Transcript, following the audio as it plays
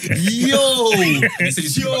Yo. He said he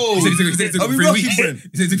took Are we 3 rocking, weeks. friend?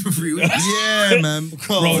 He said he took for 3 weeks. Yeah, man.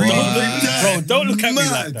 Bro, don't look at me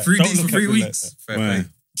like that. 3 Don't days for look 3 at me like weeks. that. Fair play.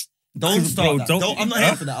 Don't start Bro, that. I'm not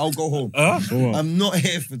here for that. I'll go home. I'm not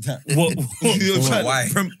here for that. What? You're trying Why?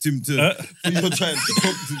 to prompt him to. You're trying to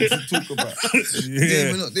prompt him to talk about.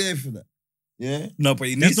 Yeah, we're not there for that. Yeah. No, but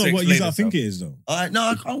he needs That's to not what you explain think himself. it is, though. All right, no,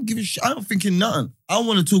 I don't give a shit. I'm thinking nothing. I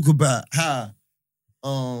want to talk about how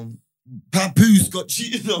Papoose got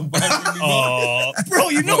cheated on by Oh, bro,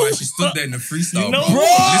 you know Bro, she stood there in the freestyle, You know bro.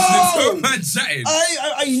 what? Listening to a man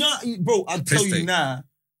chatting. you know, bro, I'll tell you Taste. now,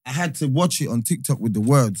 I had to watch it on TikTok with the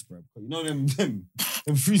words, bro. You know them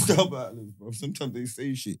freestyle battles, bro. Sometimes they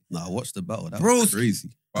say shit. Nah, watch the battle. That Bro, was crazy.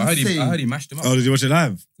 I heard he mashed him up. Oh, did you watch it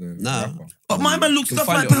live? Nah. Rapper. But my man looks You stuff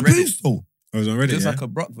can like find it on Papoose, though. I was on Reddit, It's yeah? like a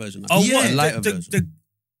Brock version. Oh, Yeah. what? A lighter version.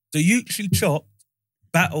 The Usually Chop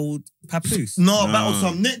battled Papoose. No, Nah. battle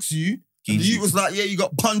some next to you. And the youth was like, yeah, you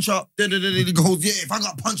got punch up. He goes, yeah, if I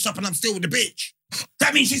got punched up and I'm still with the bitch,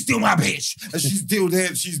 that means she's still my bitch. And she's still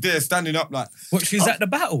there. She's there standing up like, What, she's at the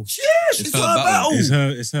battle? yeah, she's It's got her a battle.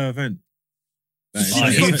 It's her event. Like, She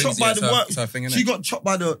it's- got it's- chopped by the work. It's her thing, innit? She got chopped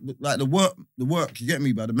by the work. You get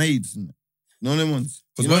me? By the maids. And you know them ones.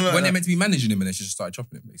 Because You know, when like, they meant to be managing him and then she just started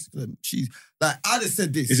chopping him, basically. she's like, I just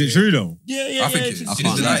said this. Is it true, though? Yeah. I think it is. She's She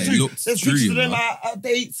didn't deny it. true. It looked There's true, pictures you of them know. at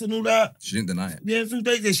dates and all that. She didn't deny it. Yeah, some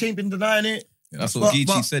dates she ain't been denying it. Yeah, That's But- what Geechee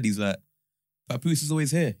but- said. He's like, Papoose is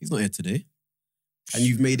always here. He's not here today. And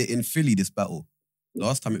you've made it in Philly, this battle.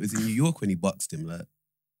 Last time it was in New York when he boxed him. Like,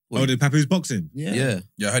 Oh, did Papoose boxing? yeah.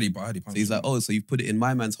 Yeah, I heard he So he's like, oh, so you've put it in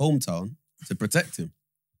my man's hometown to protect him.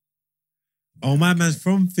 Oh, my man's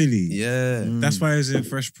from Philly. Yeah. That's why he was in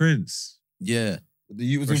Fresh Prince. Yeah. The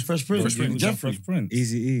youth was in Fresh Prince. Fresh Prince. Jeffrey. Fresh Prince.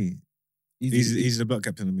 Easy E. He's the block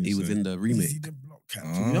captain of me. He was in the remake.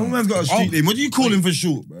 No man's got a street name. What do you call him for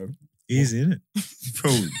short, bro? Easy, innit?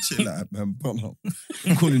 Bro, chill out, man.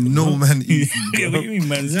 I'm calling no man easy. Yeah, what do you mean,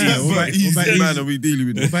 man? Yeah, what about Easy Easy? man are we dealing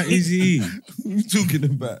with? What about Easy E? What are you talking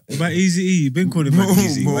about? What about Easy E? You've been calling him Bro,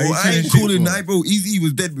 Easy. bro, Why you I saying ain't shit calling for? that, bro. Easy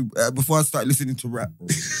was dead before I started listening to rap, bro.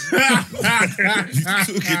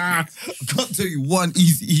 I can't tell you one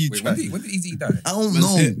Easy Wait, track. when did Easy die? I don't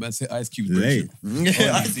know. Man said Ice Cube's Late. bridge.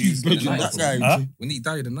 Yeah, I see that guy. Huh? When did he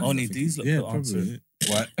die? The night? Only these look Yeah, the answer. probably.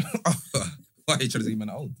 What? Why are you trying to say man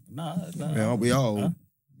old? Nah. Yeah, we all. Huh?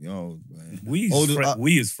 Yo, man.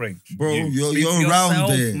 We is French. Bro, you're speak for around yourself,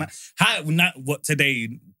 there. man. How, not what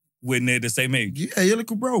today we're near the same age. Yeah, you're like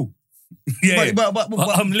a bro. Yeah, But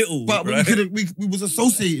I'm little. But right? we was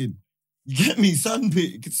associating. You get me?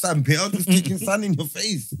 Sandpit. I'm just kicking sand in your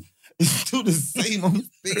face. It's still the same. I'm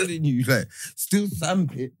bigger than you. Like, still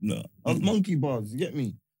sandpit. No. I was monkey bars. You get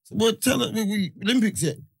me? So, well, tell us, we Olympics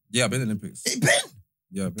yet? Yeah, I've been in the Olympics. It been?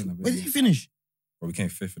 Yeah, I've been. When did you finish? Bro, we came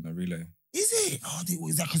 5th in the relay. Is it? Oh,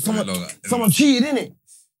 is that because Yeah, someone cheated, innit?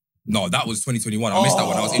 No, that was 2021. I missed that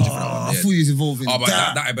one. I was injured for that one. I Yeah. thought you was involved in Oh, but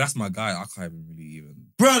that. but that's my guy. I can't even really even.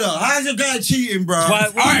 Brother, how's your guy cheating, bro?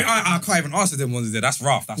 I can't even answer them ones there. That's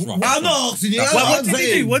rough. That's rough. I'm not asking you. That's That's rough. What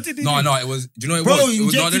did he do? What did he do? No, it was. Do you know what it Bro, was? It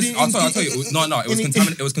was no, injected I'll tell you. It was,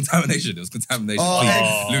 it was contamination. It was contamination.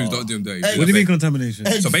 Oh, Please, Loons, don't do him dirty. Hey, What do you mean contamination?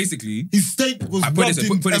 Hey, So basically, his steak was I put rubbed this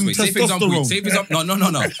in way. Say for example,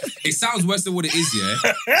 testosterone. no. It sounds worse than what it is, yeah.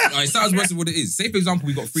 No, it sounds worse than what it is. Say for example,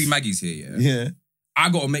 we got 3 Maggies here, yeah. Yeah. I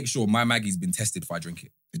got to make sure my Maggie's been tested before I drink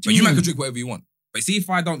it. But you man can drink whatever you want. But see, if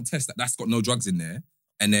I don't test that, that's got no drugs in there,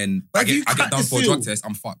 and then I Like, you get crack done the for a seal. drug test,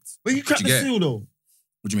 I'm fucked. But you crack You the get? seal, though.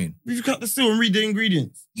 What do you mean? If you crack the seal and read the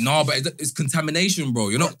ingredients. No, but it's contamination, bro.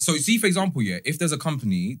 You're not. So see, for example, yeah, if there's a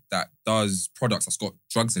company that does products that's got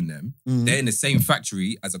drugs in them, they're in the same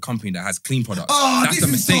factory as a company that has clean products. Oh, that's this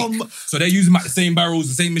the is mistake. some... So they're using like the same barrels,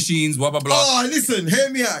 the same machines, blah blah blah. Oh, listen,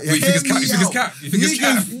 hear me out. Yeah, Wait, you think it's cap? You think it's cap? You think it's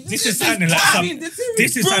cap? This is sounding like some.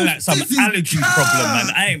 This is sounding like some this is allergy cap. problem,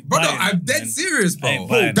 man. I ain't. Brother, buying I'm it, dead man. serious, I bro. ain't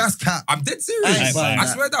buying it. That's cap. I'm dead I serious. ain't buying I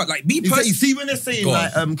that. swear down. Like me You personally. see, when they're saying Go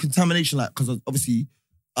like contamination, like, because obviously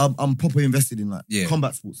I'm proper invested in like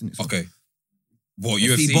combat sports, innit? So, Okay. What, See,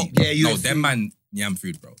 UFC? but- yeah, No, UFC. them man yam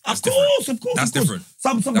food, bro. Of course. That's different.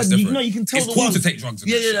 Some That's you different. know, you can tell It's the cool ones. to take drugs.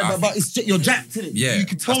 and Yeah, that shit, I but think. it's you're jacked, innit? Yeah, you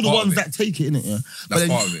can tell that's the part of ones it. that take it, innit? Yeah, That's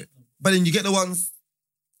part of it. But then you get the ones.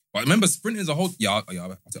 But remember, sprinting is a whole. Yeah,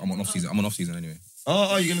 I'm on off season. I'm on off season anyway.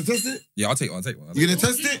 Oh, you gonna test it? Yeah, I'll take one. You gonna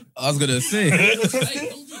test it? I was gonna say. You gonna test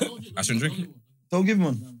it? I shouldn't drink it. Don't give him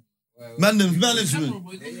one. Man's management.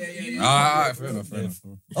 Fair enough.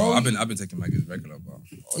 Oh, I've been taking Maggots regular, bro.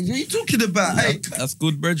 What are you talking about? Hey, That's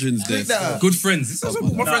good brethren's there. take that. Good friends. This is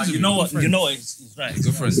what my friends You do. know what? It's right.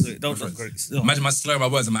 Good friends. Don't Good great. Imagine my slurring my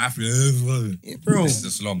words. I'm African. Yeah, bro. It's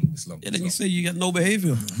just long. It's long. Yeah, then you say you got no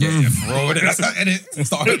behaviour. Yeah, bro. That's not edit.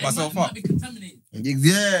 Start hooking myself up.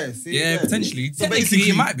 Yeah, see, Yeah, potentially. So Technically, basically,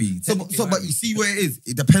 it might be. but you see where it is.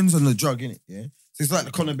 It depends on the drug, innit? Yeah. So it's like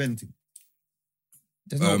the Conor Ben thing.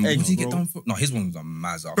 There's no eggs, Did he get bro. done for? No, his one was a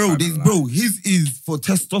mazza. Bro, his is for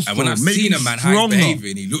testosterone. And when I've make seen you a man high stronger.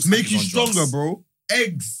 behaving, he looks Make like you he's on stronger, drugs. bro.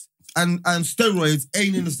 Eggs and steroids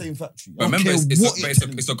ain't in the same factory. But I don't remember, care it's what you're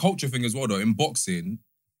telling me. a culture thing as well, though. In boxing,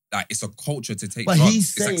 like it's a culture to take But drugs. he's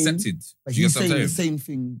It's saying- accepted. But Do you he's get what I'm saying the saying? same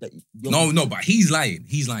thing that you're No, but he's lying.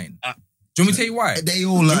 He's lying. Do you want me to tell you why? They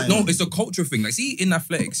all lie. No, it's a culture thing. Like, see, in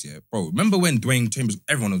athletics, yeah, bro. Remember when Dwayne Chambers,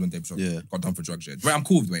 everyone knows when Dwayne Chambers got done for drugs, yeah. I'm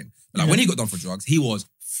cool with Dwayne. But like, when he got done for drugs, he was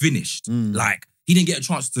finished. Like, he didn't get a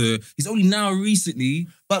chance to. He's only now recently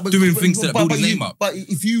doing things to build his name up. But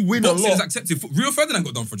if you win Boxing a lot, is accepted. Rio Ferdinand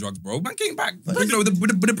got done for drugs, bro. Man came back, with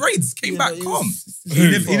the braids, came back calm.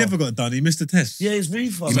 He never got done. He missed the test. Yeah, it's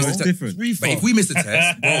reefer. He missed bro. the test. It's reefer. But if we miss the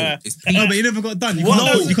test, bro, it's peak. No, but he never got done. You What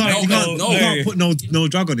can't, does- you can't, no, you can't, no, you can't no. put no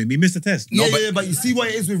drug on him. He missed the test. No, but you see what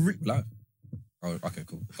it is with Like, oh, okay,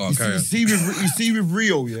 cool. Go on, you carry on. see with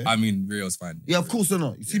Rio, yeah. I mean, Rio's fine. Yeah, of course or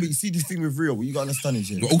not. You see this thing with Rio. What you gotta understand is,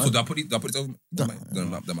 yeah. But also, do I put it over? Don't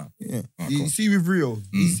matter. Yeah. Oh, You cool. see with Rio,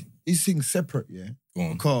 he's things separate, yeah. Go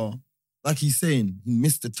on. Car, like he's saying, he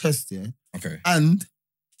missed the test, yeah. Okay. And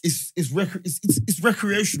it's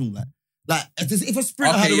recreational, like if a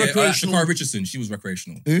sprinter had a recreational. Shakara Richardson, she was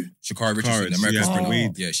recreational. Who? Shakara Richardson, the American yeah, sprinter.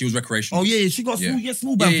 weed. Yeah, she was recreational. Oh yeah, she got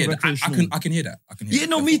small band for recreational. I can hear that. Yeah,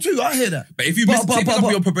 no, me too. I hear that. But if you miss, say for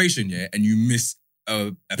example, your probation, yeah, and you miss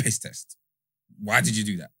a piss test, why did you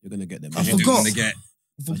do that? You're gonna get them. I You didn't forgot. want to get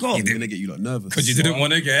I forgot. You're gonna get you lot nervous. because you didn't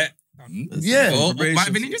want to get. Yeah. Or might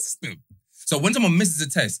have been in your system. So when someone misses a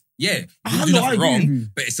test, yeah, I you do know, I nothing agree with wrong, you.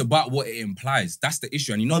 but it's about what it implies. That's the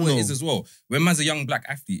issue, and you know I what it know. is as well. When man's a young black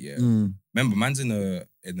athlete, yeah, remember, man's in a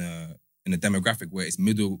demographic where it's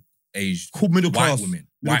middle-aged Called middle white class. women,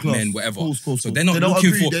 Middle white class. men, whatever. Course. So they're not They don't looking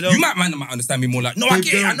agree, for. they don't- You might understand me more like, no, I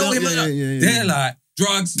get it, I know him. Yeah. They're like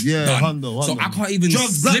drugs, Yeah, done. hundo. So I can't even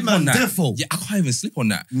Drugs, black slip man, on that. defo. Yeah, I can't even slip on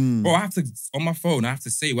that, bro. I have to on my phone. I have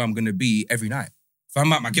to say where I'm gonna be every night. If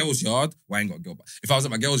I'm at my girl's yard, well, I ain't got a girl. But if I was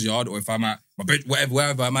at my girl's yard, or if I'm at my bed,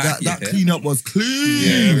 wherever I'm at, That cleanup was clean.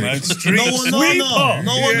 Yeah, man. Street No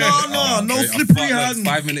slippery hands.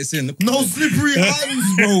 5 minutes in, No slippery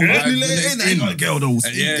hands, bro. Let me let it in. I ain't got a girl though.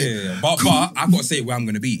 Yeah. But I've got to say where I'm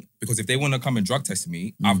gonna be, because if they want to come and drug test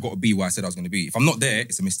me, I've got to be where I said I was gonna be. If I'm not there,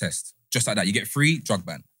 it's a mistest. Just like that, you get free drug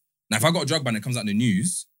ban. Now, if I got a drug ban that comes out in the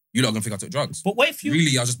news, you're not gonna think I took drugs. But what if you...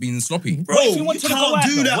 Really, I was just being sloppy. Bro, What if you you wanted to go can't out,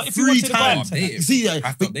 do though? that What if you wanted 3 to go out? times. Update it. You see, I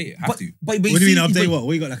have to update it. Have to. What do you mean update what?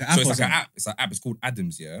 What you got, like an app So it's or like something? an app. It's an app. It's called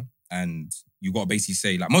Adams, yeah. And you got to basically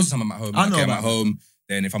say, like, most of the time I'm at home. I know I'm about at home.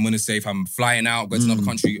 Then if I'm gonna say, if I'm flying out, going to another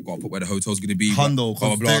country, I've got to put where the hotel's gonna be. Hundo, Blah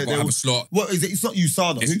blah blah. Got to have a slot. What is it? It's not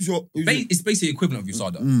USADA. It's basically equivalent of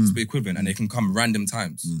USADA. It's the equivalent, and they can come random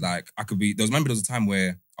times. Like I could be. There was a time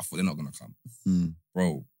where I thought they're not gonna come,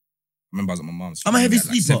 bro. I remember I was at my mum's. I'm a heavy at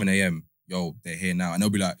like sleeper. 7 a.m. Yo, they're here now, and they'll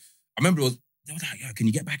be like, I remember they were like, yo, can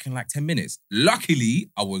you get back in like 10 minutes? Luckily,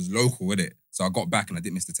 I was local with it, so I got back and I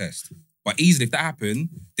didn't miss the test. But easily, if that happened,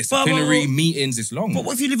 disciplinary meetings, it's long. But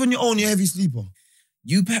what if you live on your own? You're a heavy sleeper.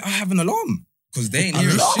 You better have an alarm, because they ain't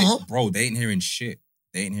hearing Alarm? shit, bro. They ain't hearing shit.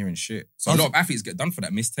 So a lot of athletes get done for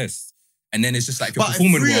that missed test, and then it's just like if you're But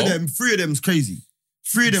performing three well. of them's crazy.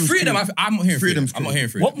 Three of them. I'm not hearing Three of three. them's I'm not hearing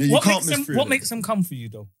three. What, Yeah, you what, can't makes miss them, three what of makes them come for you,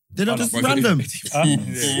 though? They're not just Bro, random. Huh?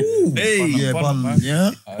 Hey, yeah, Fun, but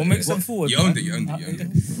yeah. What makes them forward? You owned it. You owned it.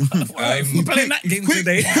 We're playing that game quick.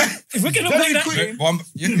 today. If we're going to play that game,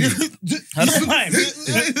 I don't mind.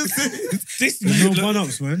 There's no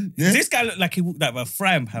one-ups, man. This guy looked like he walked out of a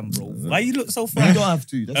frying pan, bro. Why you look so You fried? don't have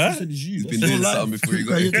to. That's what I said is you. He's been That's your doing life. something before he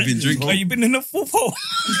got here. He's been drinking. Have you been in the fourth hole?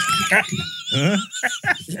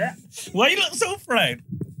 Why you look so fried?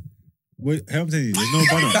 Wait, I'm telling you, there's no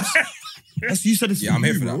one-ups. That's you said it's Yeah, I'm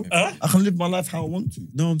here for bro. that. I can live my life how I want to.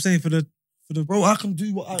 No, I'm saying for the Bro, I can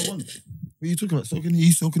do what I want. What are you talking about? So can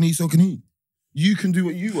he, so can he, so can he. You can do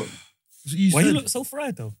what you want. That's what you Why said. you look so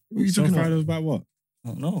fried, though? What are you so talking Friday about? was about what? I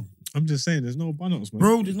don't know. I'm just saying, there's no one-ups, man.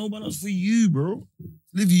 Bro, there's no one else for you, bro.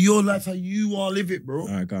 Live your life how you are, live it, bro. All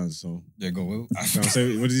right, go on. So, Yeah, go. Will. so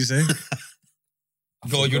what did you say?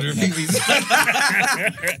 Go. You're doing these.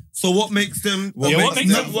 So what makes them... what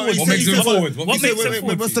makes them forward? What makes them forward? What makes them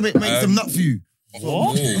forward? What's the makes them nut for you?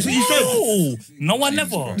 What? That's what you said. Oh, no one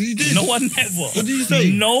never. You did. No one never. What did you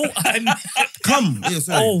say? No, Come. Yeah,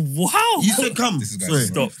 sorry. Oh, wow. You said come. This is going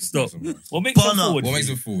Sorry. Stop. What makes them Burn up. forward? What makes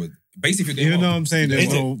them forward? Basically, they Even are. though I'm saying there's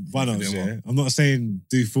Is no banners, Yeah. yeah. I'm not saying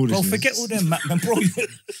do Bro, foolishness. forget all them, man. Bro,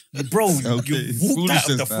 Okay, you it's walked out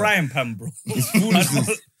of the foolishness, man. frying pan, bro. It's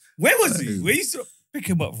foolishness. Where was he? Where you saw pick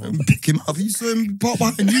him up from? Pick him up. You saw him pop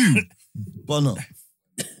behind you. Burn up.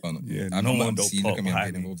 Yeah, I no know one man. don't See, pop look at me. I'm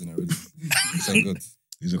behind getting me. involved in it already. So good.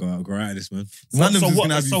 He's got to go out of this, man. One of So them's what-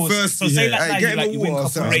 gonna have so- you first. so say like Hey, that, get you him like a you win water,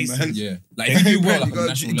 couple son, races. man. Yeah, like Hey, if you do you well, got- like on you a got-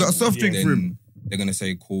 national you got a level, soft drink for then him. they're gonna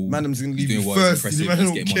say, "Cool, Madam's gonna you're leave doing you well, it's first. You impressive, man let's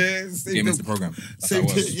don't get him on. care. Get him into the program." That's how Save it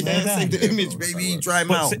works. the Yeah, image, bro, that's how baby. it works. Dry But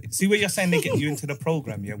mouth. see where you're saying they get you into the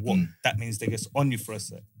program, yeah? What? That means they get on you for a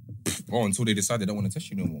sec. Oh, until they decide they don't want to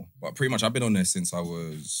test you no more. But pretty much, I've been on there since I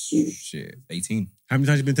was 18. How many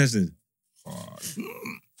times you been tested?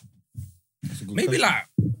 Maybe like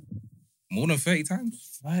more than 30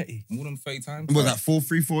 times. 30. More than 30 times. Was Like, that 4,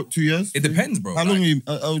 3, 4, 2 years? it depends, bro. How long Like, are you?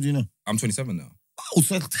 How old do you know? I'm 27 now. Oh,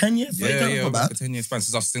 so 10 years. Yeah, That's yeah, not like bad. a 10 year span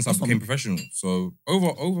since I That's became not- professional. So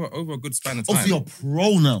over a good span of Oh, time. so you're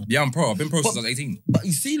pro now. Yeah, I'm pro. I've been pro since But- I was 18. But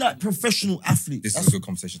you see, like professional athletes. This that's- is a good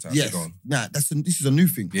conversation to have. Yes. Go on. Nah, this is a new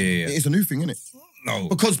thing. Yeah, yeah, yeah. It is a new thing, isn't it? No.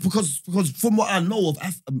 Because from what I know of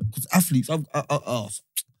athletes,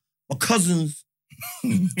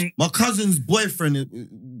 my cousin's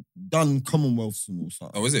boyfriend done Commonwealths and all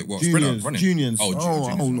stuff. Oh, is it? What? Sprinter? Running? Juniors. Oh,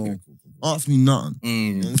 I don't know. Okay, cool. Ask me nothing. You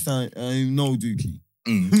Mm. understand? I ain't no dookie.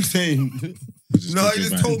 Mm. I'm saying. No, he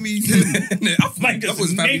just told me. Man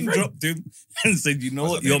just name dropped him and said, you know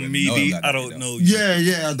what, I you're don't even know him meaty, like I that, don't you know you.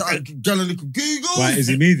 Yeah. Got a little Google. Why is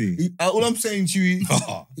he meaty? All I'm saying to you,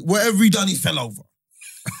 whatever he done, he fell over.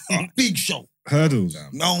 Big show. Hurdles.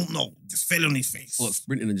 Damn. No, just fell on his face. What,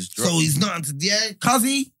 sprinting and just drop? So he's not into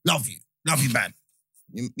cuzzy, love you, man.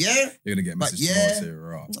 Yeah, You're gonna get But Mrs. yeah. Smart here,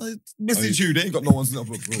 right? message you. They ain't got no one up,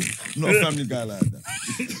 bro. I'm not a family guy like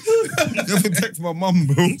that. Never text my mum,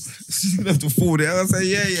 bro. She's gonna have to forward it. I say,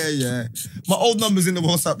 yeah. My old number's in the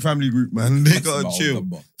WhatsApp family group, man. They That's my gotta old chill.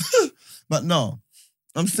 number. But no,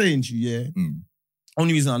 I'm saying to you, yeah. Mm.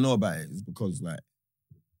 Only reason I know about it is because like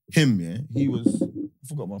him, yeah, he was. I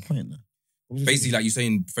forgot my point now. What was it? Basically, like you're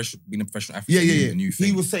saying, being a professional athlete yeah. is a new thing.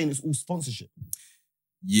 He was saying it's all sponsorship.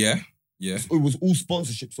 Yeah. It was all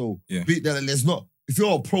sponsorship. So Yeah. there's not. If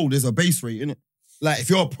you're a pro, there's a base rate, innit? Like if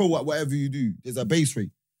you're a pro at whatever you do, there's a base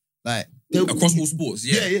rate. Like Across all sports,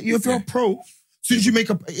 yeah. If you're a pro, as soon as you make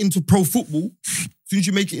it into pro football,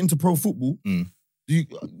 you're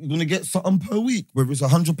gonna get something per week, whether it's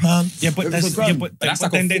 £100. Yeah, but whether it's £1,000. But that's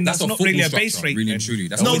but like then that's a not football really a structure, base rate. really then. and truly.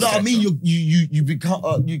 That's No, a I mean you become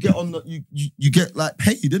you get on the you get like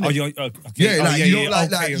paid, innit? Oh, you're okay. Yeah, Oh, like, you don't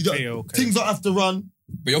like okay, that. okay. Things don't have to run.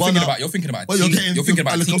 But you're But thinking now- about you're thinking about but you're team, getting- you're thinking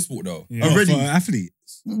about you're- team sport though. Yeah. Already. For athletes.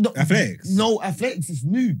 No, Athletics? No, athletics is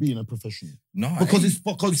new being a professional. No, Because it it's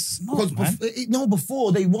because It's not, man.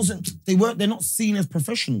 before they're not seen as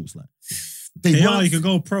professionals like Yeah, you can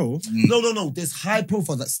go pro. no there's high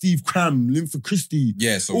profiles like Steve Cram, Linford Christie,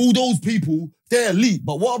 yeah, so all those people, they're elite.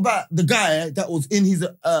 But what about the guy that was in his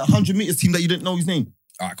 100 meters team that you didn't know his name?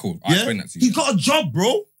 alright, cool. I'll explain that to you. He got a job,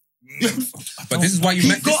 bro. But this is why you He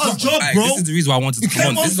met. got this a is- job, Aight, bro. This is the reason why I wanted to You come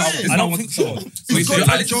on. get what This is I'm why saying? this is I why I don't wanted think to come so. on. He's So got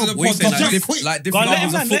I a listened job. to the What pod he's got saying just quit. like Go different on, let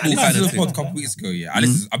levels him of man, football let him kind man. of thing. A couple weeks ago, yeah. I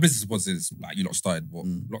listened to the pod since like you lot started what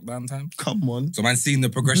lockdown time. Come on. So man, seeing the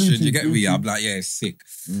progression, you get me. I'm like, yeah, it's sick.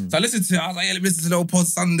 So I listened to it. I was like, yeah, let me listen to the old pod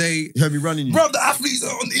Sunday. You heard me running you. Bro, the athletes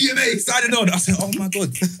are on the EMA signing on. I said, oh my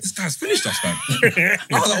god, this guy's finished us, man.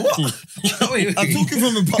 I was like, what? Wait. I'm talking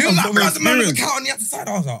from a He was like, from bro, the man on the experience. count on the other side.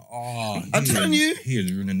 I was like, oh, I'm telling you. he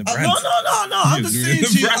is ruining the No. brand. I'm just saying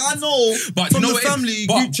to you, I know But from you know the what it is? family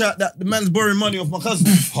But- group chat that the man's borrowing money off my cousin.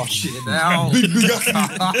 Oh shit, now. Big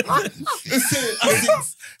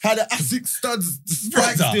Asics had the Asics studs, the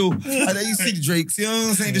spike Brother. still. And then you see the Drakes, you know what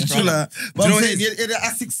I'm saying? Just chill Brother. out. Do But you know I'm what saying, it yeah, the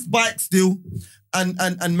Asics spike still.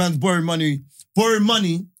 And man's borrowing money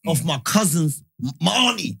off my cousins, my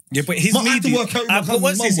auntie. Yeah, but his I had to meaty. work out with my But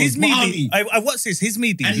what's cousin's this? His mum was my meaty. I what's this? His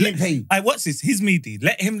meaty. And he didn't pay. What's this? His meaty.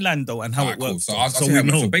 Let him land though and how Alright, it works. Cool. So, I'll so tell we you how-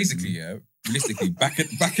 know. so basically, yeah, realistically, back in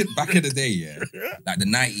the day, yeah, like the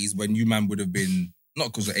 90s when you man would have been not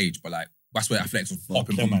because of age, but like that's where athletics was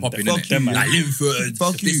popping, them, man. popping, Fuck innit? you. Like Linford,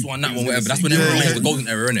 Fuck this you. one, that one, whatever. That's when Yeah, everyone yeah. was the golden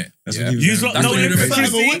era, innit? That's Yeah. when he You was lot That's know when you him. would have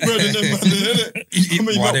Simon Whitbread and them, man, innit? I mean,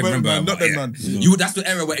 Well, I not didn't them, remember, man, not but them, yeah. man. That's the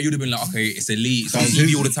era where you'd have been like, okay, it's elite, it's on Sounds TV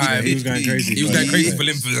his- all the time. he was going crazy. He was going Yeah. crazy for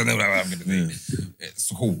Linford, and they were like, I'm gonna do it. It's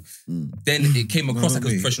cool. Then it came across like a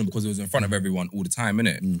professional because it was in front of everyone all the time,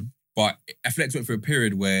 innit? But athletics went through a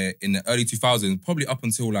period where in the early 2000s, probably up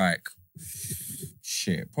until like,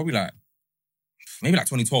 maybe like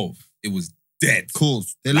 2012, it was dead. Of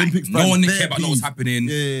course. The Like, Olympics. no one bare cared about what was beef. happening.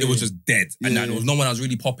 Yeah. It was just dead. And Yeah. there was no one that was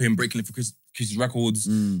really popping, breaking for Chris's records.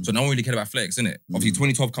 So no one really cared about flex, innit? Obviously,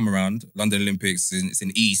 2012 come around, London Olympics, it's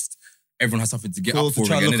in East. Everyone has something to get up for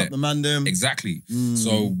try to again, look up innit? the man them. Exactly.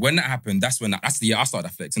 So when that happened, that's the year I started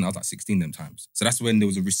flexing. I was like 16 them times. So that's when there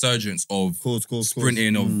was a resurgence of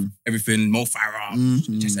sprinting, of everything, Mo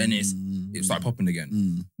Farah, just Ennis. It started popping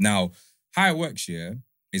again. Now, how it works, yeah,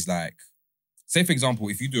 is like, say for example,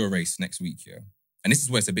 if you do a race next week, yeah, and this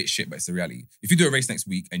is where it's a bit shit, but it's the reality. If you do a race next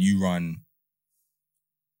week and you run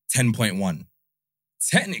 10.1,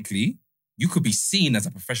 technically, you could be seen as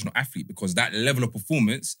a professional athlete because that level of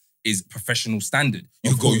performance is professional standard.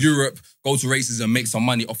 You could go Europe, go to races and make some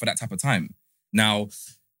money off of that type of time. Now,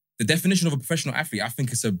 the definition of a professional athlete, I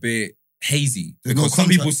think it's a bit hazy. There's because no some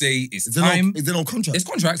people contract. say it's time. Is there no contract? There's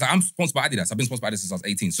contracts. Like I'm sponsored by Adidas. I've been sponsored by Adidas since I was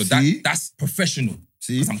 18. So that's professional.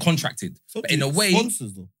 See? Because I'm contracted. So But in a way,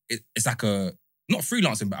 sponsors though. it's like not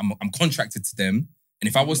freelancing, but I'm contracted to them. And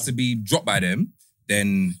if I was to be dropped by them,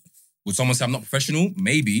 then would someone say I'm not professional?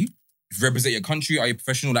 Maybe. If you represent your country, are you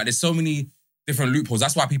professional? Like there's so many different loopholes.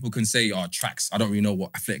 That's why people can say, tracks. I don't really know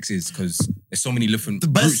what athletics is because there's so many different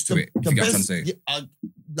routes to it. If you get what I'm trying to say. Yeah,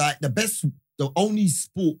 like the only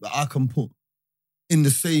sport that I can put in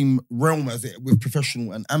the same realm as it with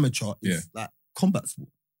professional and amateur is like combat sport.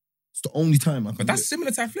 It's the only time I can. But do that's it.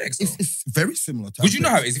 similar to athletics, though. It's very similar to Would you know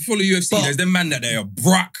how athletics. it is? If you follow UFC, there's them man that they are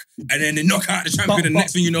brack and then they knock out the champion and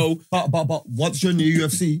next thing you know. But once you're in the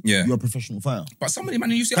UFC, Yeah. you're a professional fighter. But somebody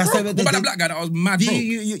man in the UFC, That's bro, the- what about that black guy that was mad, bro?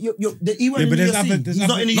 He went in but the there's UFC. other- He's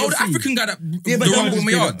not in the No, UFC. the African guy that Yeah, but the that rumble was in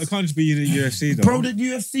my bigger. yard. It can't just be the UFC though. Bro, the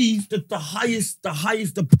UFC is the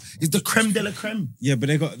highest, is the creme de la creme. Yeah, but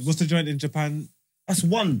they got what's the joint in Japan? That's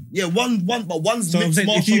one. Yeah, one, but one's So I'm mixed saying,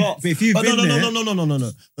 martial arts. if you've But been there,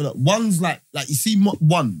 no. One's like you see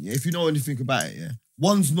one, yeah, if you know anything about it, yeah.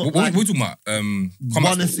 One's not What like we're talking about?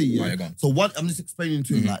 Combat one sport. SC, yeah. Right, go on. So one, I'm just explaining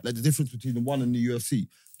to him like the difference between the one and the UFC.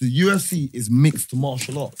 The UFC is mixed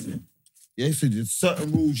martial arts. Yeah, so there's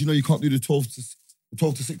certain rules, you can't do the 12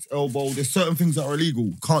 to 6 elbow. There's certain things that are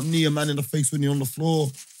illegal. Can't knee a man in the face when you're on the floor.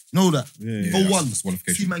 Know that. Yeah. For Yeah, one,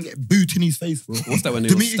 disqualification. see man get boot in his face, bro. What's that when they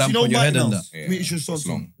Demetrius, stamp you know on your head and that? Yeah, Demetrius it's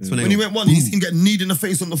Johnson. long. That's When he went one, he get kneed in the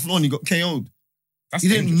face on the floor and he got KO'd. That's He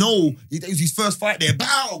didn't dangerous. know. It was his first fight there.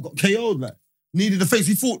 Bow! Got KO'd, like. Kneed in the face.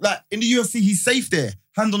 He thought, like, in the UFC, he's safe there.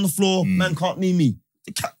 Hand on the floor, man can't knee me.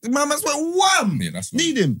 The man went wham! Yeah, that's long.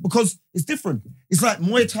 Need him because it's different. It's like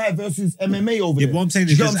Muay Thai versus MMA over Yeah, there. but what I'm saying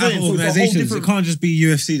Do is you there's get what I'm other saying? So it's a whole organizations. It different- can't just be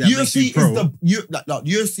UFC that makes UFC you pro. is like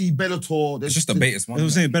UFC, Bellator. It's just the baitest one. That's what I'm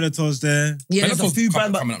saying. Bellator's there. Yeah, there's a Bellator's few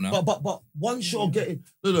coming bands, up now. but once you're getting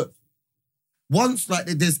look, once like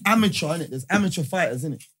there's amateur in it, there's amateur fighters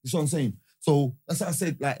in it. That's what I'm saying. So that's what I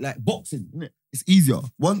said. Like boxing, innit? It's easier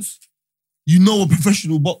once you know a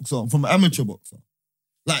professional boxer from an amateur boxer.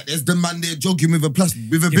 Like there's the man there jogging with a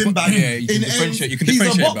bin bag. yeah, you can in differentiate- ends. you can He's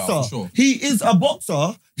differentiate a better, boxer. for sure. He is a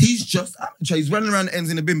boxer. He's just amateur. He's running around the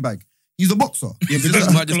ends in a bin bag. He's a boxer. Yeah, but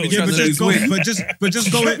this might just be trying to lose weight. but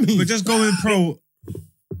just going pro.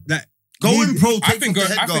 Like Going pro I takes think off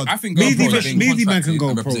the head guard. I think going pro is being Meaty man can contracted go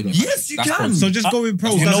and pro, representing though. yourself. Yes, you That's can. pro. So just going pro.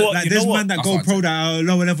 you know doesn't- what- like you there's know man what? that That's go what I'm pro saying. that are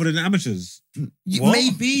lower level than amateurs. What?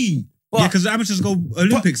 Maybe. Yeah, because the amateurs go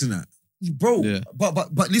Olympics and that. Bro, Yeah.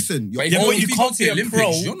 but listen, But if Yeah, you but go you to can't the be a Olympics,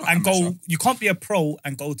 pro you're not and amateur. go. You can't be a pro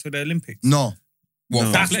and go to the Olympics. no, What,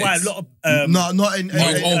 for That's why a athletics? lot of no, not in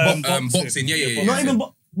Boxing, yeah. not even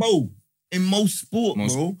bro. In most sport,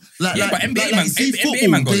 Most- bro. Like, Yeah, like, but NBA like, man- you see NBA football,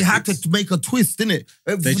 man got they had Olympics. to make a twist, didn't it?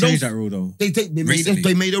 They changed that rule though. Recently.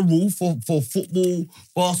 They made a rule for football,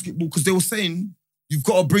 basketball, because they were saying you've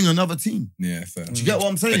got to bring another team. Yeah, fair. Do you get what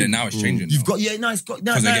I'm saying? But then now it's changing. You've now. got now it's got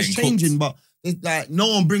now 'Cause they're it's getting changing, cooked. but it's like no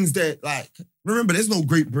one brings their like. Remember, there's no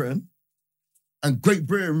Great Britain, and Great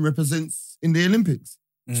Britain represents in the Olympics.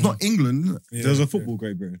 It's not England, isn't it? There's a football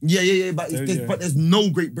Great Britain. Yeah, but Yeah, there's, yeah. but there's no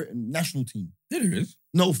Great Britain national team, Yeah, there is.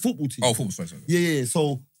 no football team. Oh, football, sorry. Yeah.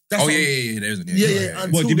 So that's Oh, what- yeah, there isn't. Yeah.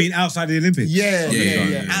 What do you mean outside the Olympics? Yeah.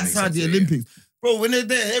 Yeah, Outside makes the sense, Olympics, bro. When they're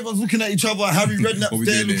there, everyone's looking at each other. Harry Redknapp's What we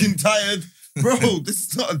there doing looking tired, bro. This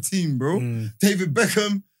is not a team, bro. David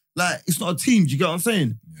Beckham, like it's not a team. Do you get what I'm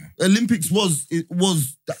saying? Yeah. Olympics was.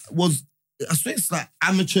 I swear it's like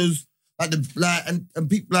amateurs, and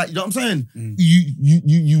people like you know what I'm saying.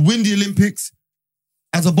 You win the Olympics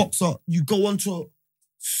as a boxer. You go on to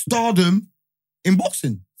stardom in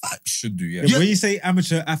boxing. Should do, yeah. Yeah, when you say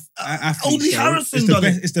amateur athletes, Only though, Harrison it's the done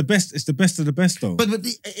best. it. It's the best. It's the best of the best, though. But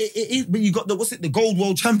you got the gold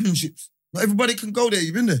world championships. Not everybody can go there.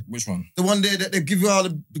 You've been there. Which one? The one there that they give you all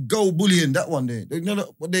the gold bullion. That one there. You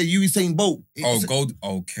know what there? Usain Bolt. Oh, gold.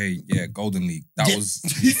 Okay, yeah, Golden League. That Yeah. was.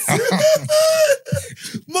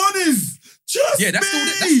 Monies, chill. Yeah, that's still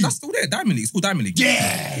there. That's still there. Diamond League. It's called Diamond League.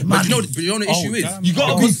 Yeah, But you know the issue is you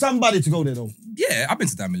got to be somebody to go there though. yeah, I've been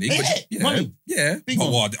to Diamond League. But yeah, money. Yeah. Big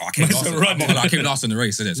But one. I came last in the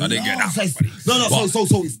race, innit? So I didn't get that. No, But-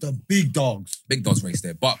 so it's the big dogs. Big dogs race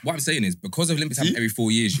there. But what I'm saying is because of Olympics happen every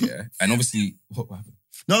 4 years, yeah, and obviously what happened?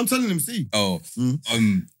 No, I'm telling him, see. Oh,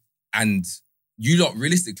 and you lot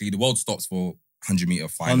realistically, the world stops for 100-meter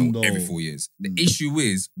final Hundo. every 4 years. The issue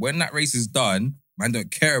is when that race is done, man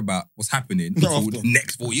don't care about what's happening No, until the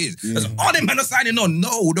next 4 years. There's them man are signing on.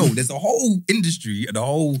 No, there's a whole industry and a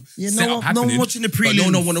whole setup happening. no one watching the But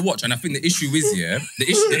prelims. no one want to watch. And I think the issue is,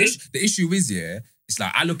 the issue is, it's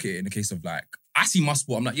like I look at it in the case of like, I see my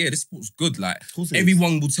sport, I'm like, yeah, this sport's good. Like, course it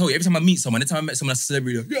everyone will tell you, every time I meet someone, every time I met someone that's a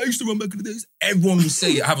celebrity, like, yeah, I used to run back in the days. Everyone will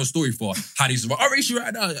say, I have a story for how they used to run. I'll race you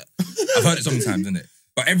right now. I've heard it sometimes, innit?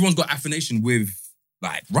 But everyone's got affiliation with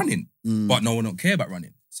like running, but no one don't care about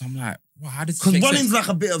running. So I'm like, wow, how does this Because make running's sense? like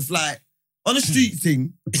a bit of like, on the street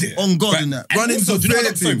thing, on God But- and that. and Running's also, a do you know fair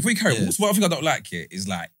what, sorry, thing. before we carry on, what's one thing I don't like here is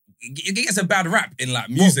like, it gets a bad rap in like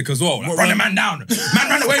music as well. Like, run a man down. Man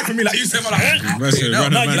ran away from me like you said. I'm like,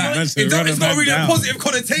 it's not really a positive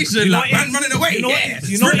connotation. Like, man running away. You know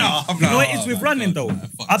what it is with running though?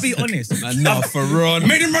 I'll be honest. Nah, for run.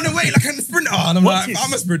 Made him run away like a sprinter. And I'm What like, is-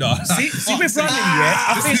 I'm a sprinter. See with running,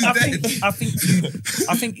 yeah.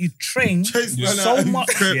 I think you train Chase man so out. much,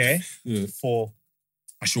 yeah, for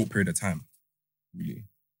A short period of time. Really.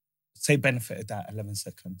 say benefit of that 11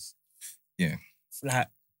 seconds. Yeah. Like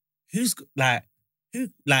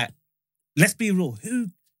let's be real, who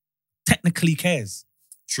technically cares?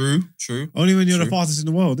 True. Only when you're the True. fastest in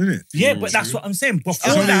the world, isn't it? Yeah, but that's what I'm saying. Before It's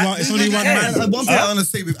only that, one- it's only one yeah. man. One thing I want to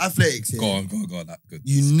say with athletics, Go on. That good.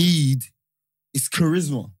 you need, it's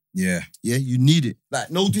charisma. Yeah. Yeah, you need it.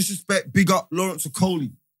 Like, no disrespect, big up Lawrence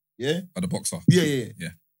Okoli. Yeah? But the boxer. Yeah.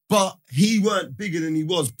 But he weren't bigger than he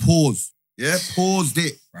was. Pause. Yeah? Paused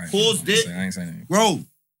it. Right. Paused it. I ain't saying anything. Bro,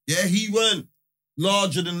 yeah, he weren't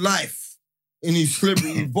larger than life in his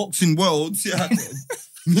celebrity boxing world. Yeah, I had to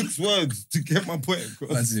mix words to get my point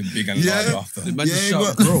across. That's it, big and Yeah. large after. The man just he shout,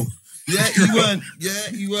 weren't, bro.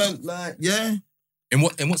 he weren't like, In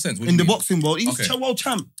what sense? What do in you the mean? boxing world. He was Okay. world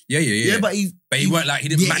champ. Yeah. Yeah, but He weren't like, he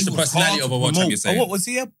didn't match the was personality hard of a to world champ, promote. you're saying. What was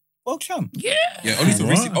he a world champ? Yeah, only to I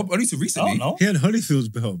recently. don't know. He had Holyfield's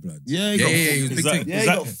belt, blood. Yeah, Yeah, he was a big thing. Yeah, he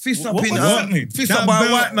got fist up what in does that mean? fist That up by a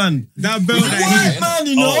belt- white man. That belt White that man,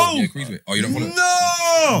 you know. Oh, yeah, cruiserweight. Oh, you don't follow it?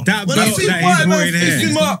 No! That When I belt see that he white brought man in fist here.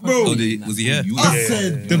 him up, bro. Was he here? I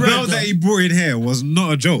said, The brother, belt that he brought in here was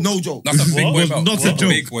not a joke. no joke. That's a big boy was belt. not a What? joke.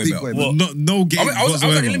 Big boy Big belt. boy What? No game I was at the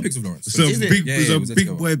whatsoever. Olympics with Lawrence. It's a Is it? big, Yeah, it's yeah, a it was big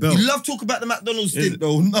at boy belt. You love talk about the McDonald's stint,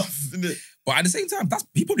 though. Enough, innit? But at the same time,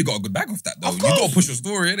 he probably got a good bag off that, though. Of You course. got to push your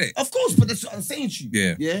story, innit? Of course, but that's what I'm saying to you.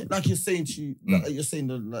 Yeah. Yeah, like you're saying to you, like you're saying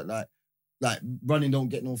like running don't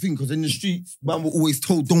get no thing, because in the streets, man were always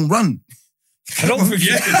told, don't run. I don't think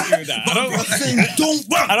it's to do with that. I'm saying, don't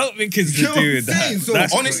run. I don't think it's You to know do what with I'm saying? that. So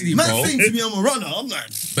That's honestly, man bro. saying to me, I'm a runner. I'm like,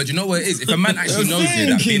 But you know what it is? If a man actually You're knows that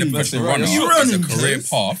being a thinking, professional right? runner You're is a running, career cuz.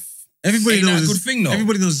 path, Everybody ain't that knows a it's- good thing, though?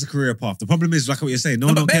 Everybody knows it's a career path. The problem is, like what you're saying, no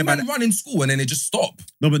one but don't care men about man the, run in school and then they just stop.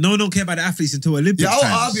 no, but no one don't care about the athletes until Olympics yeah, I'll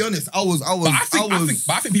times. be honest. I was.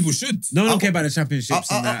 But I think people should. No one don't care about the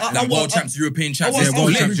championships and that. Like world champs, European champs. I Yeah, was- world I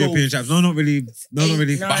was- champs, European champs. No, not really.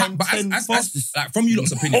 But as like from you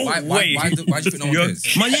lot's opinion, Oh, why wait. do you think no one You're-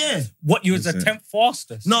 cares? My year. What, you was the That's it. 10th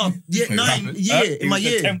fastest? No, yeah, Okay, 9 rapid. year He in my was the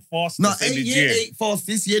year. 10th fastest No, in 8 his year, year. 8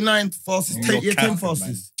 fastest, year 9 fastest, You're 10 capping,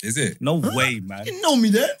 fastest. Is it? No way, man. You know me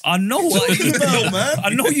there. I know what Talking about, man. I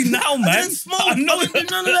know you now, I man. didn't smoke. I know I didn't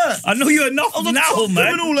do none of that. I know you enough I was now, top man.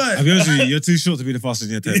 criminal, like. I'll be honest with you, you're too short to be the fastest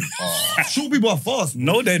in your 10. Short people are fast.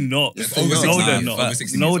 No, they're not. Yes, Over they are. 60 No, they're years, not. over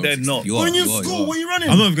 60 No, years, they're over not. 60. When you're in school, what are you running?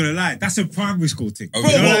 I'm not even gonna lie, that's a primary school thing. Oh, You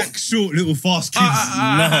know, really? like short little fast kids.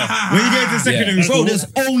 No. When you get into secondary Yeah. school, Bro, there's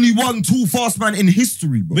only one tall fast man in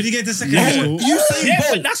history, bro. when you get to secondary Yeah. school, You say, Yeah, bro,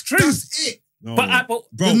 but that's true. that's it. no, But bro,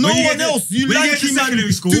 There's no when you one get to- else. You when you get lanky to man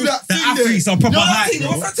secondary school, do that the thing athletes there. are proper You know that height, thing- bro.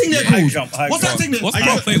 What's that thing there High called? jump, high What's that jump. thing there?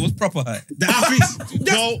 What's proper height? The athletes, That's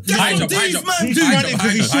High what jump, high these jump. man do do. running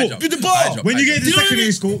because he's short. Do the bar. When you get Do to you know what I secondary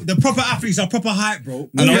mean? school, the proper athletes are proper height, bro.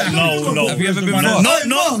 No, no. Have you ever been No, fast?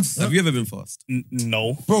 No. Have you ever been fast?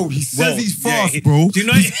 No. Bro, he says Well, he's yeah, fast, bro. do you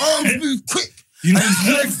know- his arms move quick? You know, And his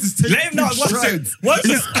legs just take let him know. big What's strides. it? What's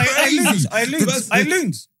it? It's crazy. I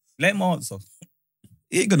loons. Let him answer.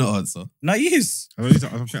 He ain't gonna answer. No, he is. I don't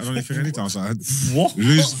think I need to answer. What?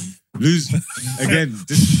 Lose again.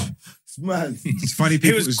 Just Man. it's funny He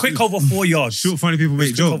people. was quick over 4 yards. Short, funny people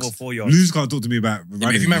make Quick over jokes. 4 yards. Lose can't talk to me about Yeah, but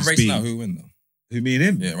running if you man and race speed. now, who win though? Who, me and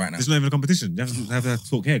him? Yeah, right now. It's not even a competition. You have to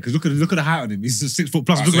talk here because look at the height on him. He's 6 foot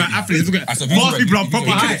plus. Right, Look so at athletes. Look so at he's most people are already- proper he's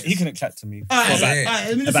already- height. He couldn't chat to me. Alright, Yeah.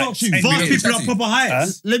 let me just About ask you. 10 Most minutes. people are proper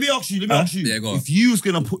heights. Let me ask you. Yeah, go on. If you was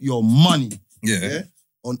gonna put your money Yeah.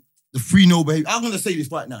 on the free no behavior, I'm gonna say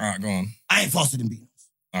this right now. All right, go on. I ain't faster than Beans.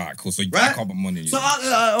 All right, cool. So you Right? can't put money. So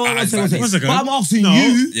One second. one second. But I'm asking No.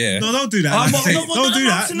 you. Yeah. No, don't do that. I'm Don't not- no, don't do I'm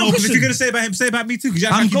that. asking No, the because if question. you're gonna say about him, say about me too. Because you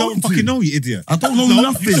act I'm like you going don't to. fucking know, you idiot. I don't know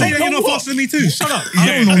nothing. Say that you're not faster than me too. Shut up. I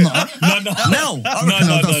don't know nothing. No. Now, I reckon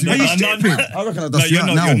I'll dust you Are you out. stupid? I reckon I'll No, dust you you're out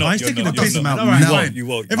not. now. You're not. He's taking the you're piss, not. man. No, All right, you fine. won't. You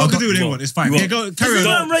won't. Everyone can do what they You want. It's fine. You Yeah, go won't. carry on.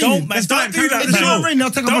 Don't rain. Don't, man. It's fine. Don't do that. If it's not raining,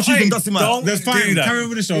 I'll take off my shoes and dust him out. Don't That's fine. do that. Carry on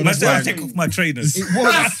with the show. Man, That's don't fine. take off my trainers. It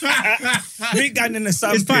was. Big guy in the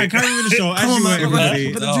sun. It's fine. Carry on with the show. As Come on, you were, man.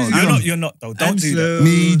 everybody. Look at the juicy You're gun. not. You're not though. Don't do that.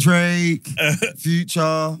 Me, Drake,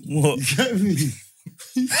 Future. What? You get me?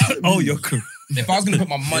 Oh, you're cool. If I was gonna put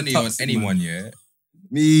my money on anyone, yeah,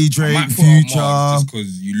 Me, I Drake, might put on Margs Future, just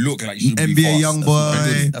because you look like you should be NBA fast. young That's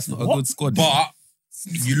boy. That's not a good squad. But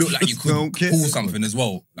you look like you Don't could care. pull something as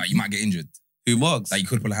well. Like you might get injured. Who Margs? Like you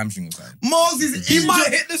could pull a hamstring or something. Mars is He injured. might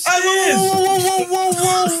hit the Hey,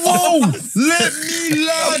 whoa. Let me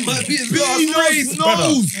learn. might be his Be last your race, brother.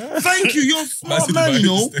 nose. Thank you. You're a smart man, you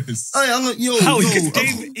know. Hey, I'm like, yo, How? yo. He just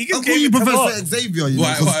gave- he just I'll call gave you it to Professor Mark. Xavier, you know.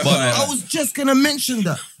 Why, 'cause why, why? I was just gonna mention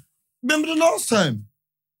that. Remember the last time?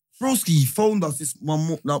 Broski phoned us this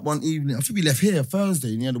one evening. I think we left here Thursday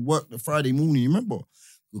and he had to work the Friday morning. You remember?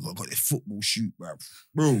 I got this football shoot,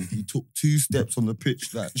 bro. He took 2 steps on the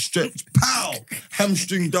pitch, like stretch, pow,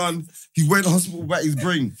 hamstring done. He went to hospital about his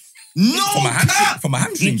brain. No From a hamstring. cap! From a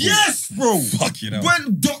hamstring. bro. Yes, bro. Fuck you know.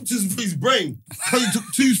 Went doctors for his brain. Because he took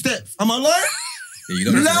 2 steps. Am I lying? Yeah, you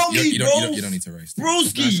don't need Allow to, me, you don't, bro. you don't need to race.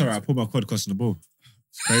 Broski. That's all right. I pulled my quad crossing the ball.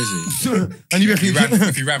 It's crazy. And you reckon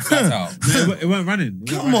If you ran flat out. It weren't running.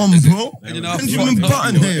 It weren't Come running. on, bro. You know, Benjamin fuck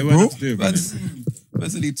Button that. here, It bro. weren't to do with That's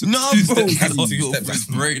running. he took No, 2 bro. steps. Two Two steps. steps.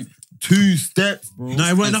 Brain. 2 steps, bro. No,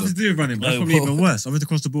 it weren't nothing to do with running. That's No, probably bro. even worse. I went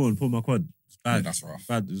across the ball and pulled my quad. It's Yeah, bad. that's rough.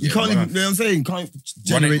 Bad. You can't even, you know what I'm saying? Can't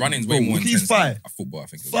Running's way more Look, he's intense fire. than a football, I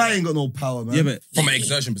think. Fire ain't got no power, man. Yeah, but From an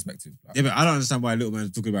exertion perspective. Like, yeah, but I don't understand why little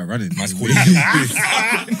man's talking about running. man's calling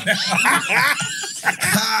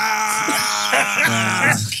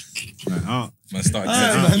Man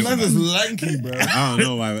started Man was lanky, bro. I don't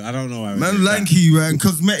know why. I don't know why. Man lanky, man.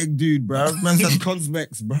 Cosmetic dude, bro. Man's had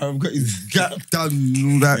Cosmex, bro. Got his gap done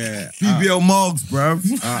and all that. Yeah, BBL Margs, bro.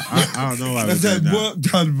 I don't know why. we're Man's doing had that. work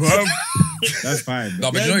done, bro. That's fine.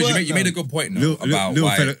 No, but Yeah, you know, it you made a good point though, Little, about little,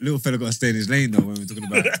 why. little fella got to stay in his lane though when we're talking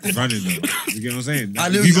about running though. You get what I'm saying? I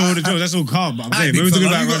If knew- you go on the joke, that's all calm. But I'm saying when we're talking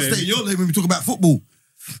about you gotta stay running, in your lane when we talk about football.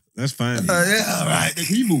 that's fine. Yeah, all right. The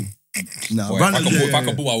people. Nah, Boy, running. if I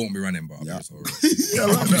can ball, I won't be running, bro. Yeah. Yeah. I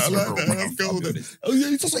like that. Let's go then. Oh, yeah,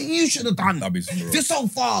 it's just like you should have done. That'd be If you're so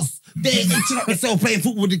fast, then you should have yourself playing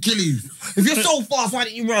football with Achilles. If you're so fast, why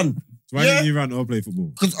didn't you run? Why didn't you run or play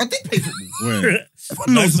football? Because I did play football. Where?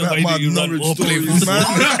 Everyone knows That's the about way my that you run Norwich or play stories,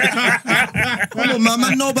 man. Come on, man.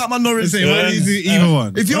 Man know about my Norwich Say, why did you do either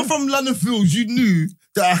one? If you're from London Fields, you knew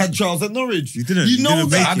that I had trials at Norwich. You didn't. You You know didn't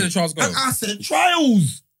that. make How it. did the trials go? And I said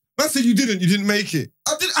trials. Man said you didn't. You didn't make it.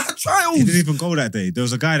 I had trials. He didn't even go that day. There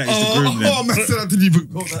was a guy that used to groom them. Oh, man said I didn't even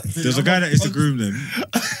go that day. There was a guy that used to groom them,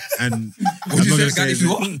 and I'm you not say gonna the guy say his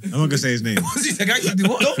used to name. what? I'm not gonna say his name. What's he saying? Actually, do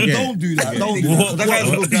what? Don't do that. Don't do that. That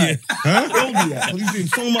guy's a good guy. Don't do that. Because he's doing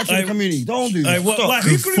so much in the community. Don't do that. Why? Stop. Who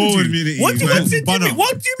Good groomed forward you? community, What do man. you Bun mean? up.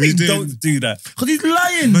 What do you He's mean? doing- Don't do that. Because he's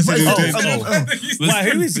lying. Man said he was doing- Why?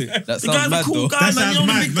 Who is it? That The sounds guy's a mad cool though. guy, That man. sounds You're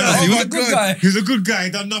the mad, big man. guy. He was a good guy. He's a good guy. He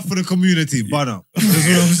done enough for the community. Bun up. That's what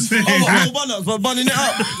I'm saying. Oh, bun up, but bunning it up.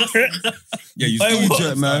 Yeah, you Hey, started. what?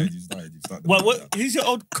 You man. started. What? Who's your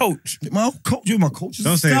old coach? My coach, you're my coach. Is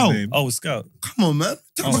Don't a say scout. his name. Oh, Scout. Come on, man.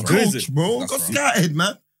 Tell Oh, my who is coach, it? bro. That's Got right. scouted,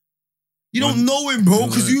 man. You don't know him, bro,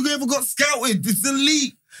 because you never got scouted. It's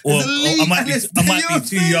elite. Or It's elite. I might be. and it's- I you know might what be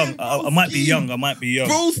too I'm saying? young. I might be young. I might be young.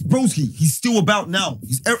 Broski, he's still about now.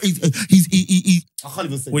 He's I can't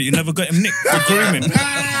even say. Wait, you never got him nicked for grooming?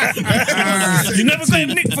 You never got him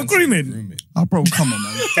nicked for grooming? Oh, bro, come on,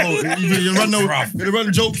 man. Oh, you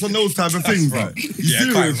run jokes on those type of things, rough. like. You Yeah,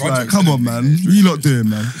 serious? can't run Like, jokes come on on, man. What you lot doing,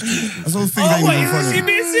 man? That's all things Oh, ain't wait, even is he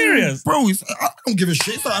funny. being serious? Bro, I don't give a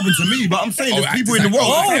shit. It's not happened to me, but I'm saying Oh, there's people in the acting-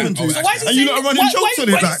 world oh, that happen oh, to. so why is he And you saying- lot are running why- jokes why- on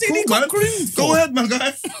it. why is Like, he saying he cool, got man. groomed Go for? ahead, my guy. Why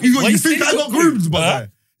You you think saying I he got got groomed, my Huh? guy?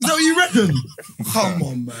 Is that what you reckon? Come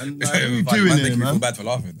on, man. Like, what are we doing Man, here, make me feel man? bad for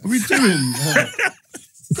laughing. What are we doing?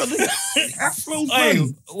 God, the Afro's Hey,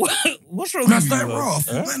 man. what's wrong That's with you? that man? rough.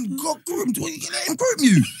 Huh? Man, got groomed. What, you let him groom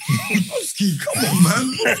you? Broski, come on,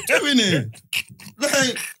 man. What are you doing here?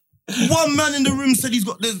 Like, One man in the room said he's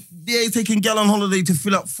got taking gal on holiday to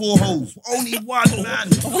fill up 4 holes. Only one man.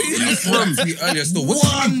 Earlier still.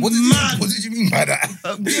 What did you mean by that?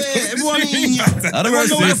 Everyone in here. I don't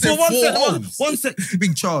know. One sec.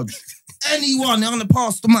 Big charge. Anyone on the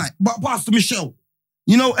Pastor Mike, Pastor Michelle.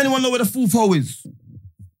 You know, anyone know where the 4th hole is?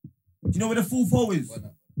 You know where the 4th hole is?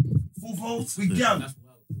 4th hole? With gal.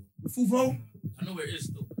 4th hole? I know where it is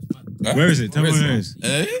though. Where is it? Tell me where it is.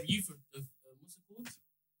 What's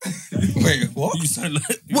it called? Wait, what? You sound like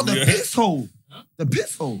What, the piss hole? Huh? The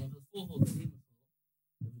piss hole? The 4 holes, the anus hole,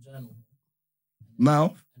 the vaginal hole,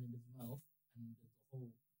 Mouth? and then the mouth, and then the hole.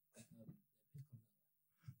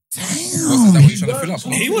 Is that what you're trying to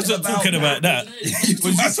fill up? He wasn't talking about that. Was you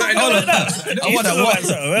talking about that? I want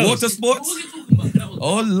that water sports. What was he talking about? That was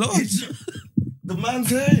Oh Lord. The man's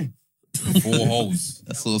here. 4 holes.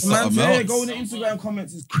 That's all The man's something here. else. Go in the Instagram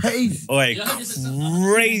comments. It's crazy. Oi,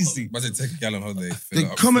 crazy. Must it take a gal on holiday?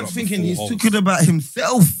 The comments thinking he's talking about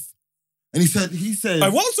himself. And he said, Hey,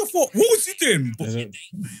 what was the thought? What was he doing?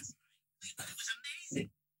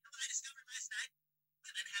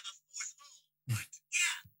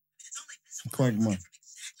 Quite man.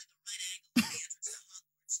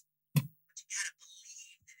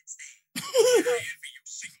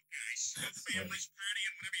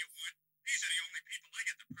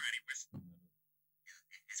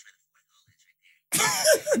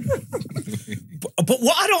 But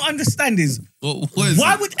what I don't understand is What is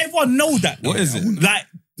why it? would everyone know that? What is it? Like,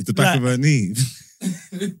 It's the back of her knee.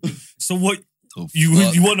 so what? Oh, You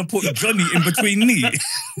fuck. want to put Johnny in between knee?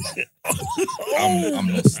 I'm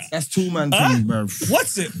lost. That's 2-man Huh? thing, bro.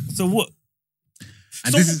 What's it? So what?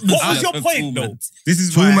 And So this is what was your a point though? this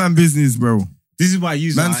is why 2-man business, bro. this is why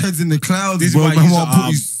you Man's head's in the clouds, This is bro. why Man you want to are-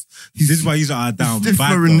 put his this is why you are down bad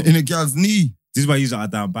stifler though. in a gal's knee. This is why you are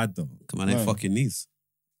down bad though. Come on, they Right. fucking knees.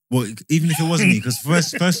 Well, even if it wasn't me, because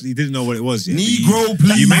firstly you didn't know what it was. Yeah, but Negro,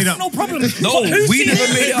 please. You made up. No problem. No, Who's we seen-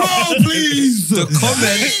 never made it up. Negro, please. The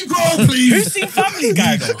comment. Negro, please. Who's seen Family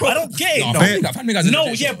Guy though? I don't get it No, though. Family Guy's a No,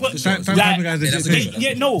 legit yeah, show. but It's a show. Family Guy's a Yeah, that's legit a show.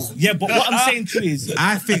 yeah, no, yeah, but what I'm saying too is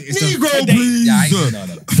I think it's a Negro, They- please. Yeah, I ain't no.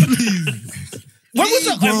 when was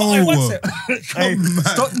it? Negro. What's it? Hey, Come on.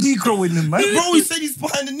 stop Negroing him, man. Bro, he said he's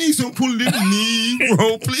behind the knee, so I'm pulling him.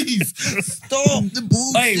 Negro, please. Stop the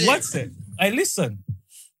bullshit. Hey, what's it? Hey, listen.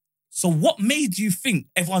 So what made you think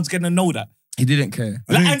everyone's gonna know that? He didn't care.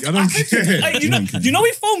 I don't care. Hey, you know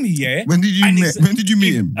he phoned me, yeah? When did you And meet? he's- When did you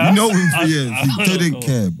meet him? Huh? You know him for I- years. I He don't didn't know.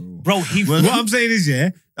 care, bro. Bro, he Well, What I'm saying is, yeah,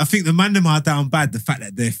 I think the man them are down bad. The fact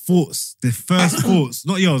that their thoughts, their first thoughts,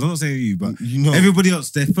 not yours, I'm not saying you, but You know. everybody else,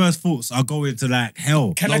 their first thouts are going to like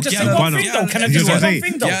hell. Can I just say yeah, one yeah, thing though? Can I you just know say what I'm one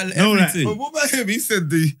thing though? Yeah, No, like- everything. But what about him? He said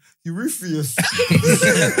the Euryphius.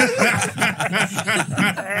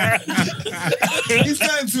 He's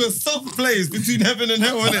going to a soft place between heaven and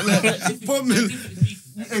hell, isn't it? Like, problem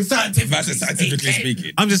is, Scientifically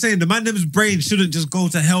speaking. I'm just saying, the man them's brain shouldn't just go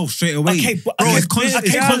to hell straight away. Okay, but Bro, it's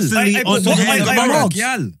okay, constantly but on what- the hey, head. hey, A Margs.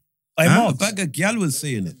 gal. Hey, A Margs. bag of gal was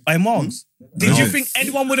saying it. Hey, Margs. Did No. you think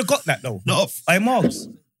anyone would have got that though? No. Hey, Margs.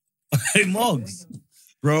 Hey, Margs.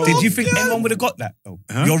 bro. Did you think anyone would have got that though?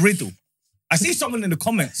 Huh? Your riddle. I see someone in the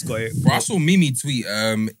comments got it. Bro, I saw Mimi tweet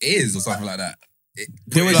is or something like that.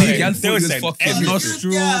 There was Like, gal they thought were he was saying, fucking "Hey,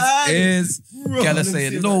 nostrils, gal." ears. Bro, Gal let are me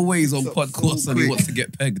saying see no that. ways on So podcast and he quick. wants to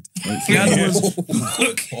get pegged. Gal Gal was.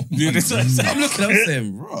 was. I'm looking, I'm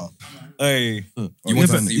saying, bro. Hey. You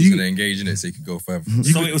want to see who's going to engage in it so you can go further.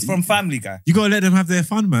 So it was from Family Guy. You gotta let them have their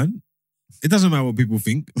fun, man. It doesn't matter what people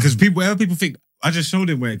think, because whatever people think, I just showed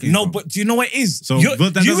them where it came No, from. but do you know what it is? So, You-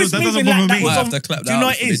 but that you doesn't- was that doesn't moving bother like that me. was Might on- have to clap do that you know out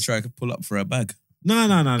what it before they is? try to pull up for a bag. No.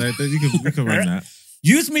 We can run that.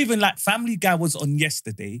 You was moving like Family Guy was on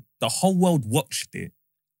yesterday. The whole world watched it.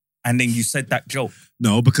 And then you said that joke.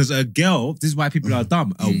 No, because a girl, this is why people are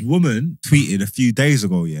dumb. A woman tweeted a few days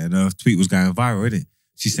ago, yeah, and her tweet was going viral, innit?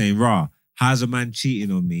 She's saying, "Rah, how's a man cheating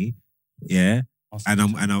on me? Yeah, and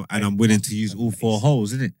I'm willing to use all 4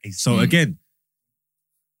 holes, innit?" So again,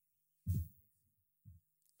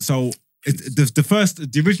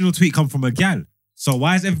 the original tweet come from a gal. So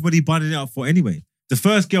why is everybody bunning it up for anyway? The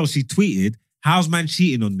first girl she tweeted, "How's man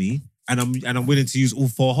cheating on me? And I'm willing to use all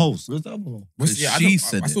 4 holes." Where's the other one? She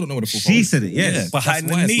said I still don't know what the full She said it, yes. Behind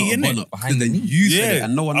That's why the it's knee, not a innit? bun up. Behind the Then knee. you said Yeah. it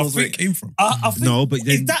and no one I knows where it think- came from. I think, No, but is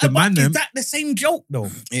then that the man them. is that the same joke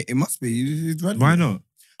though? It must be. He's ready. Why not?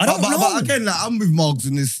 I don't know. But again, like, I'm with Margs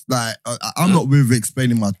in this. Like, I'm not with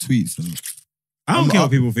explaining my tweets. And I don't care what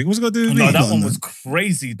people think. What's it got to do with me? No, that No, one no. was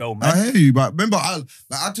crazy though, man. I hear you, but remember, I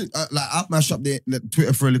mashed up the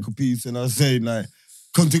Twitter for a little piece, and I was saying like,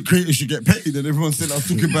 content creators should get paid, and everyone said I was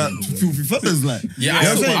talking about filthy fellas, like. Yeah, You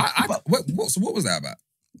know what I'm saying? what was that about?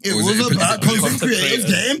 It Or was is it about political? content creators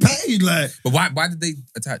getting paid, like But why did they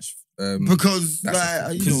attach? because That's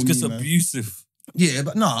like you Because know it's just me, man. abusive. Yeah,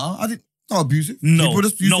 but nah, I didn't. Not abusive. No, People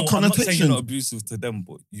just use no, the I'm not saying connotation. you're not abusive to them,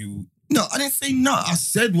 but you. No, I didn't say no. I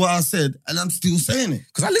said what I said, and I'm still saying it.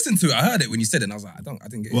 Because I listened to it, I heard it when you said it, and I was like, I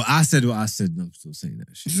didn't get it. Well, I said what I said, and I'm still saying that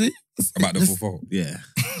You shit. see? About the It's- full fault. Yeah.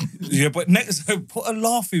 Yeah, but next, put a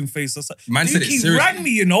laughing face or something. Man said it he seriously. rang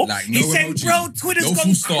me, you know. Like, he no said, emoji, bro, Twitter's no full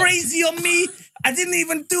gone stop. crazy on me. I didn't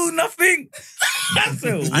even do nothing. That's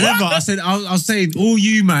it. I never. I said. I was saying, all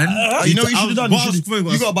you man. You know what you should have done? What I You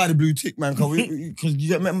was- got to buy the blue tick, man. Because you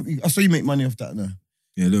get. I saw you make money off that now.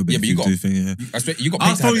 Yeah, a little bit. Yeah, but you got- thing, yeah. I swear, you got I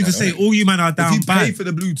was paid to have going to it, say, though, innit? all you man are If down you pay bad. for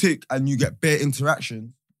the blue tick and you get bare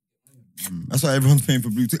interaction, that's why everyone's paying for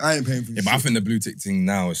blue tick. I ain't paying for. Yeah, but I think the blue tick thing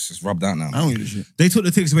now is just rubbed out now. I don't give a shit. They took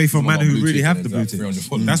the ticks away from Someone man got who blue really tick have and the it's blue like tick. 300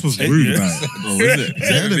 followers. That's what's rude Yeah. about it. Oh, is it?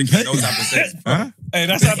 Yeah, them Vicky, those have the sense, bro. Huh? Hey,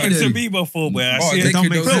 that's happened to them. me before, where I Oh, see they it. don't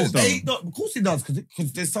could make do sense, this. though. Of course it does,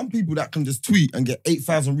 because there's some people that can just tweet and get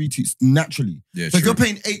 8,000 retweets naturally. Yeah, So if true. you're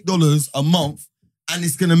paying $8 a month and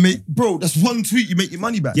it's gonna make, bro, that's one tweet, you make your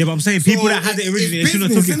money back. Yeah, but I'm saying people that had it it's originally, they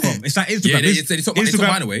shouldn't have took it business, from. It's like Instagram. Yeah, they It's- took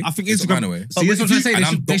mine away. I think They took mine Instagram. away. See, that's what I'm trying to say. And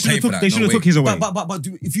I'm They not should paying have for took. that. They should No have took way. his away. But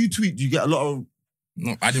if you tweet, you get a lot of.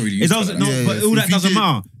 No, I didn't really It use doesn't. No, Yeah, but yeah. all If that you doesn't did-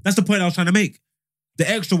 matter. That's the point I was trying to make. The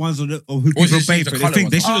extra ones or who Or people is it pay the for. They colour think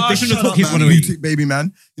they ones? should have took his man. one away. Blue tick baby,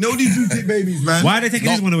 man. You know these blue tick babies, man. Why are they taking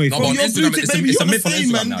No, his one away no, from? but on Your Instagram, blue tick it's a- baby, it's a you're myth the on same,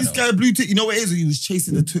 Instagram man. now, This though. guy blue tick, you know what it is? He was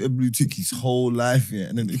chasing the Twitter blue tick his whole life, yeah,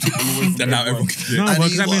 and then they took him away from Then now everyone. everyone can do it. No, And but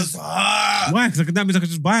he that was means hard. why? Because that means I could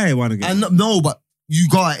just buy one again. And no, but you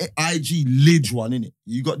got an IG Lidge one, innit?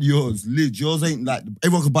 You got yours, Lidge. Yours ain't like,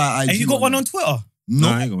 everyone could buy an IG And you got one on Twitter. No,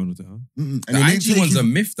 No. I ain't got one with that. And The they didn't IG take one's his- a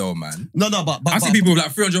myth, though, man. No, but I see people with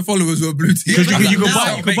like 300 followers who are blue tick. Because Yeah, you but can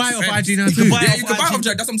now- buy it off IG now You can too. buy it Yeah, off you can buy IG.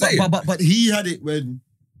 object, that's what I'm saying. But he had it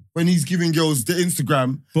when he's giving girls the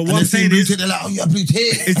Instagram. But and what they I'm see saying blue is- tick, they're like, oh, you're blue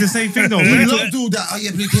tick. It's the same thing though. We But they took- love do that. Oh,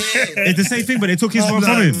 you're blue tick. It's the same thing, but they took his I'm one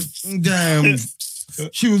from like, him. Damn.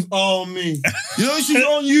 She was on me. You know, she's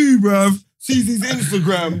on you, bruv. Sees his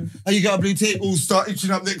Instagram and you got a blue tick, all start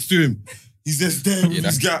itching up next to him. He's just there with Yeah,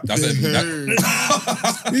 his gap. that's it.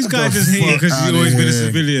 This guy The just hating because fuck he's always been a outta here.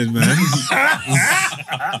 civilian, man.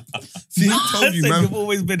 See, he I told you, said man. you've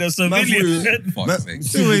always been a Man, civilian. Fuck's sake.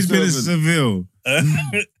 He's always been a servant. civil.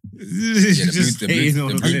 Yeah, Just hating on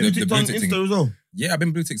the him. And you the ticked blue on tick Insta thing. as well. Yeah, I've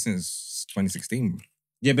been blue tick since 2016.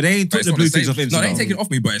 Yeah, but they ain't But took it's the not blue the ticks same. off Instagram. No, they ain't taking it off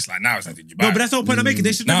me, but it's like now it's like, did you buy No, it? but that's the whole point I'm making.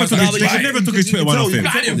 They should No, never it's took not. his. They should never took his Twitter one off him.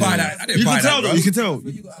 I didn't buy that. I didn't You buy can that, tell, bro. though. You can tell.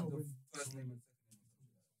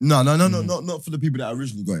 No, not for the people that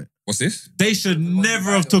originally got it. What's this? They should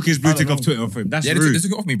never have took his blue I don't tick off know. Twitter off him. That's Yeah, they rude.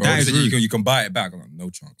 took it off me, bro. That They is said rude. you can buy it back. I'm like, no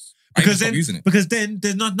chance. I Because even then, using it. because then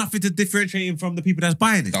there's nothing to differentiate him from the people that's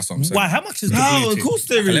buying it. That's what I'm saying. Why? How much is the No, blue of tick? course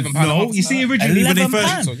there is. £11 a No, month. you see originally when they £11.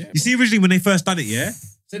 first, So, yeah, you see originally when they first done it, yeah.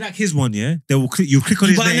 Say like his one, yeah. They will you click on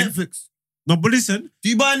Do you his buy name. Netflix? No, but listen, Do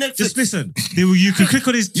you buy Netflix? just listen. You can click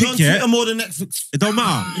on his You're on tick, yeah. Twitter more than Netflix. It don't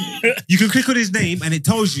matter. You can click on his name and it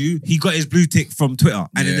tells you he got his blue tick from Twitter.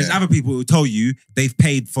 And then there's Yeah. other people who tell you they've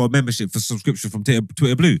paid for a membership for subscription from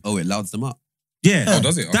Twitter Blue. Oh, it louds them up. Yeah. Oh,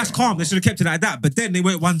 does it? That's Okay. calm. They should have kept it like that. But then they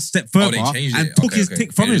went one step Oh, further they changed and it. took Okay, his okay.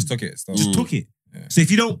 tick from They him. just took it. Still. Just took it. Yeah. So if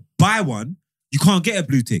you don't buy one, you can't get a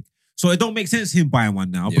blue tick. So it don't make sense him buying one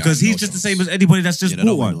now Yeah, because he's no just the chance. same as anybody that's just Yeah, they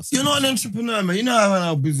don't bought win one. us. You're not an entrepreneur, man. You know how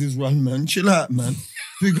our business run, man. Chill out, man.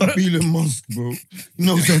 Big up Elon Musk, bro. He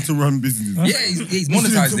knows how to run business. Yeah, he's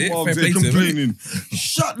monetized it. Fair play to him. complaining.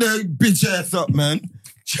 Shut the bitch ass up, man.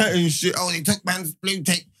 Chatting shit. Oh, they took man's blue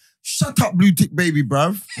tick. Shut up, blue tick, baby,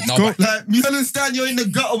 bruv. No, but- Like, you understand? You're in the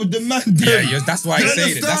gutter with the man. Yeah, dude. that's why I You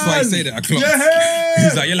say it. That's why I say that. I clocked. Yeah.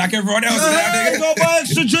 He's like, you're like everyone else. Yeah, go buy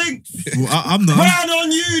extra drinks. Well, I'm not. Round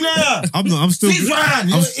on you now. I'm still. He's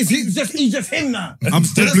round. He's just him now. I'm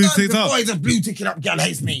still blue ticked Before up. he's a blue ticking up, girl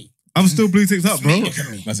hates me. I'm still blue ticked up, bro. Look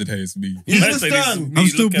at me. I said, hey, it's me. You Man said it's understand? me, I'm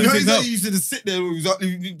still look at blue You know, ticked up. he used to just sit there,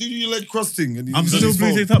 do your leg cross thing. And I'm he's on still his blue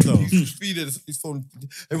phone. ticked up though. He used to speed at his phone.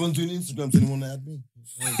 Everyone's doing Instagram, so they want to add me.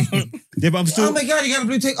 Yeah, but I'm Oh still. my God, you got a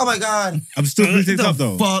blue tick. Oh my God. I'm still blue ticked Get up the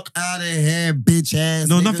though. fuck out of here, bitch ass.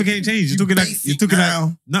 No, nigga. nothing ain't changed. You're talking like. You're basic talking now.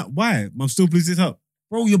 like. Not why? I'm still blue ticked up.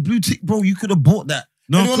 Bro, your blue tick, bro, you could have bought that.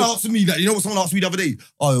 No, Anyone of asked me that? You know what someone asked me the other day?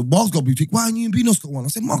 Oh, Mark's got a blue tick. Why ain't you and Beano's got one? I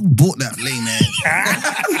said, Mark bought that, lame man.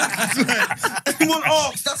 Anyone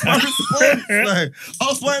asked, that's my response. Like,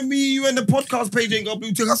 ask why me, you, and the podcast page ain't got a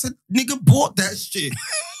blue tick. I said, nigga bought that shit.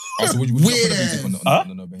 Oh, so would you put Weird the blue ass. tick on Huh?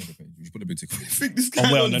 the behavior page? Would you put the blue tick on I think this Oh,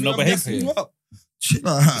 guy well, on no, the no, but messing hey, you up. Shit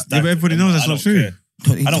like that. Yeah, but everybody knows that's I not don't true. care.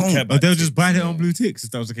 But he I don't told care me. about But they'll it. just buy their own blue ticks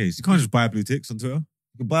if that was the case. You can't just buy blue ticks on Twitter.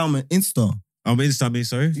 You can buy them on Insta. On Insta, I mean,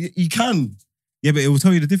 sorry. You can. Yeah, but it will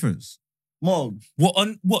tell you the difference. Margs. What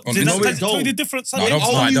on what? On Did Instagram. that tell you the difference? No, on don't- it?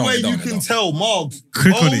 I Only don't, way I you don't. can tell, Margs.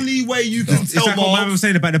 Click on it. Only way you can It's tell, like what man Margs. was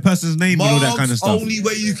saying about the person's name and all that kind of stuff. Only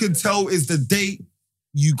way you can tell is the date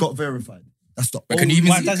you got verified. That's the But can only you even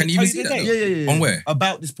Why see, does can it you tell even you see the that? date? though? On where?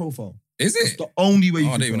 About this profile. Is That's it? the only way you Oh,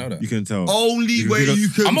 I can didn't even tell. know that. You can tell. Only way you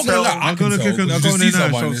can I'm not gonna tell. lie. I I'm can gonna tell. click on- because I'm you going see in now,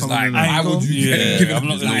 someone show and it's someone like, in why there. would you Yeah, give it I'm up?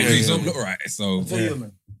 not gonna Like, lie. these don't look right. So I'll tell you,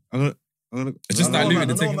 man. I'm gonna. it's just I know, diluting man.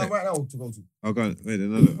 the I know, thing. man, innit? right now to go to. I'll go. Wait,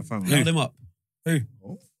 another. I found Look one. them up.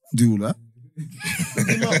 Do all that. Look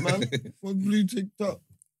him up, man. What blue TikTok?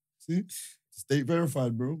 See? State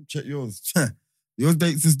verified, bro. Check yours. Your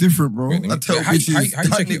dates is different, bro. Wait, let me- I tell how bitches, you that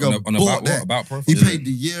check it nigga on bought about what? that. About profile? He paid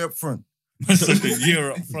the year up front. So the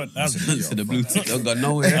year up front. That's To the blue tick, don't got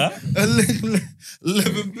nowhere.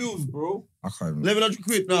 11 bills, bro. I can't even. 1,100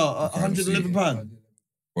 quid. No, can't even see it. £111.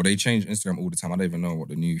 Well, they change Instagram all the time. I don't even know what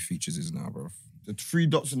the new features is now, bro. The 3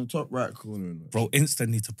 dots in the top right corner. bro. Insta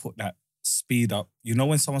need to put that speed up. You know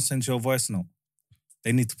when someone sends you a voice note,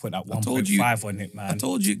 they need to put that I told you. 1.5 on it, man. I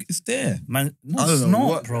told you it's there. Man, no, I it's don't know not,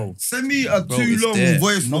 what- bro. Send me a Bro, too it's long there.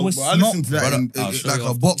 voice No, note, it's bro. I listen not. to that Brother, in I'll show like you a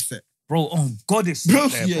after. box set. Bro, oh God, it's Bro,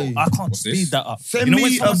 there, yeah. bro. I can't What's speed this? that up. Send you know me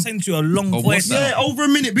when someone a- sends you a long Oh, voice what's note? Yeah, over a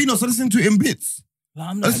minute, Bino, so listen to it in bits. Like,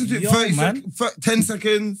 I'm I like, listen to it yo, 30 man. seconds, 10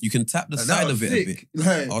 seconds. You can tap the Like, side that of was it a bit. sick.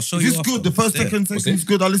 Like, I'll show if you it's after. good, the first It's there. second What's is it?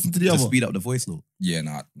 good, I listen to the To other. speed up the voice note. Yeah,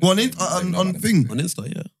 nah. Go on, I don't know on about them. thing. On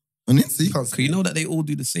Insta, yeah. On Insta, you can't Cause you know that they all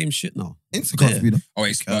do the same shit now. Insta can't Yeah. speed up. Oh,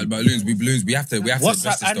 wait, but Loons, we have to WhatsApp address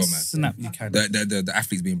this and though, man. Snap, you can. The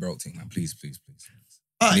athletes being broke thing, man. Please.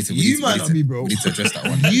 Alright, We you need might to- not be broke. We need to address that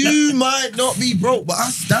one. You might not be broke, but I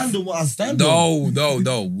stand on what I stand on.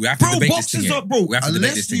 No. We have to Bro, debate this boxes thing. up, bro. We have to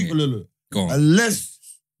debate this thing. Look, Go on. unless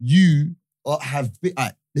you have been.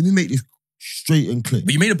 Let me make this straight and clear.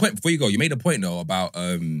 But you made a point before you go. You made a point though about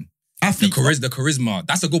the Athletes, charisma.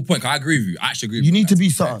 That's a good point. 'Cause I agree with you. I actually agree with you you. need to be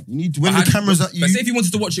something. You need to, when But the camera's at you. But say if you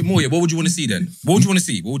wanted to watch it more, yeah, what would you want to see then? What would you want to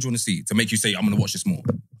see? What would you want to see to make you say, I'm going to watch this more?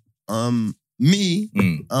 Me,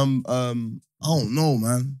 Mm. I don't know,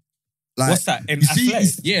 man. Like, What's that? In you see,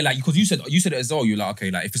 athletics? Yeah, like, because you said it as well. You're like,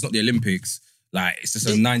 okay, like, if it's not the Olympics, like, it's just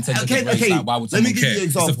a 9-10 Okay, second race. okay. Like, why would Let me someone give you care? an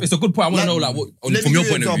example. It's a good point. I want to Like, know, like, what, let from me your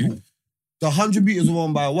give point you of an view. example. The 100 meters were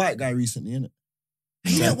won by a white guy recently, innit?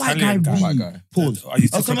 Yeah, Yeah, white guy, Italian guy. really. White guy. Pause. Are you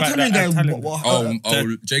Oh, talking some about Italian that guy. Italian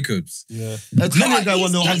guy? Jacobs. Yeah. Italian guy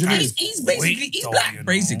won the 100 meters. He's basically, he's Though, black, you know.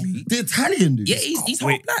 basically. The Italian dude. Yeah, he's half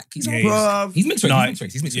Quick. black. He's Yeah, half he is. Bruh. He's mixed race. No, He's mixed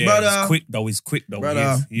race. He's mixed race. Brother. He's quick though. He's quick though.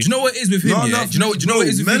 Brother. Do you know what it is with him? No, Yeah. no, Do you know what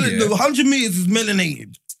it is with him? The Yeah? 100 meters is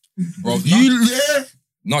melanated. Bro, You there?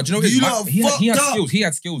 no, do you know what it is? You lot He had fucked up. skills. He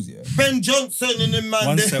had skills, yeah. Ben Johnson and them man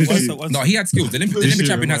One there. set. No, he had skills. The Olympic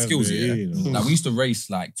champion had skills, yeah. You know. Like, we used to race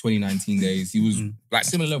like 2019 days. He was like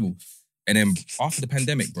similar level. And then after the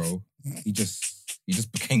pandemic, bro, he just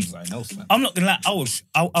became something else, man. I'm not gonna lie. I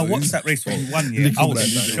watched that race when he won. Yeah, I was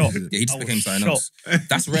shocked. Yeah, he just I was became something shocked. else.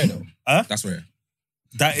 That's rare though. Huh? That's rare.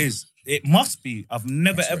 That is. It must be. I've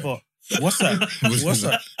never That's ever. What's that? What's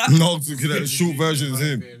that? No, looking at the short version is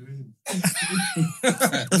him.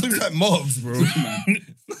 It looks like Margs, bro.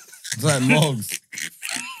 It's like Margs.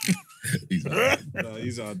 He's like, No,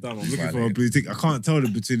 these are dumb. I'm looking for a blue tick. I can't tell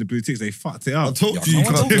them between the blue ticks. They fucked it I up. told you, no you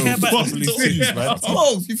one can't don't tell. care about Fuck, the blue told ticks, you, man.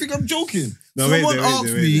 Margs, you think I'm joking? No, wait Someone there, wait asked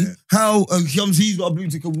there, wait me there. how he's got a blue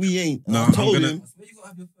tick and we ain't. No, I I'm told gonna- him,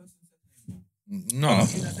 no.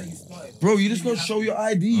 bro, you just gotta show your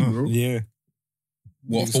ID, bro. Yeah.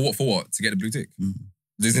 What for what? To get the blue tick?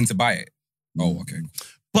 Just in to buy it. Oh, okay.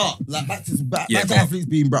 But like back to Yeah, go on. athletes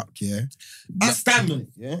being broke, yeah. I stand on it,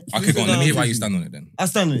 yeah. Okay, go on. Let me hear why you stand on it then. I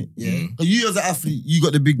stand on it, yeah. Mm. 'Cause you as an athlete, you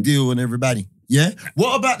got the big deal and everybody, yeah.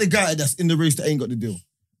 What about the guy that's in the race that ain't got the deal?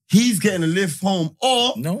 He's getting a lift home,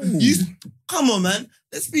 or No. come on, man.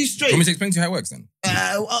 Let's be Do you straight. want me to explain to you how it works then?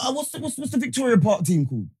 What's the Victoria Park team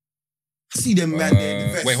called? I see them man there in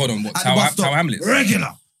the vest. Wait, hold on. What, At the bus stop. Tower Hamlets?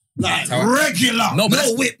 Regular. Like, Tower- regular. No, but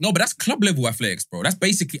no whip. that's club level athletics, bro. That's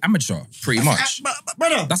basically amateur, pretty much.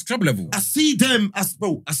 Brother, That's club level. I see them as,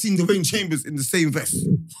 bro, I seen Dwayne Chambers in the same vest.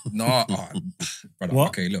 No, brother. What?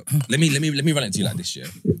 Okay, look. Let me run it to you like this, yeah.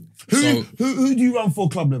 Who, So, who do you run for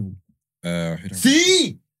club level? who don't-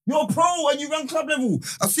 See? You're a pro and you run club level.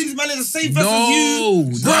 I've seen this man in the same vest as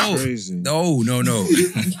you. no, Crazy. no.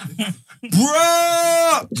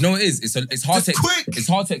 Bruh! You know what it is? It's hard Just to quick. it's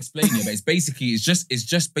hard to explain it, but it's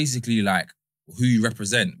just basically like who you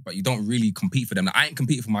represent, but you don't really compete for them. Like, I ain't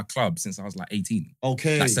competed for my club since I was like 18,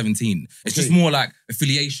 Okay. like 17. It's Okay. just more like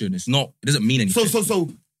affiliation. It doesn't mean anything.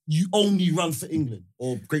 So you only run for England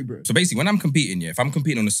or Great Britain? So basically, when I'm competing, yeah, if I'm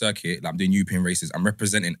competing on the circuit, like I'm doing European races, I'm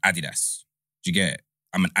representing Adidas. Do you get it?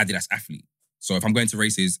 I'm an Adidas athlete. So if I'm going to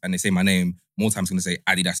races and they say my name, more times I'm going to say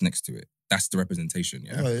Adidas next to it. that's the representation.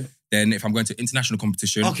 Yeah. Okay. Then if I'm going to international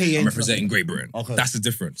competition, Okay, yeah, I'm representing Great Britain. Okay. That's the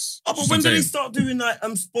difference. Oh, but Just when what I'm did he saying. start doing like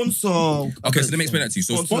sponsor? Okay, so let me explain that to you.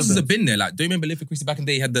 So sponsors have been there. Like, do you remember Live for Christy back in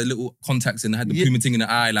the day? He had the little contacts and had the Puma thing in the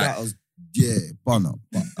eye. Like, That was bun up.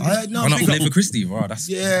 No, run up Live for Christy, bro. That's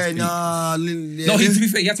yeah, that's nah. No, to be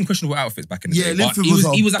fair, he had some questionable outfits back in the day. Yeah, But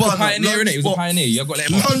Linford he was like a bun up, pioneer, innit? He was a lunchbox. pioneer. You got to let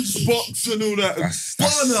him up. Lunchbox and all that. That's-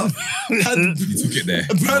 Bun up. You took it there.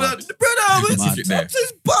 Brother, You took it there. what's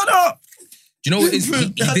his bun up? Do you know what it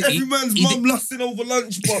is? Every man's mum lusting over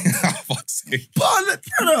lunchbox. Fuck's sake. Brother.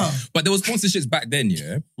 But there was sponsorships back then,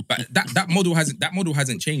 yeah. But that model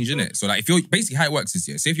hasn't changed, innit? So like, if you're basically how it works is,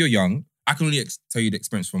 yeah. Say if you're young, I can only tell you the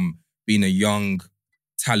experience from being a young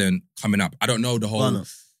talent coming up. I don't know the whole Bun up.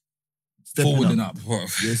 Stepping forwarding up. up.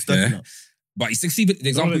 Yeah, stepping up. But you see the Don't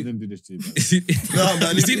example. let them do this to you, man. No,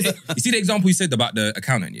 man, you see the example you said about the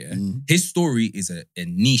accountant, yeah? His story is a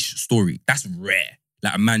niche story. That's rare.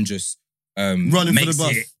 Like a man just running for the makes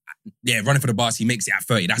bus. it. Yeah, running for the bus. He makes it at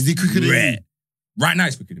 30. That's Is he quicker than rare. you? Right now,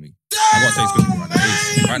 he's quicker than me. I gotta say he's quicker than me right now. He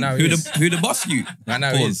is. Right now, he is. Who the boss you? Right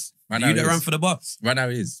now, he is. Right now, You he that ran is. for the bus. Right now,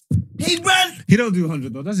 he is. He ran. He don't do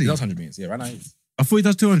 100 though, does he? He does 100 meters. Yeah, right now, he is. I thought he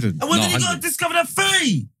does 200. And when No, did he go 100. discover that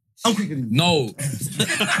 30? I'm quicker than you. No.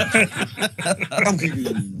 I'm quicker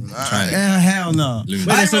than you. Trying. Hell no. Loons.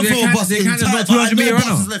 I ain't So run the for a account- bus the in accountant's time, not but I 200 meter know runner?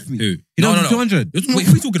 buses left me. Who? He No, does no, no. 200. Wait, who are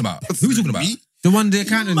you talking about? Who are we talking about? The one the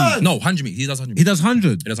accountant. Man. No, 100 meters. He does 100 He meters. does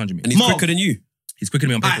 100. He does 100 And meters. he's Mark. quicker than you. He's quicker than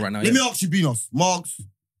me on paper right now. Let Yeah. me ask you, Benos, Margs,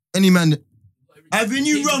 any man. Have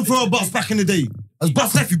you run for a bus back in the day? As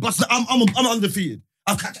bus left you, I'm undefeated.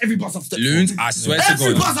 I've catch every bus I've stepped Loons, for. I swear to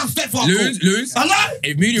Every God. bus I've stepped for. Loons. I lie.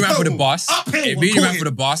 If me and you ran for the bus, Uphill, if me and you ran for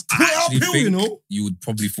the bus, Put it I actually uphill, you think know. you would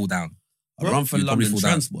probably fall down. I run for You'd probably London fall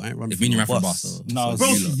down. Transport. I ain't run If for me and you no ran for the bus. bus. No, Bro,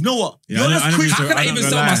 you know what? Yeah, You're I just know- quick. How can I I'm even not sell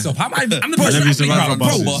gonna lie. myself? I'm the I person never used to that run for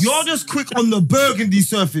bro, buses. You're just quick on the burgundy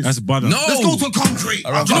surface. That's butter. No. Let's go to concrete.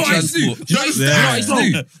 I run Do you know for what I used to do? transport. Do you know what I used to do? Do you know what I used to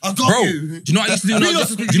do? I got Bro, you. do you know what I used to do when I was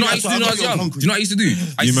young? Do you know what I used to do when I was young? Do you know what I used to do?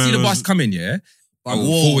 I used to see the bus coming, yeah? I was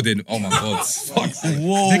forwarding. Oh my God.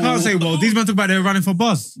 They can't say, well, these men talk about they're running for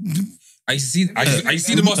bus. I used to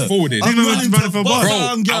see the bus forwarding. These men were running for bus.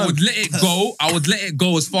 Bro, I would let it go. I would let it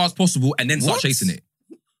go as far as possible and then start chasing it.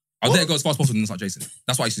 I would let it go as far as possible and then start chasing it.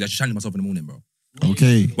 That's what I used to do. I just challenge myself in the morning, bro.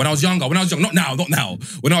 Okay. When I was younger, not now.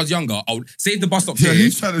 When I was younger, I would save the bus stop Yeah, here.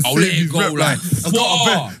 he's trying to I'll save let it his go rep like line. I got a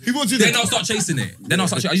far. bet. He wants you Then to- I'll start chasing it. I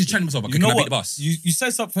just challenge myself. You Can know I beat what? the bus? You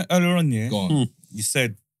said something earlier on, yeah? Go on. You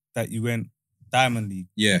said that you went Diamond League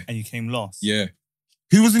Yeah. and you came last. Yeah.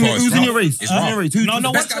 Who was in Bro, it's your rough. race? It's Who was in rough. your race? Who- No, who's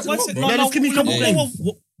the best guys in the one world, second. bro. Yeah, just give me a couple no. names.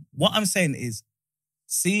 What I'm saying is,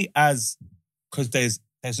 see, as because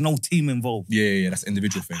there's no team involved. Yeah. That's an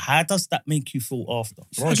individual thing. How does that make you feel after?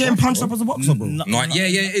 You're getting punched up as a boxer, bro. No, No, yeah,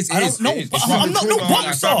 it is. I don't know, It is. but It's I'm rough. not no Like,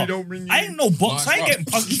 boxer. family don't bring you I ain't no boxer. I ain't it's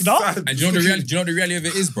getting punched up. And do you know the reality of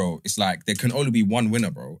it is, bro? It's like there can only be one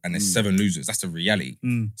winner, bro, and there's 7 losers. That's the reality.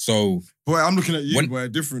 Mm. So Boy, I'm looking at you, When- boy.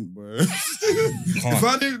 Different, boy. can't. If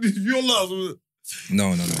I didn't, if you're last, you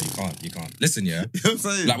no, you can't. Listen, yeah. know what I'm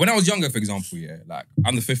saying? Like when I was younger, for example, yeah, like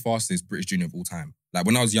I'm the 5th fastest British junior of all time. Like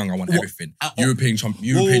when I was young, I won What? everything. European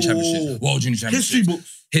championships, World Junior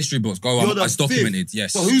Championships, History books. Go You're on, the it's documented.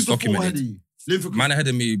 Yes, So who's the documented. four-headed? Live for Man ahead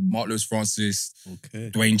of me, Mark Lewis Francis, Okay.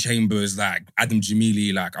 Dwayne Chambers, like Adam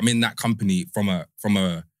Jamili. Like I'm in that company from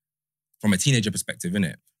a teenager perspective,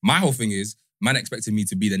 innit? My whole thing is, man expected me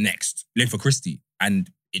to be the next Live for Christy, and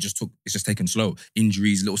it's just taken slow.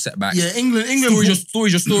 Injuries, little setbacks. Yeah, England.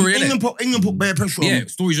 Story's your story, innit? England put bare pressure on. Yeah,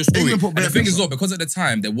 story's your story. England put And the bare thing is, pressure. though, because at the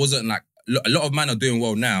time there wasn't like a lot of men are doing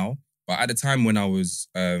well now, but at the time when I was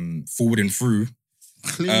forwarding through,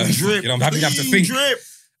 Clean drip. you know, I'm having to clean think. drip.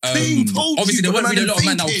 Clean told obviously you, there but weren't really a man lot of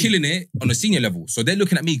men that were thinking. killing it on a senior level, so they're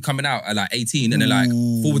looking at me coming out at like 18, and they're like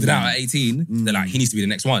forwarded out at 18. They're like, he needs to be the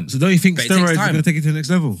next one. So don't you think But it takes steroids are time. going to take it to the next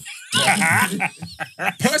level?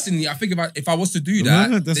 Personally, I think if I was to do that,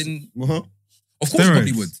 No, that's- then Uh-huh. of course I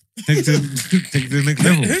probably Steroids. would. Take it to the next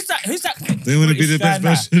level. Who's that? They want to be the best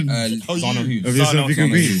version Zana Hughes. of yourself you can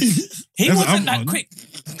Zana be. Hughes. He That's wasn't what that I'm quick.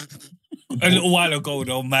 A little while ago,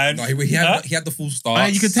 though, man. No, he had the full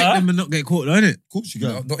start. You can take them and not get caught, though, innit? Of course you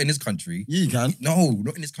No, can. not in this country. Yeah, you can. No,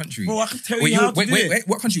 not in this country. Bro, I can tell Wait, you how to do it. wait,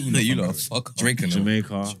 what country you No, you from, lot bro? fuck off. Jamaica, no?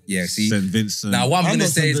 Jamaica. Yeah, see. St. Vincent. Now, what I'm I'm gonna not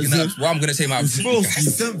say from is Brazil. what I'm gonna say, my Bro,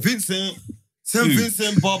 St.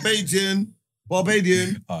 Vincent, Barbadian.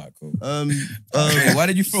 Alright, cool. Why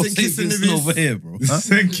did you throw St. St. Kitts and Vincent Nevis. over here, bro?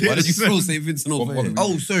 St. Why did you Kitts. throw St. Vincent over here?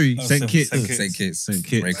 Oh, sorry. St. Kitts. St. Kitts. St. Kitts. St.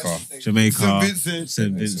 Kitts. Jamaica. Jamaica. St. Vincent.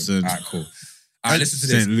 St. Vincent. Alright, cool. Alright, listen to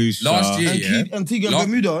this. St. Lucia. Last year, yeah. Antigua and La-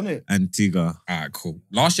 Bermuda, innit? Antigua. Alright, cool.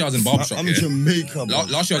 Last year I was in barbershop. I'm yeah. Jamaica, bro.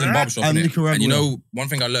 Last year I was in barbershop, And innit? Nicaragua. And you know, one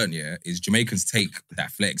thing I learned, yeah, is Jamaicans take that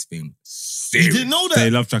flex thing serious. You didn't know that? They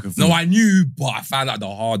love track and field. No, I knew, but I found out the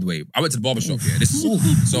hard way. I went to the barbershop, yeah.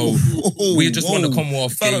 So we had just won the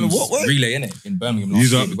Commonwealth Found out the Games what way? relay, innit? In Birmingham You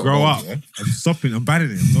last year. don't We got grow gold, up. yeah. I'm stopping. I'm banning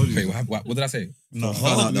it. I told you. Wait, what did I say? No,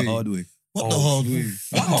 Found out the hard way. What the hard way?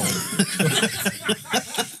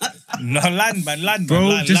 No, land, man.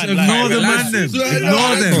 Bro, just ignore the man then.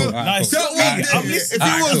 Ignore them. Nice. That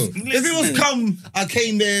Alright, was, cool. if it was come, I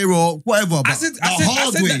came there or whatever. But I said the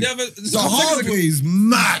hard way. that the other. The hard way is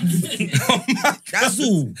mad. That's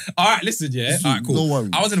all. All right, listen, yeah. All right, cool. No worries.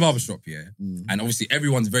 I was in the barbershop, yeah. And obviously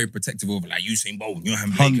everyone's very protective over like Usain Bolt,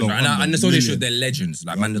 Johan Blake. Hundo, And so they million. show they're legends.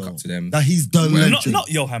 Like, man, look up to them. That he's done Well, legend. Not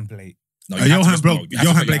Johan Blake. No, you have to Johan respect- you have to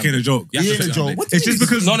Johan respect Blake ain't a joke. You have to He ain't a respect joke. Johan Blake. It's just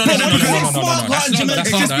because No. Smart That's guy slander, Jamaica. that's it's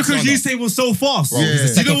just slander, because that's slander. Usain was so fast. Bro, Yeah. he's the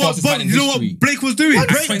You second know what? fastest man in You know history. what Blake was doing? At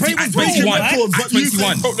 21. Breaking records, but 21.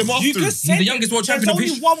 Usain broke them after. You just He's said the youngest world champion there's of only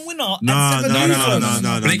history. one winner.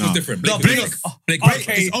 No. Blake was different. Blake was Blake- different. Blake Blake- was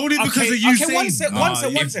Okay, It's only because of okay,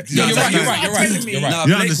 Usain. one sec. Yeah, you're right. You're right. You're right.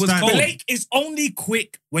 You understand? Blake is only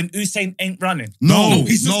quick when Usain ain't running. No,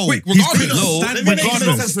 he's just quick. He's Regardless. quick. No, Stand Let me make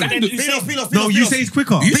regardless. sense. Stand- No, Usain's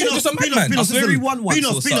quicker. You said just a madman. I swear he won once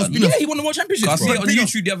or something. Yeah, he won the world I championships, see it bro. on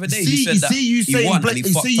YouTube the other day. He See, said that you he say won Blake, and he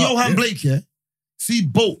you fucked see up. Johan Yeah. Blake, yeah? See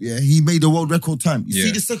Bolt, yeah? He made the world record time. You see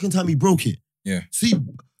Yeah. the second time he broke it? Yeah. See,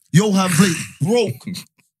 Johan Blake broke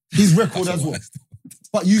his record as well.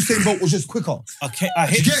 But Usain Bolt was just quicker. Okay, I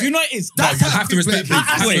hate Yeah. you know what it is? No, you have to respect Blake. I You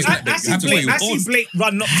have to see respect Blake. You have to respect I Blake. see Blake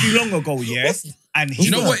run not too long ago, yes? And Do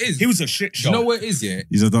you know what it is? He was a shit Do show. you know what it is, yeah?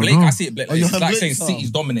 He's a don't Blake, know. I see it, Blake. Oh, It's Johan like Blake saying style.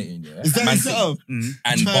 City's dominating, yeah? Is that Man his City. setup? And Try-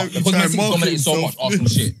 because try Man and City's market dominated so himself. much, Arsenal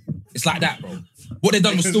shit. It's like that, bro. What they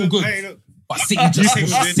done was still good. But City just think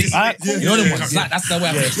was City. Alright, cool. You know them ones? Like, that's the way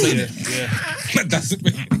I explain it. That's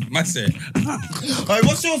the man said. Alright,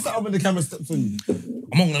 what's your setup when the camera steps on you?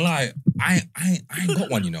 I'm not gonna lie, I ain't got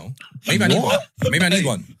one, you know. Maybe I need one. Maybe I need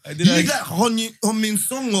one. You need that Honmin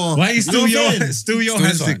song or... Why are you still You know what I'm saying? still your Still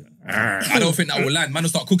hands this stick? one. I don't think that will land. Man will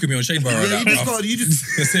start cooking me on Shane Barrow. Yeah, you just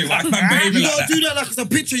Say, why man behaving You like gotta that? do that like it's a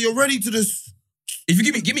picture. You're ready to this. If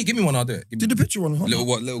you give me one, I'll do it. Give Do me the picture one. a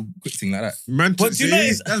little quick thing like that. Man, But do you know see,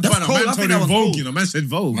 it's- that's that's fine. cold. I Man think told that him was Vogue, cold. you know. Man said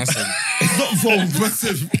Vogue. Man said, It's not so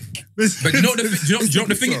massive. but you know what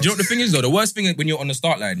the thing is though? The worst thing when you're on the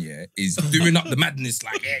start line, yeah, is doing up the madness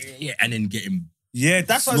like yeah, and then getting. Yeah,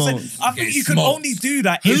 that's what I said. I think Get you can smoked. only do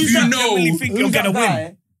that Who's if you that- genuinely think you're Who's gonna that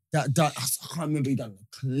win. guy? I can't remember. He done a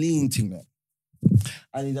clean thing there.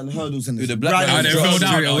 And he done hurdles in With this. the black I man never was fell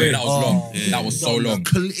down. straight Oh, away. yeah, that was long. That was so long.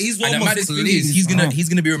 He's And the almost maddest thing clean. is, he's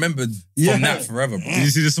gonna be remembered Yeah. from that forever, bro. Did you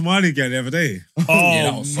see the Somali guy the other day? Oh Yeah,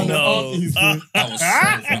 that was so no. That was so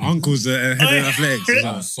The funny. uncle's head of athletics.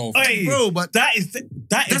 That was so funny. Hey, Bro, but that is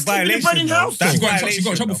That's keeping the bread violation. in though. house, That's She got in violation.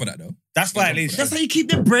 trouble though. for that though. That's violation. that's how you keep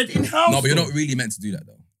the bread in house. No, but you're not really meant to do that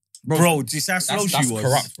though. Bro, do you see how slow That's she was?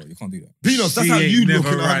 corrupt, bro. You can't do that. Peanuts, that's She how ain't you look never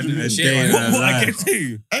in ran 100 a minutes. She day ain't in ran her What I life. get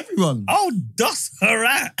to? Everyone. Oh, dust her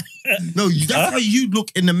at. No, that's how you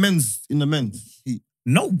look in the men's. heat.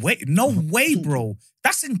 No way, bro.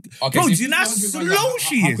 That's in. Okay, Bro, so do if you know how do 100 slow meters,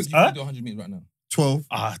 she how is? quick Huh? you do 100 meters right now? 12.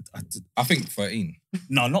 I think 13.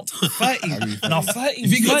 No, not 13. No, 13.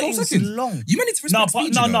 If you get 12 13 is seconds. long. You might need to No, respect but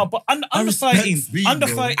speed, no, you know. no, but under respect 13. speed, Under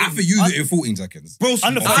bro. 13. I think you did it in 14 seconds. Bro,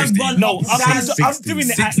 Under Or 13. 15. No, I'm doing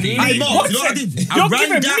it at 16. least. Mark, One you know what I second. did? I You're ran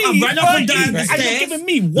giving down- me I ran up and down 13, the and you're stairs. giving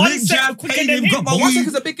me 1 Leg second jab, quicker paid than him, him. got my But 1 weed.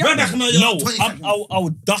 second's a big gap. Ran back man. on No, 20 seconds. I'll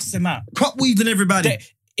dust him out. Cut weed and everybody.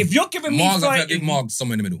 If you're giving me Margs, I feel like 13, give Margs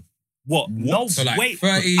somewhere in the middle. what? No, So like wait.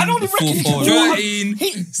 13, I don't even reckon he can do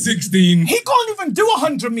 13, 16, He can't even do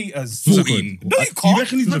 100 meters. 14. No, you You can't.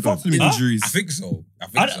 reckon he's not fucking with injuries? I think so. I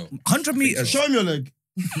think so. 100 meters. Show him your leg.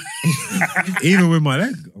 Even with my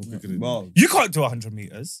leg. I'm quicker than you. You can't do 100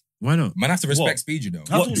 meters. Why not? Man, have to respect What? speed, you know.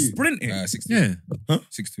 How What, tall are you? sprinting? 16. Yeah.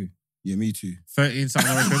 6'2". Yeah, me too. 13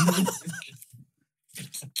 something, I reckon.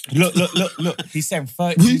 Look. He's saying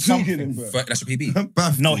 30 What are you something. talking about? That's your PB.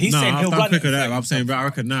 Baff. No, he's No, saying I've he'll done run quicker it. than that. I'm saying, I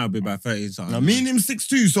reckon now it'll be about 13 something. Now, me and him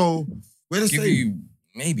 6'2", so where the Give same? you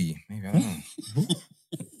maybe, I don't know.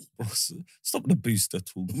 Stop the booster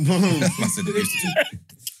talk. Must have the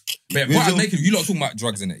But what I'm making, you lot talking about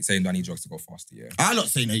drugs in it, saying I need drugs to go faster, yeah. I'm not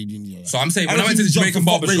saying that you didn't. Yeah. So I'm saying I when I don't went to the think Jamaican drugs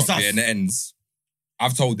are barbershop race here us. and it ends,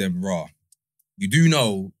 I've told them, raw, you do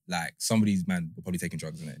know, like, some of these men were probably taking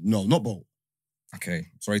drugs in it. No, not Bolt. Okay,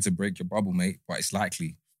 sorry to break your bubble, mate, but it's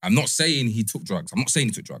likely. I'm not saying he took drugs. I'm not saying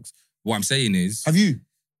he took drugs. What I'm saying is... Have you?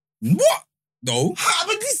 What? No.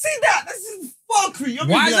 But this see that? This is fuckery. You're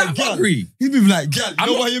Why is moving that like gal. fuckery? He's moving like gal. You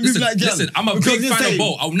know why you're moving Listen, like gal? listen, I'm a Because big you're fan of saying-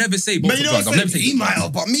 Bolt. I'll never say Bolt Man, for you know drugs. what I'll I'm never saying? say He might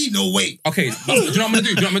have, but me, no way. Okay, do you know what I'm gonna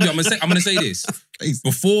do? I'm gonna say this.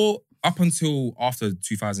 Before, up until after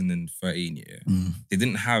 2013, they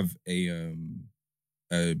didn't have a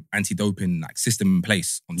anti-doping like system in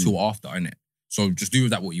place until after, innit? So just do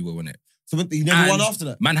with that what you will, innit? So he never won And after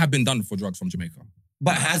that. Man have been done for drugs from Jamaica.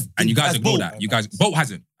 But has And you guys has ignore Bolt. that. You guys, Bolt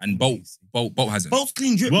hasn't. And Bolt hasn't. Bolt's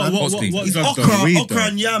clean drip, What man. Bolt's clean. what It's drugs okra, though? Weed, okra though?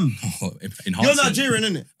 and yam. In You're Nigerian,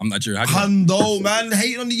 innit? I'm Nigerian. How do you know? Hundo, man.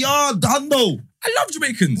 Hating on the yard. Hundo. I love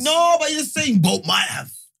Jamaicans. No, but you're saying Bolt might have.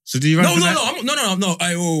 So do you run No. for that? No.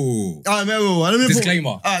 All right, Disclaimer.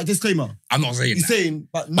 All right, disclaimer. I'm not saying He's that. saying,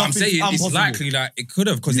 but But I'm nothing's saying it's impossible. likely that it could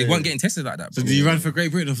have because they Yeah. weren't getting tested like that. So bro. do you run for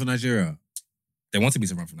Great Britain or for Nigeria? They wanted me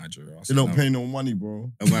to run for Nigeria. I They said don't no. pay no money,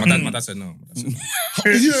 bro. My dad said no. Yeah,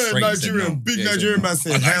 Straight said Nigerian. no. Big Yeah, he said Nigerian no. man My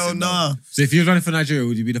said, dad hell said no. nah. So if you're running for Nigeria,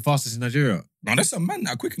 would you be the fastest in Nigeria? No, there's some man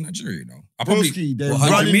that are quick in Nigeria, you know. I probably... Broski, they're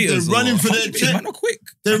 100 running, meters they're running or for their 100 meters, check. man, not quick.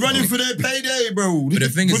 They're Man, running not for quick. their payday, bro. But the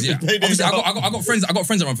thing is, Put yeah, the payday obviously, I down. got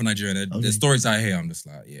friends that run for Nigeria. And Okay. the stories I hear, I'm just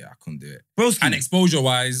like, yeah, I couldn't do it. Broski, And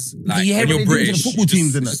exposure-wise, like, you hear when what you're they do to the British, football it's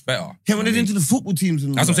teams and just better. yeah, when they're into the football teams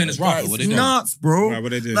and all That's what I'm saying, that. it's rough. Like, What it's they do? nuts, bro. Right,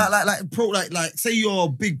 what they do? Like, say you're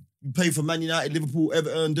big, you play for Man United, Liverpool,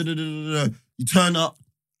 Everton, you turn up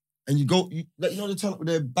and you go, you know they turn up with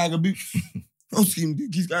their bag of boots?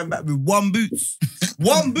 He's going back with one boot.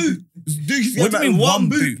 One boot. He's going What do back you mean with one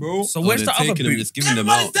boot, boot? bro. So where's the other taking them, boot? just giving them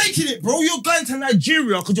Everybody's out. taking it, bro. You're going to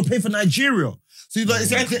Nigeria because you pay for Nigeria. So you're like, it's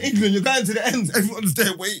going to England, you're going to the ends. Everyone's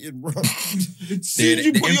there waiting, bro. See The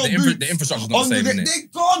you put your boots the infrastructure's not on the same, the, innit? they're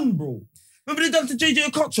gone, bro. Remember they done to JJ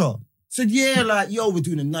Okocha? Said, yeah, like, yo, we're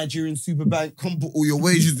doing a Nigerian super bank. Come put all your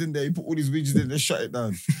wages in there. You put all these wages in there, shut it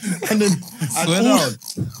down. And then,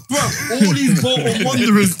 all these Bolton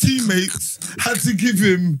Wanderers teammates had to give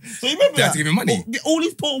him. So you remember They that? had to give him money. All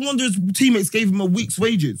these Bolton Wanderers teammates gave him a week's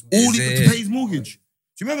wages. To pay his mortgage.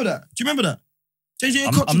 Do you remember that? JJ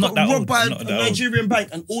I'm Okocha not got that robbed old. by I'm a not that old. Nigerian bank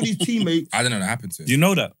and all these teammates. I don't know that happened to him. Do you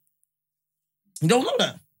know that? You don't know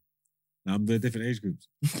that? I'm the different age groups.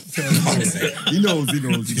 He knows.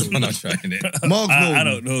 I'm not trying it. Margs knows. I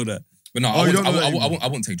don't know that. But no, Oh, you don't know that I anymore?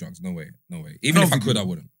 wouldn't take drugs. No way. Even if I could, I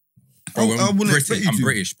wouldn't. Bro, I I'm wouldn't expect British. you I'm to.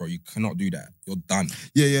 British, bro. You cannot do that. You're done.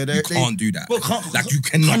 Yeah, You can't do that. Well, Like, you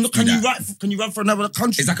cannot do that. Can you run for another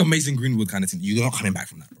country? It's like a Mason Greenwood kind of thing. You're not coming back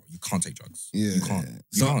from that, bro. You can't take drugs. Yeah. You can't.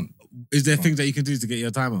 You So- can't. Is there things that you can do to get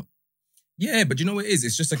your time up? Yeah, but you know what it is?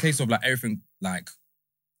 It's just a case of like everything, like,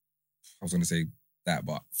 I was going to say that,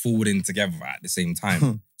 but forwarding together at the same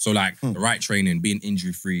time. So like the right training, being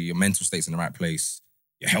injury free, your mental state's in the right place,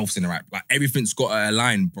 your health's in the right, like everything's got to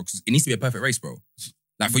align, bro. 'Cause it needs to be a perfect race, bro.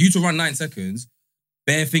 Like for you to run 9 seconds,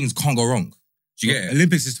 bare things can't go wrong. Do you get it?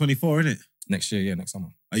 Olympics is 24, isn't it? Next year, yeah, next summer.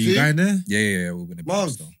 Are you See? going there? Yeah, we're going to be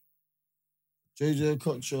Margs. though. JJ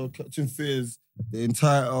Okocha, Captain Fears, the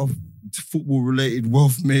entire football-related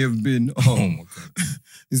wealth may have been. Oh my God.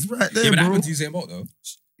 It's right there, Yeah, but that bro. happened to Usain Bolt though.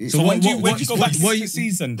 So when do you go back what to you- the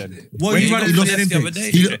season then? What are When you you running go for the back the other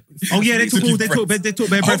Olympics? day? Oh yeah, they took He their I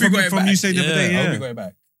breath hope we got it from back. you saying the other day. I hope we Yeah. got it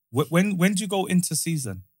back. When do you go into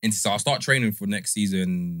season? So I'll start training for next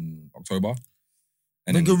season, October.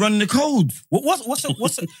 And Nigga running the code. What's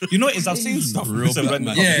a you know what it is? I've seen stuff. Real Listen, black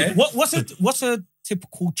man. man. Yeah. What's a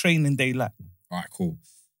typical training day like? All right, cool.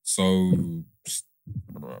 So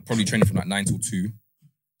probably training from like 9 till 2.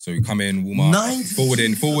 So you come in, warm up, 9 forward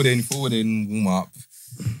in, warm up.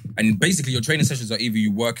 And basically your training sessions are either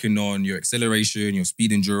you working on your acceleration, your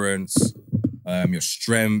speed endurance, your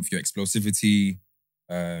strength, your explosivity,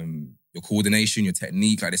 your coordination, your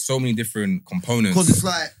technique. Like there's so many different components. Because it's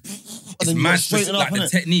like, It's then you mad. straighten Like up, the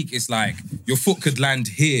innit? technique is like your foot could land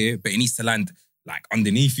here, but it needs to land like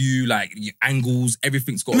underneath you, like your angles,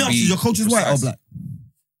 everything's got Let to me ask be. you, your coach is white or precise. black?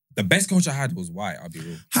 The best coach I had was white, I'll be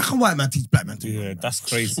real. How can white man teach black man to Yeah, run? that's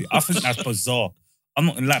crazy. I think that's bizarre. I'm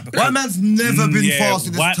not in lie because White man's never been Yeah, fast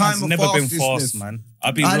in this white time man's of never been fastness. fast, man.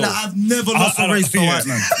 I've been real. I've never lost I a race to a yeah. white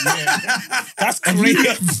man. That's crazy.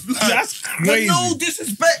 That's But crazy. no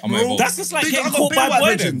disrespect, I'm bro. involved. That's just like Big getting up, caught big by white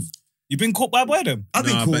boredom. legends. You've been caught by boredom. I've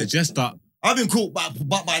been Nah, caught. but just that. I've been caught by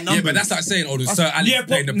numbers. Yeah, but that's like saying, oh, the Sir Alex Yeah,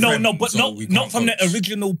 playing but the no, Prem, but so we not can't from the coach.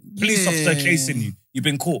 original police officer Yeah. chasing you. You've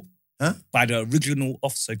been caught. Huh? By the original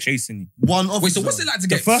officer chasing you. One officer. Wait, so what's it like to The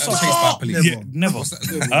get first chased one- by police? Never. Yeah, never. What's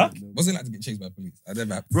that? Huh? What's it like to get chased by police? I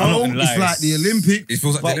never have. Bro, I'm not gonna lie. it's like the Olympics. It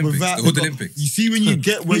feels like but the Olympics, without the Hood the- Olympics. You see when you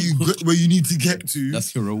get where you need to get to,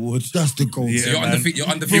 That's your reward. that's the goal. Yeah. So you're man. undefeated. You're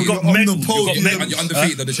You've undefeated. got men- on the you've pole. got you men- know, You're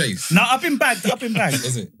undefeated on the chase. No, I've been bagged.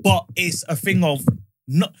 Is it? But it's a thing of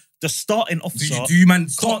not the starting Do officer. you man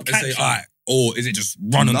stop Can't and say, catch all right, Or is it just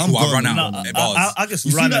run I'm until I gone. run No, out? Bars. I just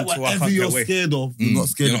You see run that until I whatever can't you're get away. scared of, you're not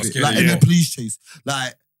scared You're of not it. scared Like of in it. a police chase,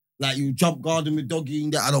 like you jump garden with doggy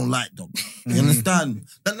and that. I don't like dog. You understand?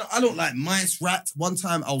 I don't like mice, rats. One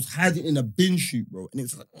time I was hiding in a bin chute, bro, and it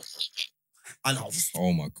was like, and I was,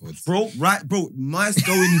 Oh my God. bro, mice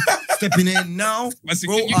stepping in now,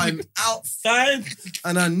 bro. I'm outside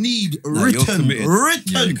and I need you're written committed.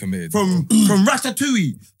 Yeah, you committed. from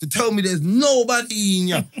Ratatouille to tell me there's nobody in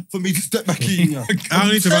ya for me to step back in ya. I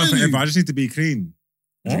don't need to run telling you. forever. I just need to be clean.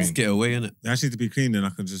 Just get away, innit? I just need to be clean, and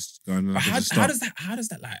I can just go and I But can how, just how stop. does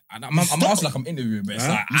that like? I'm asking like I'm interviewing, but it's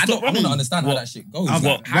Huh? like You I stop want to running. understand how What? that shit goes. I've-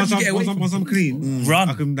 Like, how do you get away from once I'm clean, Run.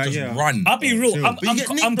 I can just yeah. run? I'll be real. Chill. I'm But you get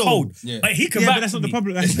nicked I'm though. cold. Yeah. Like, he can Yeah, rap but that's to not the me.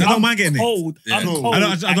 problem. I don't mind getting it. Cold. Yeah. I'm Cool. cold. I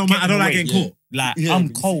don't at like away. getting caught. Like, Yeah, I'm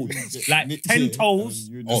but you cold. see- Like, Nick 10 shit, toes,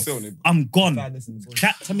 and you're off. still on it. I'm gone.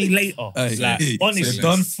 Chat to me later. Hey, Like, hey, honestly. you're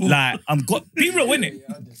done for. Like, I'm got. Be real, innit?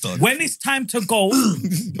 Done. When it's time to go,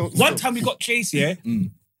 one time we got chased, yeah?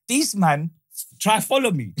 These man try to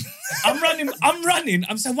follow me. I'm running.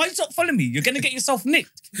 I'm saying, why you not follow me? You're going to get yourself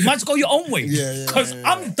nicked. You might just go your own way. Yeah. Because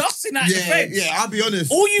I'm dusting at the fence. Yeah, I'll be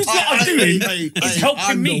honest. All you lot are doing is helping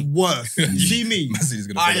I'm me. the worst. You see me? Massey's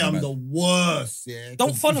gonna I follow am that, the worst. Yeah.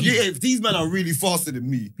 Don't follow if me. If these men are really faster than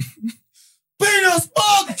me, Penis,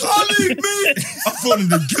 oh, can't leave me. I'm falling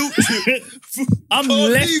the guilt trip. I'm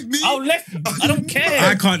Can't left. leave me. I'll left you. I don't care.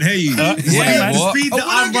 I can't hear you. Yeah, man. The speed that I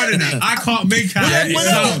wanna I'm running at, I can't make out. Yeah, it it's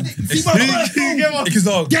sound. See my first song?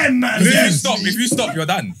 Because Damn, man. if you stop, you're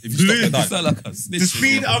done. If you stop, you're You done. sound like a snitch. The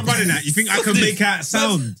speed I'm running at, you think I can make out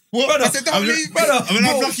sound? What? I said, don't leave, brother. I mean,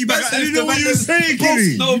 I'm lucky back. I didn't know what you were saying,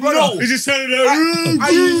 Kenny. No, brother. It's just turning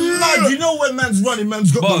You know when man's running,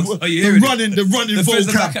 man's got Boss, are you hearing it? the running The first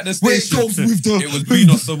vocab back at the where it station. goes with the It was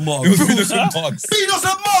Benos and Margs. It was Venus and Margs. Benos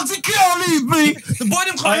and Margs, you can't leave me. The boy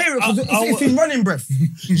them can't hear it because it's in running breath.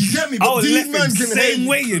 You get me? I But was these left men the can same hear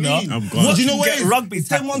way, you know. clean. I'm gone. But you know what Get it is? rugby It's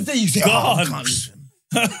then tackle. one day you say, Gone. I can't leave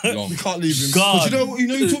him. Long. We can't leave him. God. But you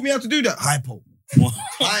know you taught me how to do that? Hypo.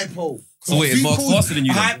 Hypo. So wait, is Marks faster than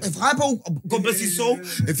you then? If Hypo, God bless his soul,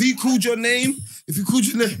 if he called your name,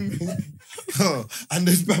 and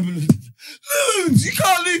there's Babylon, Loons, you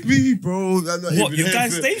can't leave me, bro. I'm not What, even your here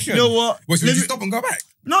guy's for it. station? You know what? Wait, so Let did you me- stop and go back?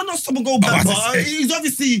 No, not stop and go back, about but to say. he's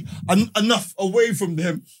obviously enough away from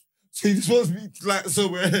them. So he just wants me like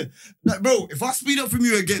somewhere. Like, bro, if I speed up from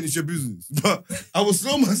you again, it's your business. But I will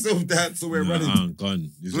slow myself down so we're running. I'm gone.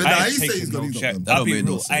 When I he ain't says taking he's no gone, he's check. not That I'll be don't make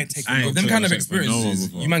no real. I ain't sense. taking I no ain't Them check. kind of check for no experiences,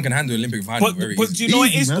 one you man can handle Olympic final very But easy. do you know what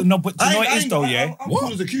it is? man. No, but do you know what it is though, yeah? I'm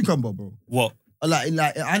cool as a cucumber, bro. What?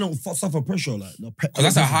 Like I don't suffer pressure. Like Because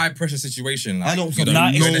that's a high pressure situation. Like, I don't you know, Nah,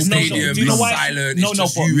 you're in a it's- no, stadium, do you know it's why? silent, No, it's no,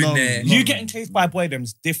 just but- you no, in there. no. You getting chased by boy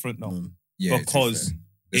them's different though. Yeah, because to be fair.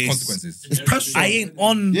 There's it's- consequences. It's pressure. I ain't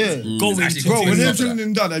on Yeah. going It's actually to Bro, when It's they're not telling that.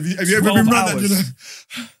 him that, have you ever 12 been run that? hours.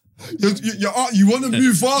 You want to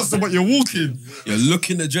move faster, but you're walking. You're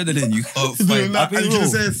looking adrenaline, you can't Doing find. that, and you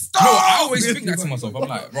just say, No, stop. I always think that to myself. I'm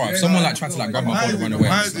like, right, if someone like tried to like grab my phone and run away,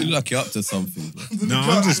 I'm just You like, look you're up to something. Bro. No,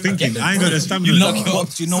 I'm just thinking. I ain't got the stamina. You know what?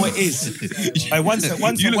 Do you know what it is?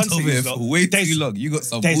 One You looked over here thing, for way there's- too long. You got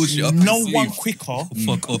some There's bullshit up no your sleeve. one quicker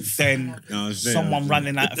Fuck off. than No, it's there, someone it's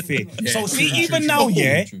running out of fear. yeah, So true, see, true, even true, now, true.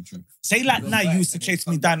 yeah, True, true. say like now you used to chase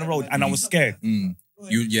me down the road and I was scared.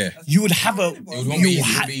 Yeah. You would have a. It won't be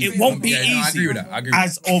easy. It won't be Yeah, easy. no, I agree with that. I agree with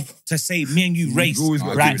As of to say, me and you race always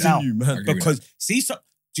gotta right keep it now, in you, man. I agree with because see, so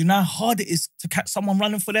do you know how hard it is to catch someone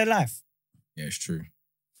running for their life? Yeah, it's true.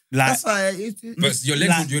 Like, That's like, But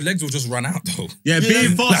your legs will just run out though. Yeah,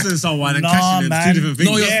 being faster than someone and Nah, catching them man. is two different things.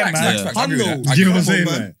 No, you're Yeah, facts, man. facts. I agree with that. I Do Do agree you know with what I'm that.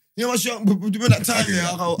 saying? man. Like, You know what's young? During that time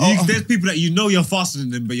there, there's people that you know you're faster than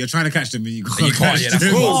them, but you're trying to catch them and you can't. And you can't, catch yeah, that's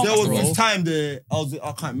them. cool. bro, That's there the was one. this time there.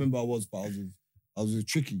 I can't remember I was, but I was with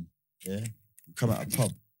Tricky. Yeah, come out of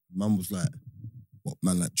pub. Man was like, "What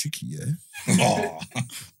man like Tricky?" Yeah.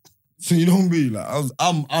 So you know what I mean? Like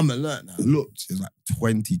I'm alert now. I looked, there's like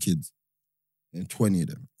 20 kids, and 20 of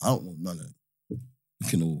them. I don't know none of them.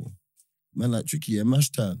 Looking all man like Tricky, yeah, mash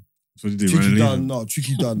time. So what did you do? Tricky Run and done, leave no,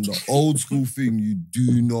 Tricky done the old school thing you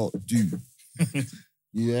do not do.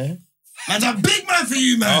 Yeah? Man's a big man for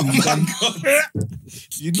you, man.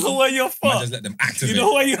 you know where you're Man, from. just let them activate. You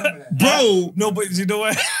know where you, Bro, No, but you know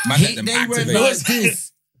where. Man, let them they went activate. like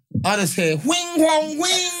this. I just hear wing wong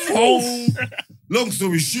wing wong. Long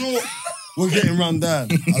story short, we're getting run down.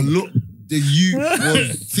 I look, the youth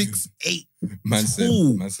was 6'8", Man said,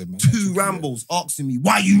 Ooh, man said, man. two Rambos asking me,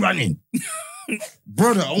 "Why you running?"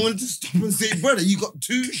 Brother, I wanted to stop and say, "Brother, you got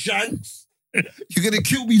two shanks. You're gonna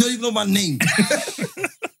kill me. You don't even know my name."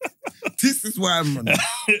 This is why I'm running.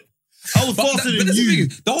 I was faster than that's the you.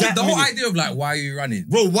 thing. The whole idea of like, why are you running?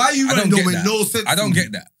 Bro, why are you I running? don't Don't get make that. no sense. I don't to me.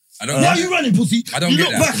 get that. I don't Why are get you running, pussy? I don't you get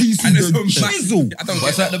look that. back and you see And the it's so massive. chisel. I don't But get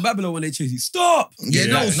it's like that. the Babylon when they chase you. Stop! Yeah,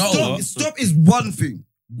 Yeah, no, no. stop. Stop is one thing.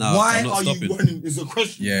 Nah, Why I'm not are stopping. you running is a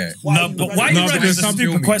question. Yeah. No, but why are you No, running? because It's a some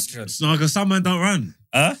stupid film- question. No, because some men don't run.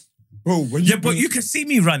 Huh? Bro, when Yeah, but you can see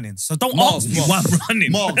me running, so don't ask me why I'm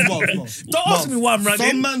running. Margs. Don't ask me why I'm running.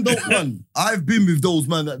 Some man don't run. I've been with those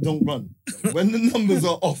men that don't run. When the numbers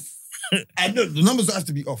are off, I know the numbers have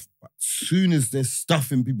to be off. But as soon as there's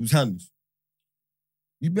stuff in people's hands,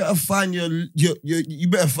 you better find your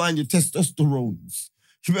testosterones.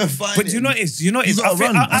 You better find But it. you know it's gotta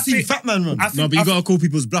run. I see fat man run. No, but you gotta call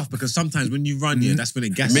people's bluff because sometimes when you run, that's when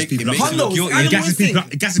it gasses Make- people it up. makes you look guilty. Animal It gasses people up.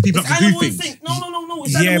 instinct. It gasses people up It's to do animal things. instinct. No.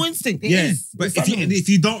 It's Yeah, animal instinct. It Yeah, is. but It's if animal.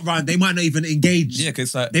 you don't run, they might not even engage. Yeah,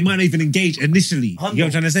 because like, They might not even engage initially. You know what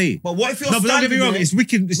I'm trying to say? But what if you're No, but don't get me standing wrong. there- It's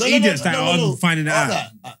wicked. It's idiots that are finding it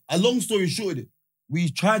out. A long story short, we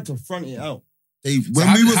tried to front it out. So When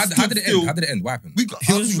how, we were how, how did it still, end? How did it end? What happened? we got,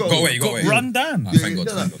 Go away. Run down. Ah, thank God.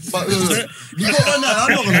 yeah, Thank God. But you got run down. I'm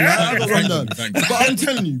not gonna lie. I got run down. Thank you. But I'm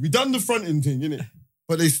telling you, we done the fronting thing, innit?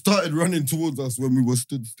 But they started running towards us when we were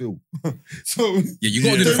stood still. So Yeah, you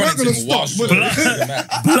got to do the They front weren't thing gonna while stop, short.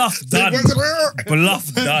 but- Bluff they done. weren't gonna-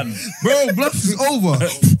 Bluff done. Bro, bluff is over.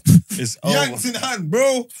 It's over. Yanks in hand,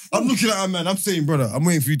 bro. I'm looking at him, man. I'm saying, brother, I'm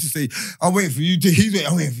waiting for you to say, I'm waiting for you to, he's waiting,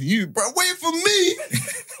 I'm waiting for you. Bro, waiting for me.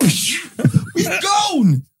 We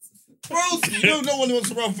gone. Bro, you don't know when wants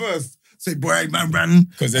to run first. Say, boy, man, ran.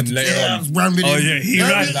 Because then later Yeah, I on, was ran with Oh, him. yeah, he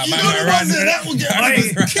ran. You That know man the ran. ones that will get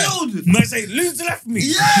Hey. killed. Man say, Loons left me.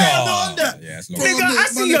 Yeah, I know that. Yeah, it's Bro, long. Nigga, I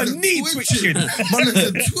see man, your nigga knee twitching. twitching. Man,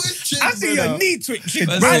 nigga twitching, I see brother. your knee twitching.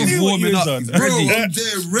 Man, I he's knew what you warming was up. on. He's Bro, ready. I'm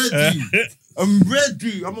there ready. I'm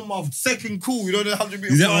ready. I'm on my second call. You know the 100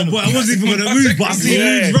 meter final. I wasn't even gonna move, but I see Yeah.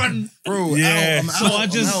 Loons run. Bro, Yeah. I'm So out. I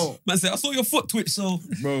just- I'm out. man said, I saw your foot twitch, so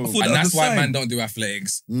Bro. I thought And that that's was a why sign. man don't do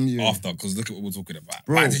athletics Yeah. after, because look at what we're talking about.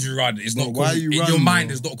 Bro. Why did you run? It's Bro, not why cool. you In run, your mind,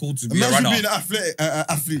 bro? it's not cool to be a Imagine runner. being an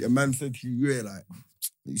athlete, a man said to you, yeah, like,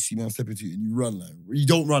 you see man stepping to you and you run like, you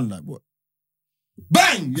don't run like what?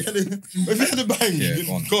 Bang! If you had a bang, Yeah, you're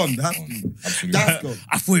gone. gone. That's Gone. Absolutely. that's gone.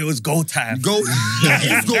 I thought it was go time. Go, that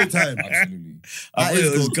is go time. Absolutely. I That thought it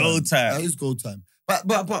is was go That time. is go time. But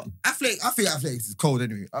I think athletics is cold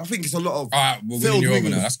anyway. I think it's a lot of. All right, we're Failed winning you over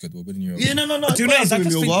wiggles. now. That's good. We're winning you over. Yeah, no. Do you know what? I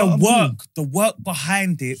just think the work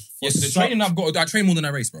behind it. Yes, the training I've got. I train more than I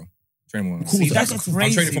race, bro. Train more. See, that's I'm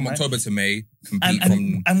crazy, training from man. October to May. Compete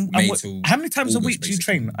from And May what- till how many times August, a week do you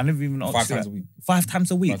basically. train? I never even asked 5 you times that. a week. 5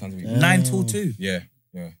 times a week. 5 times a week. 9 till 2. Yeah.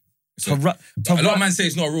 To ru- to A lot of run- men say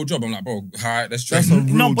it's not a real job. I'm like, bro, all right, let's train. That's a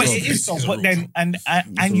real No, but job. it is so. It's a But real then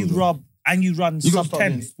job. and you run You got to sub start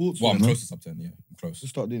doing 10. sports. Well, I'm man. close to sub 10. Yeah, I'm close. Just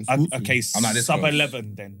start doing sports. Okay, I'm like this sub close.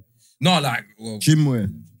 11 then. No, like, well, Gym wear.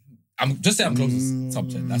 I'm just say I'm close to sub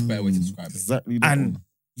 10. That's a better way to describe it. Exactly. that And one.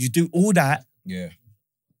 you do all that Yeah.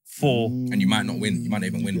 for And you might not win. You might not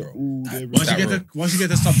even win, bro. Once you get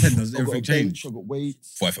the sub 10, does I've got everything a change? bench, I've got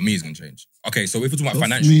weights. For me, it's gonna change. Okay, so if we're talking about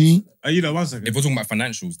That's financials, me. You know, 1 second. if we're talking about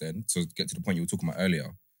financials, then to get to the point you were talking about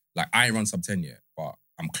earlier, like I ain't run sub 10 yet, but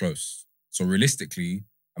I'm close. So realistically,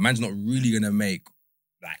 a man's not really gonna make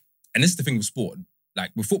like, and this is the thing with sport.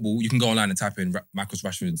 Like with football, you can go online and type in Marcus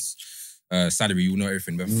Rashford's salary, you'll know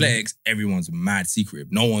everything. But flex, everyone's mad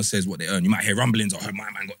secretive. No one says what they earn. You might hear rumblings, oh, my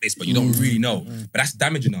man got this, but you don't really know. But that's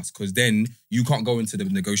damaging us because then you can't go into the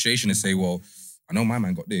negotiation and say, well, I know my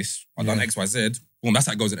man got this. I've done X, Y, Z. Boom, that's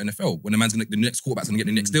how it goes in NFL. When the next quarterback's gonna get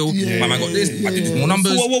the next deal, my man got this. I did this more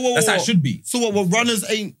numbers. So what, That's how it should be. So what runners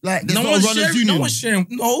ain't like, there's No no one's runners sharing. union.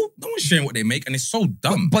 No one's sharing what they make, and it's so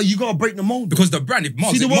dumb. But you gotta break the mold. Because the brand, if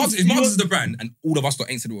Margs, See, the ones- if Margs is the brand, and all of us lot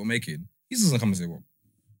ain't said what we're making, he's just gonna come and say, well,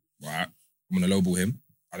 right, I'm gonna lowball him.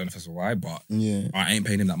 I don't know if that's why, but Yeah. I ain't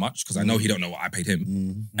paying him that much because I know he don't know what I paid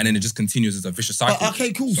him, and then it just continues as a vicious cycle.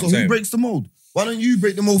 Okay, cool. That's So what I'm who saying. breaks the mold? Why don't you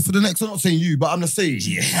break the mold for the next? I'm not saying you, but I'm just saying.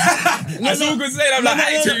 Yeah, No, that's all good saying. I'm like,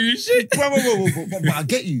 I ain't telling you shit. But I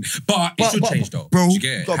get you. But it should change though, bro. You get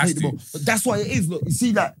You it? gotta Has break the to. mold. But that's what it is. Look, you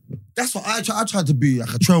see that. That's what I tried to be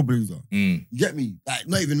like a trailblazer. Mm. You get me? Like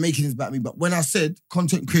not even making this about me, but when I said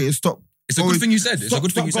content creators stop. It's a good thing you said. It's a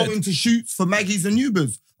good thing you Stop said. going to shoots for Maggies and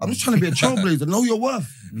Ubers. I'm just trying to be a trailblazer. Know your worth.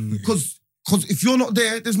 Because if you're not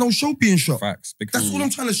there, there's no show being shot. Facts. Big That's facts. what I'm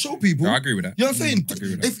trying to show people. I agree with that. You know what I'm saying? I agree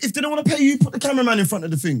with that. If they don't want to pay you, put the cameraman in front of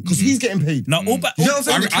the thing because he's getting paid. No, all You know what I'm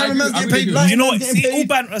saying? I The cameraman's agree- I getting really paid. do. lineman's You know what? getting See, paid, all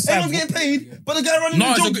banter aside, everyone's getting paid, but the guy running No,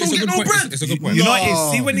 the it's a job good- don't it's a get good no point. bread. It's a good point. You know what it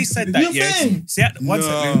is? See when he said that, You know what I'm yeah. saying? See at once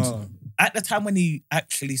Nah. at the time when he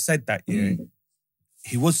actually said that, yeah,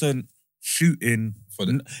 he wasn't shooting For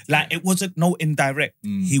the- like it wasn't no indirect.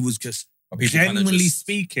 He was just But people kinda genuinely just-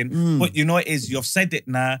 speaking. But you know what it is? You've said it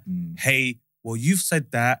now. Hey, well, you've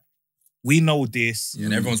said that. we know this. Yeah,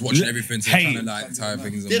 and everyone's watching everything, so they're Hey. trying to like tie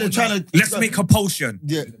things. Yeah, they're trying to. Let's make a potion.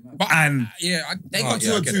 Yeah, But And they got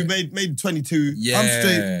 2 or 2, made 22. Yeah, I'm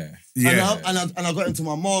straight. yeah. And I got into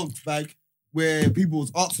my Margs bag where people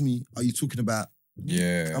was asking me, "Are you talking about?"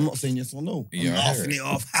 yeah. I'm not saying yes or no. I'm Yeah, I hear laughing it. it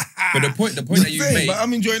off. But the point that you make, but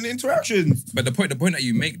I'm enjoying the interactions. but the point that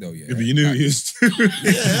you make though, yeah. Yeah, but you knew like, he was.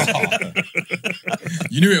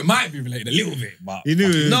 you knew it might be related a little bit, but He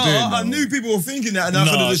knew he was No, doing, I though. knew people were thinking that, and I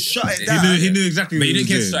No. could have just shut it He down. knew exactly But what you he didn't was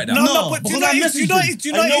get doing. straight down. No, but do you because know I what it is? messaged Do you know him. it is? Do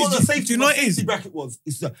you know And it what is? the safety, Do you know what it is? bracket was?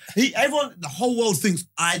 It's everyone, the whole world thinks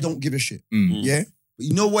I don't give a shit. Mm. Yeah, but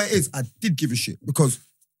you know what it is? I did give a shit because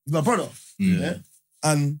he's my brother. Yeah,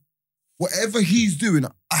 and whatever he's doing,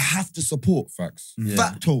 I have to support. Facts.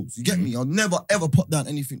 Factos, you get me? I'll never ever put down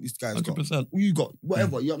anything this guy's got. 100%. What you got,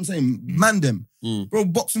 whatever. You know what I'm saying? Man, them, bro.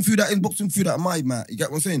 Boxing through that in, boxing through that my man. You get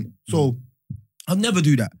what I'm saying? So I'll never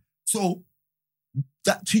do that. So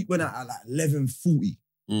that tweet went out at like 11:40.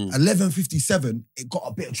 11:57, it got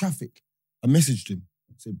a bit of traffic. I messaged him.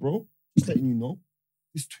 I said, bro, just letting you know,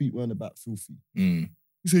 this tweet weren't about filthy. Mm.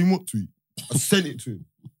 He said, what tweet? I sent it to him.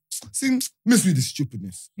 See, miss me this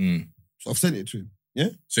stupidness. Mm. So I've sent it to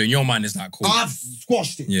him. So in your mind, it's like cool. I've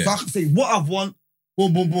squashed it. Yeah. So I can say what I've won,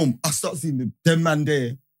 boom, boom, boom. I start seeing them man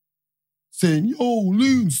there saying, yo,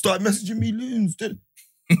 Loons, start messaging me, Loons.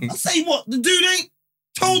 I say what? The dude ain't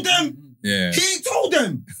told them. Yeah. He ain't told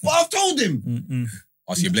them. But I've told him.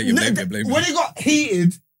 Oh, so you blame. When it got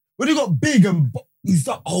heated, when it got big and he's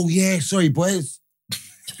like, oh yeah, sorry, boys.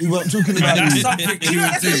 We weren't talking about That's you. something You know,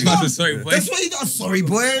 that's what he does. Sorry, boy. That's what he does. Sorry,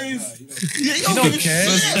 boys. Yeah, you don't care.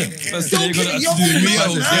 First Don't thing care. you Yo, gotta do, man,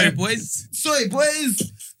 me, Sorry, man. boys. Sorry,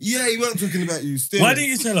 boys. Yeah, he weren't talking about you. Still. Why didn't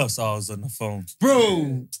you tell us I was on the phone?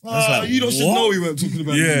 Bro, like, you don't should what? know we weren't talking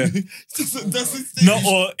about Yeah. you. That's his thing. No,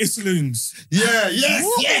 or it's Loons. Yeah, yes,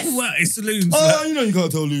 What? yes. What? It's Loons. Oh, you know you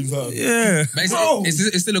can't tell Loons that. Yeah. But Bro.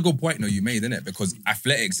 it's still a good point though you made, isn't it? Because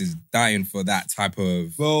athletics is dying for that type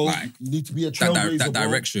of Bro, like you need to be a that trailblazer, that bro.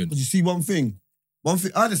 direction. Because you see one thing.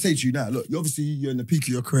 I just say to you now, look, you're in the peak of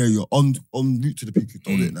your career, you're on route to the peak.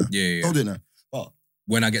 Don't do it now. Yeah. Don't do it now. But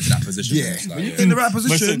When I get to that position, yeah, it's like, when you're yeah. in the right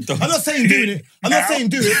position, Listen, don't- I'm not saying doing it. I'm not saying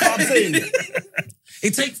do it, but I'm saying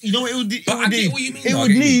it takes, you know what it would, But I get what you mean, it though, I would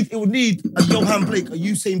get you. need, it would need a Johan Blake, a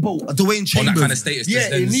Usain Bolt, a Dwayne Chambers. On that kind of status to Yeah,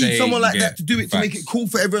 then it needs say, someone like yeah, that to do it, to make facts. it cool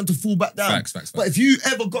for everyone to fall back down. Facts. But if you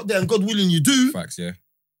ever got there and God willing you do, Facts, yeah.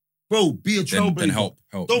 bro, be a trailblazer. Then help.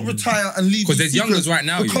 Don't retire and leave. Because these there's youngers secrets. right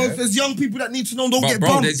now, Because yeah. there's young people that need to know. Don't But get bro,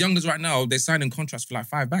 bumped. there's youngers right now, they're signing contracts for like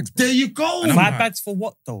 5 bags, bro. There you go. And I'm 5 like- bags for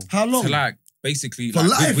what though? How long? To like basically For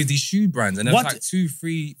like, life. with these shoe brands, and there's What? like 2,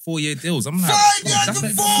 3, 4-year deals. I'm like, 5 bro, years that's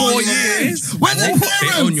and like 4 years. When They they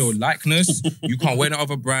parents? own your likeness. You can't wear no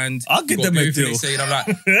other brand. I'll give You gotta them a do everything deal. They say,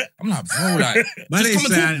 and I'm like, bro, like, Man just ain't come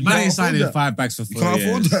and signing, talk. man ain't afford signing that. 5 bags for You 4 can't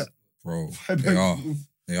afford years. that. Bro, bags.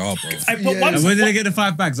 they are, bro. Hey, but Yeah. once- And when did they get the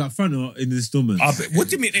 5 bags? Up front or in the installments? What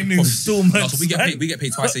do you mean in installments? No, so we get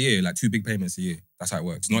paid twice a year, like 2 big payments a year. That's how it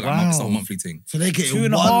works. Not like it's not a Wow. monthly thing. So they get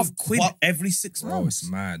 £2.5 quid every 6 Bro, months.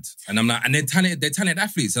 it's mad. And I'm like, and they're talented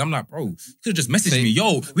athletes. And I'm like, bro, you could have just messaged me,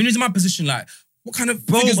 yo, when you're in my position, like, what kind of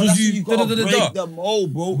Bro, figures but was that's you? what gotta da-da-da-da-da. break them all,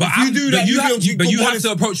 bro. But if you do that, you have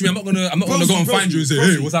to approach me. I'm not gonna go and find you and say,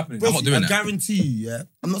 hey, what's happening? I'm not doing I that. guarantee you, yeah.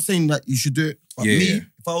 I'm not saying that you should do it. But Yeah, me, yeah.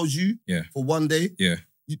 if I was you, Yeah. for one day, Yeah.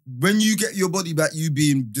 when you get your body back, you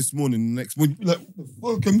being this morning, the next morning, you be like,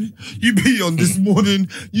 what the fuck? You be on this morning,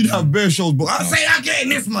 you'd have bare shows, but I say I'm getting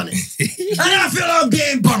this money. And I feel I'm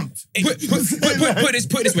getting bumped. Put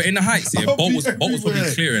this way, in the heights, yeah, I'll Bolt be was probably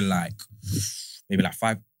everywhere. clearing like, maybe like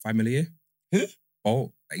 5 million a year. Who?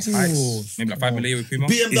 Bolt, like his heights. Maybe like 5 million with Puma.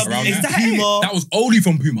 BMW, Around is that. that it? Puma. That was only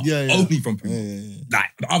from Puma. Yeah. Only from Puma. Yeah. Like,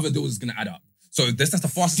 the other deals is going to add up. So that's the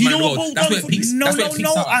fastest Do you man know in the what world. Bolt That's done where it for peaks. No, That's where no, it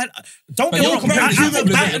peaks no. out. Don't But get me you're wrong. comparing I- Puma I-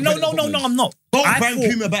 with No, the- I'm not. Bolt I brand thought-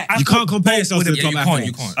 Puma back. I You thought can't compare Bolt yourself to would the have top been- can't,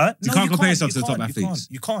 you athletes. can't. You No, can't compare yourself you to the top can't, athletes.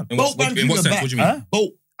 You can't. In Bolt brand what Puma sense? back. What do you mean? Huh?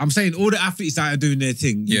 Bolt. I'm saying all the athletes that are doing their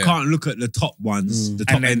thing, you Yeah. can't look at the top ones, the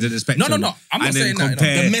top And then- ends of the spectrum. No. I'm not and then saying that.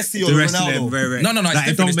 compare The Messi or the the rest of them. Ronaldo. Very, No, it's like, it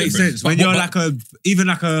different, don't it's make different. sense. But- When you're but- like even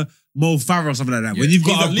like a Mo Farah or something like that. Yeah. When you've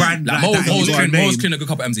He's got a elite. brand Like, like that, and you've got a name, Mo's clearing a good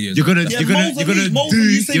couple M's a year. you're gonna Yeah, you're gonna Mo's you're gonna elite. Mo's do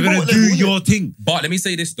Usain you're gonna Bolt do level, your thing. But let me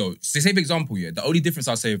say this though. Say for example, yeah, the only difference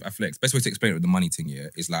I'll say with athletics, best way to explain it with the money thing, yeah,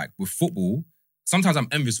 is like with football, sometimes I'm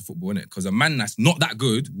envious of football, innit? Because a man that's not that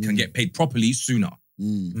good can get paid properly sooner.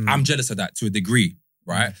 I'm jealous of that to a degree.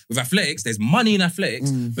 right? With athletics, there's money in athletics,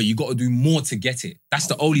 but you got to do more to get it. That's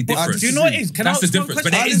the only difference. Do you know what it is? Can I That's the ask one difference.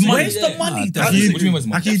 But question? there is money. Where's the money? What do you mean where's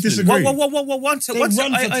money? How can you disagree? Whoa, one sec.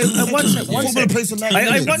 Football plays for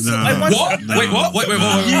 90 minutes. What? Wait, what?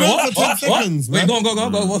 You run for 10 seconds, Wait, man.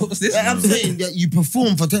 go. What's this? I'm saying that you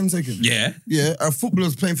perform for 10 seconds. Yeah. Yeah, a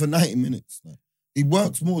footballer's playing for 90 minutes. Like, he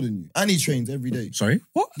works more than you. And he trains every day. Sorry?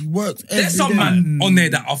 What? He works every There's some day. man on there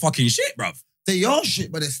that are fucking shit, bruv. They are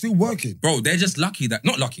shit, but they're still working. Bro, they're just lucky that,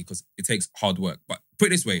 not lucky because it takes hard work, but put it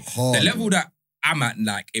this way, the level that I'm at,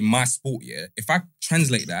 like, in my sport, yeah, if I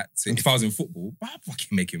translate that to if I was in football, I'm fucking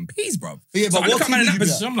making peas, bruv. Yeah, So but I look what at man in team that would you be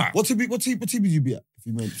position, I'm at? like, What team would you be at if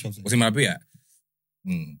you made the chance? what's in my be at?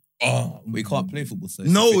 We can't play football. So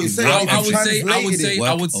No, it's it's saying- I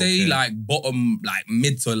would say Okay. like bottom, like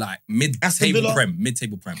mid to like mid-table Villa? prem,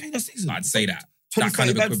 mid-table prem. Okay, that's decent. I'd say that. 20, That kind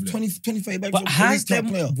of 30 bags, equivalent. 20, 30 bags. But of how's top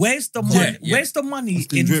player. them? Where's the money? Yeah. Where's the money That's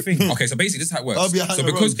the in drip. thing? Okay, so basically this is how it works. I'll be a So hanger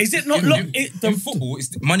because road. Is it not? in, Look, in football,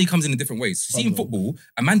 money comes in different ways. See, in football,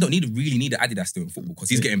 a man don't really need an Adidas still in football because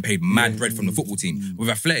he's getting paid mad bread from the football team. With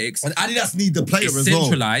athletics, And Adidas need the player it's as well.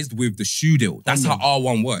 centralized with the shoe deal. That's how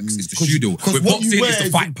R1 works. It's the 'Cause- shoe deal. 'cause With what you boxing, wear it's the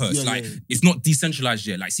is- fight purse. yeah, Like yeah. it's not decentralized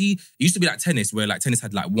yet. Like see, it used to be like tennis, where like tennis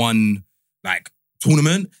had like one like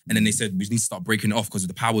tournament, and then they said we need to start breaking it off because of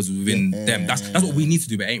the powers within them. That's what we need to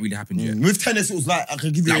do, but it ain't really happened yet. With tennis, it was like, I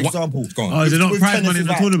can give you Like an what- example. Go on. Oh, is there not With prize tennis, money in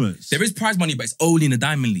the it's like- tournaments? There is prize money, but it's only in the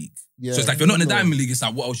Diamond League. Yeah. So it's like if you're not in the Diamond League, it's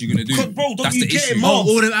like what else are you gonna do? 'Cause, bro, don't That's you the get it, issue. man? Oh,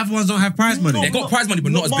 all the other ones don't have prize money. They got prize money,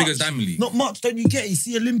 but not as big as much. Diamond League. Not much, don't you get it? You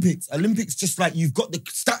see Olympics. Olympics just like you've got the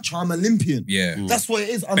stature, I'm Olympian. Yeah. That's what it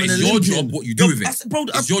is. I'm But an it's your Olympian. job what you do with it. Bro,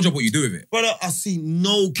 It's your job what you do with it. brother, I see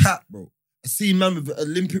no cap, bro. I see man with an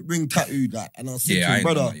Olympic ring tattooed, like, and I see Yeah, I ain't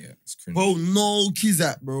brother, gonna lie, yeah. It's cringe. bro, no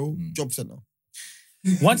Kizak, bro. Job center.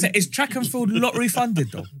 One sec, is track and field lottery funded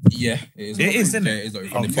though? Yeah, it is. It is, isn't it? Yeah, it is lottery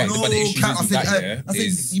Okay. funded. But the No issue cap, is with I that, think- yeah, I think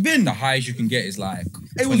is you've been- the highest you can get is like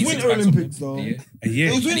It was 26 Winter bags Olympics, of- though. Yeah. A year. It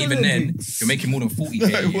was And Winter even then, Olympics. if you're making more than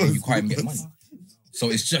 40K, It was. you can't even get the money. So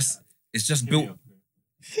it's just built.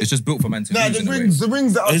 It's just built for man to Nah, lose the in a way. rings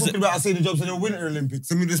that I was Is talking about, I say the jobs in the Winter Olympics.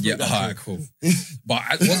 Let me just Yeah, make that alright, clear. cool. But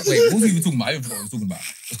wait, what was we even talking about? I don't know what I was talking about.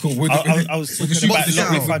 It's cool. I was talking about Moscow.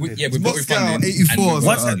 lottery funded. Yeah, with lottery Moscow, funding. 84 and with-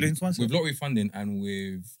 One sec, Loons, one sec. with lottery funding and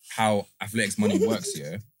with how athletics money works,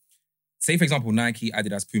 yeah. Say, for example, Nike,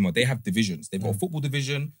 Adidas, Puma, they have divisions. They've got a football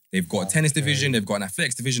division, they've got a tennis division, they've got an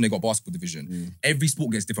athletics division, they've got a basketball division. Every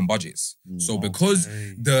sport gets different budgets. So because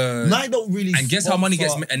the... Nike don't really. And guess how money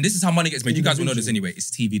gets sponsor- made? And this is how money gets made. You guys will know this Individual. anyway.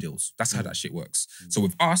 It's TV deals. That's how that shit works. So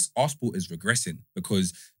with us, our sport is regressing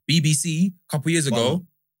because BBC, a couple years ago,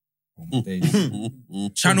 oh my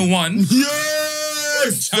days. Channel 1,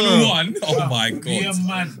 Yes! Channel 1, oh my Yeah, God.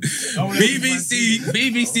 man.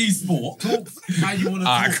 BBC Sport. How you want to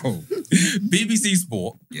Ah, cool. BBC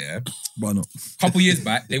Sport, yeah. Why not? Couple years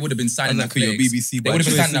back, they would have been signing And that could your Netflix. BBC They by would have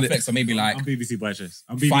been choice, signing innit? Netflix for maybe like I'm BBC by choice.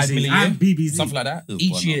 I'm 5 million, I'm BBC. something like that. Oh,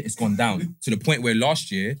 Each why year not? it's gone down to the point where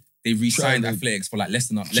last year they re-signed Trying to- Athletics for like less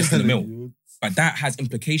than a mil. But that has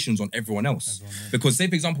implications on everyone else. Because say,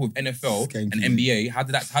 for example, with NFL Skanky. and NBA, how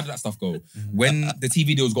did that stuff go? When the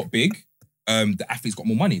TV deals got big, the athletes got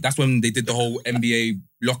more money. That's when they did the whole NBA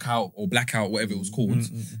lockout or blackout, whatever it was called.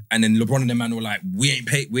 And then LeBron and the man were like, we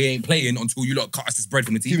ain't playing until you lot cut us this bread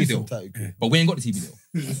from the Give TV me deal. some tattoo. Cool. But we ain't got the TV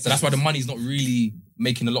deal. So that's why the money's not really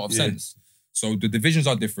making a lot of sense. So the divisions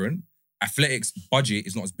are different. Athletics budget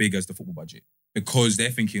is not as big as the football budget because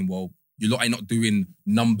they're thinking, well, you lot ain't not doing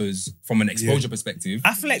numbers from an exposure perspective.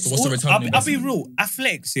 Athletics, So what's the return on I'll be investment? real.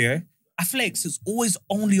 Athletics, yeah. Athletics is always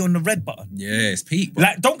only on the red button. Yeah, it's peak, bro.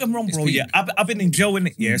 Like, don't get me wrong, It's bro. peak. Yeah, I've been enjoying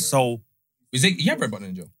it. Yeah, so Is it, you have red button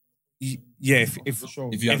in Joe? yeah, if If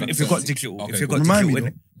you have you've got digital, Okay, if you've cool. got Remind digital me,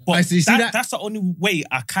 in it. But I see that- that's the only way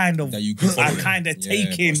I kind of That you can follow it. kind of Yeah, take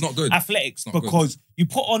but in it's not good. athletics It's not good. because you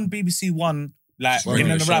put on BBC One like Right, in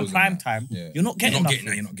the and shows around and prime that. time. Yeah. You're not getting that. nothing.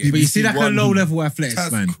 You're not But getting you see that kind of BBC low One. level athletics,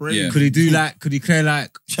 That's man. crazy. Yeah. Could he clear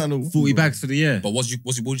like Channel 40 bags for the year? But what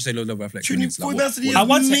would you say low level athletics? Trini, It's like, 40 what- bags for the what- year. I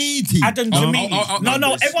want to Meaty. Adam I'll- Jamili. I'll-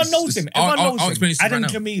 No, it's- everyone knows him. I'll- Everyone knows I'll him. explain this to you Adam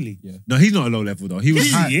right now. Jamili. No, he's not a low level though. He was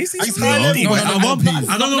high. He is. He's He's high high level. level. But at one point,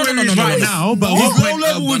 I don't know where he is right now, but at He's one low point,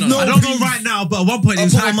 level with no I don't know peas. right now, but at one point he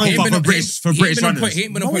was I'll high put my profile man for British runners. He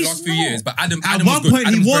ain't been on No, point he's last few not. years, but Adam At was one good. point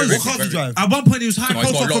he Adam was. very, What car very, do you drive? At one point he was high No, he's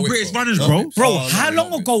got profile low for width, British bro. runners, bro. Bro, Oh, how no,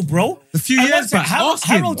 long no, ago, bro? A few And years one sec, back. how Ask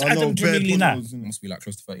him. old's I know Adam bare Jamili now? potholes, innit? Must be like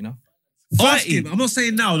close to 30 now. Ask him. I'm not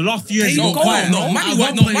saying now. The last few years, There he you got go. quiet. No, money At wise,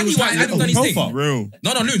 one no, point, he money was wise, high Adam done his thing. profile. Real.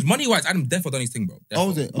 No, Loons, money wise, Adam defo done his thing, bro. Oh,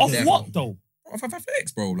 was it? Of Okay. what though? Of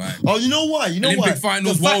athletics, bro. Like, Oh, you know why? You know Olympic why?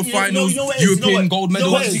 finals, The fact- world you know- finals, you know what it is, you know European what- gold you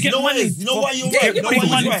know what medals. it is, You you know get what it money is, you know for- why you're you get right. You know big why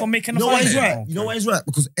money he's right. for making You know a why he's fight. right. You know why he's right?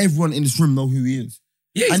 Because everyone in this room know who he is.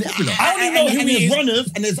 Yeah, he's And popular. I only know who and he there's is.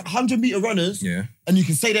 runners, and there's 100-meter runners, Yeah. and you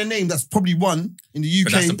can say their name. That's probably one in the UK.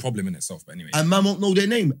 But that's the problem in itself. But anyway. And man won't know their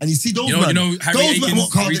name. And you see those man. Harry those Akins, man,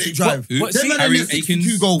 what car did they drive? Who? What, Them see, man Harry in the Akins.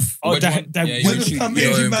 62 Golf. Oh, Wedge that one. that Yeah, wedge. Wedge yeah,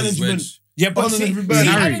 management. yeah, management. Yeah, but Bond see, and everybody. see,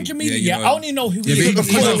 Harry. Alan Jamili, Yeah, I only know who Yeah, he is but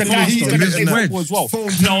because of the guy he's going to say Wedge. football as well. Phone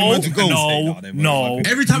No, went to go. no.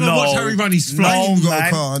 Every time I watch Harry run, he's flopped. No, He's got a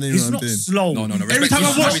man. car, I know He's what not I'm doing. slow. No. Every time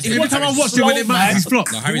I watch him when it matters, he's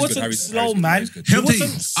flopped. No, He Harry's good. wasn't Harry's slow, good. man. Harry's good. He He'll tell you,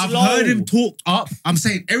 wasn't I've slow. heard him talked up. I'm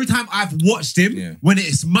saying every time I've watched him, Yeah. when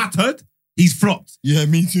it's mattered, he's flopped. Yeah,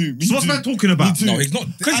 me too. So what's man talking about? too. No, he's not.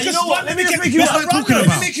 Because You know what? Let me just make you What's right. man talking Let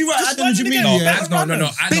about? me make you right. Just Adam run to the Jamili, game. No, yeah. that's no.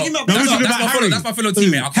 Big him up. No, That's we're talking my about fellow. Harry. That's my fellow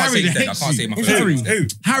teammate. I can't Harry, say the that. I can't say my henchman. fellow. Harry. Who?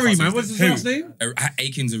 Harry, man, what's his last name?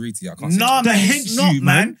 Akins Ariti. I can't say. Nah, The man, hench he's not, you,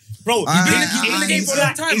 man. Bro, I- he's I- in the game for a I-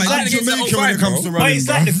 long time, I- man. I- He's Jamaican like- Jamaican when it comes to But running, it's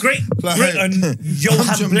like the great Like- Britain,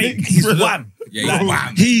 Johan Jamaican, Blake. He's brother. wham. Yeah, Like, he's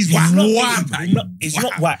wham. He's He's not- wham. He's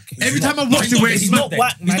not whack. Every time I No, watch he's him not when there. it's He's not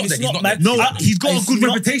whack, man. He's It's not not, there. man. No, he's got a It's good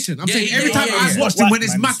not- reputation. I'm Yeah, saying yeah, every yeah, time yeah, I've yeah. watched him when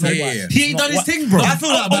It's it's not whack, mattered, man. Yeah, he ain't done his It's not thing, bro. I feel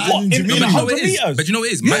like that. what? In No, the but you know 100 what it is. meters. But you know what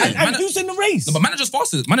it is. And who's in the race? No, but manager's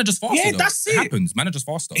faster. Manager's faster. Yeah, though. that's It it. happens. Manager's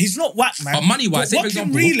faster. He's not whack, man. But money-wise, say for watching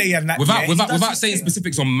example, relay and that, without yeah, he does without his saying thing.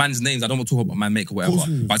 specifics on man's names, I don't want to talk about man, make or whatever. Of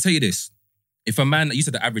course. But I tell you this: if a man, you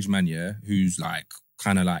said the average man, yeah, who's like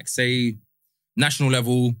kind of like say national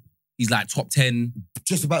level, he's like top 10.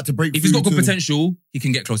 Just about to break. If he's got good through to- potential, he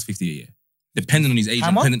can get close to 50 a year, depending on his agent.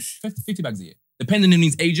 How much? Depending, 50 bags a year. Depending on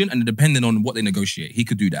his agent and depending on what they negotiate, he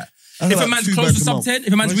could do that. That's If a like man's 2 close bags to a sub month. 10,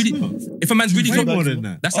 if a man's really Way more than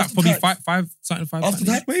that. that's like After probably tax. five, something like After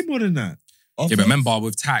 5. tax? Way more than that. Yeah, but remember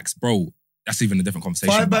with tax, bro, that's even a different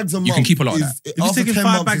conversation. 5 but bags a month. You can keep a lot of that. is- If you're after taking 10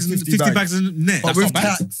 5 months, bags, it's 50 bags in net, But That's with not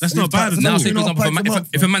bad. tax, That's not with bad tax, at Now, all. say for you know, example, pints a month,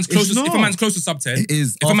 if a man's bro. close, It's if a not. man's close to sub 10, It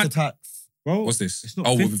is if a man, after tax. bro. what's this? It's not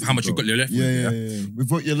Oh, 50, with how much you bro. got left? Yeah, with, yeah. With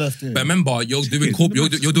what you left, yeah. But remember, you're doing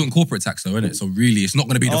you're doing corporate tax though, innit? So really, it's not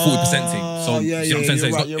going to be the 40% thing. So yeah, you see what I'm saying? So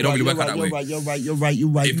it's not, it don't really work out that way. You're right.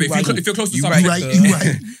 If you're close to sub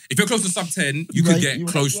 10, if you're close to sub 10, you could get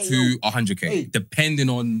close to 100k, Hey. depending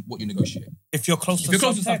on what you negotiate. If you're close If to you're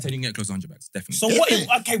close to sub sub 10, you can get close to 100 bags, definitely. So what if,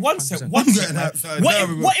 okay, one sec, 100%. one sec, man.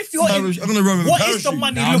 What if you're in, I'm gonna run with a what is the parachute.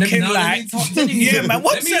 money Now, let me- looking now, let me like? talk to you. Yeah, man,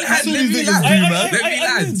 one Let me sec. land, let me Let land. me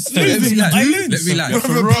land. Let me land. I Let lose. me land. Run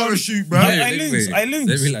with a parachute, bro. Wait, I wait, lose. wait. I lose.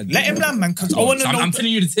 Let me land. Let him land, man, because I want to So know. I'm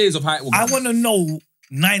telling you the tears of how it will I go. want to know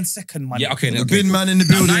 9-second money. Yeah, okay. The okay. bin man in the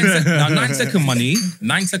Now, building. 9-second money.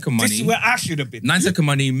 9-second This is money. where I should have been. 9-second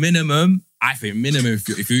money minimum. I think minimum.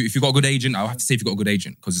 If you got a good agent, I'll have to say if you got a good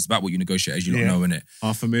agent because it's about what you negotiate, as you don't Yeah. know, innit?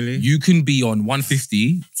 $500,000. You can be on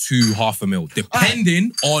 150 to $500,000,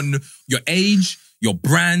 depending on your age, your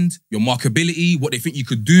brand, your marketability, what they think you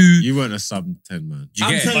could do. You weren't a sub 10, man. You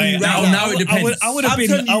I'm get telling it? you now, right now it depends. I would have I'm been.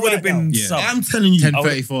 telling you I would have right been now. Yeah. sub. I'm telling you,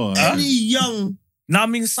 1034. any young Now I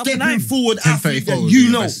mean sub stepping 9. forward athlete 1034 that would be you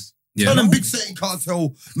the know, best. Yeah. tell them Big City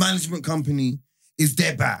Cartel Management Company is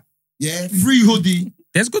their back. Yeah, free hoodie,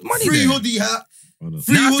 There's good money free there. hoodie hat. Free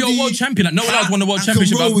Free Now if you're a hoodie, world champion, like Noah Lyles won the world and can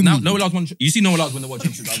championship. roll with Now me. Noah Lyles won. You see Noah Lyles won the world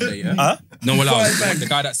championship the other day, yeah? Huh? Noah Lyles, Five the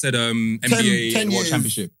guy that said NBA 10 world years.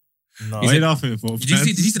 championship. No. What are you laughing for? Did you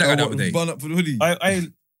see that guy the other day? Burn up for the hoodie.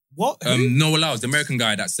 What? Noah Lyles, the American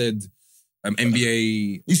guy that said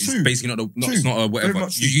NBA It's is true. basically not True. it's not a Very whatever.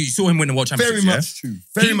 much You saw him win the world championship. Very much true.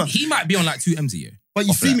 Very much. He might be on like 2 M's a year. But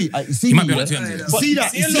you off see that. me. You see He me. might be on like 2 M's a year. But See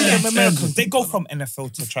that? See You a see lot of that? Americans, they go from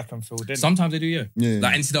NFL to track and field, didn't Sometimes they do, yeah. Yeah.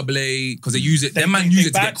 Like NCAA, because they use it. they? Their man use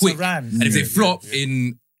it to get bounce quick. around. And if they Yeah. flop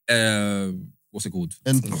in what's it called?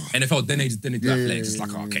 And NFL, then they do that flex. It's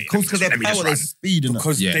like, okay, because let their me just power, run. their speed, and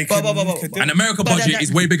Because Yeah. they But- can, but- And America But budget that- is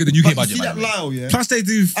way bigger than UK But you budget. see by that the way. Lyle, yeah. Plus, they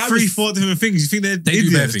do I 3-4 different things. You think they're They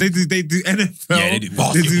do bare idiots? They do NFL. Yeah, they do They do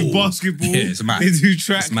basketball. basketball. Yeah, it's mad. They do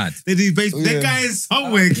track. It's mad. They do baseball. Yeah. That guy is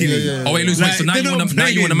somewhere, killing. yeah. Oh wait, Luz, Like, wait. So now they you don't want to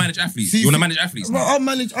play it. manage athletes. See, You want to see- manage athletes. Well, now. I'll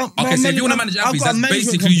manage. Okay, so if you wanna manage athletes, that's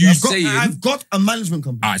basically you saying- I've got a management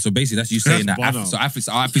company. All right, so basically that's you saying that That's bono.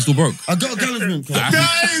 athletes still broke. I got a management company.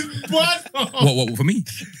 That is bono. What for me?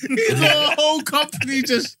 He's got a whole company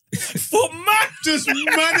just For man, just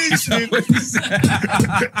managing.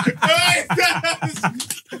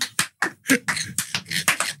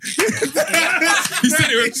 He said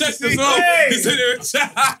it with chest as well. He said it with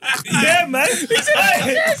chest. yeah, man.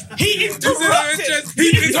 He interrupted.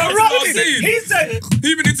 He interrupted. He said, He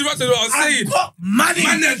even interrupted what I was "I saying. got money.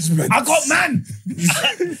 Management. I got man."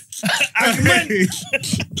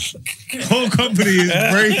 Whole company is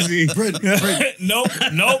crazy. Brent. Nope.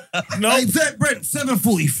 Hey, Brent,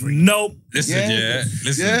 743. Nope. Listen, Yeah.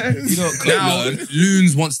 listen. Yeah, you know, Now,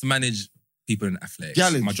 Loons wants to manage people in athletics.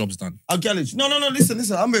 Gallage. My job's done. I'll gallage. No. Listen.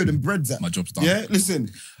 I'm better than breads at. My job's done. Yeah, listen.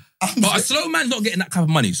 But a slow man's not getting that kind of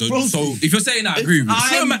money. So Broski, if you're saying that, I agree with you.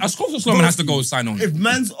 Slow man, of course a slow man has to go sign on. If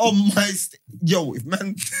man's on my... if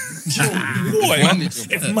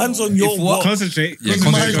man's on your what? Concentrate. Yeah,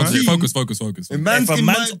 Because my concentrate. Focus. If man's If a in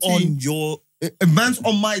my man's on team... your... If man's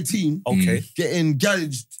on my team... Okay. Getting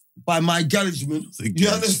garaged by my garagement... You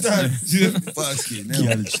understand?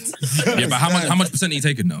 Yeah, but how much percent are you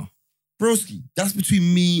taking now? Broski, that's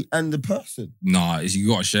between me and the person. Nah, you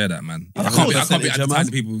gotta share that, man. Of I can't be course.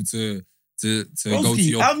 advertising people to go to Broski,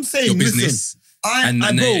 your I'm saying, your business. I And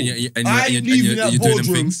ain't you're leaving that doing them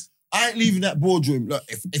boardroom. things. I ain't leaving that boardroom. Look,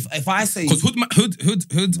 if I say Because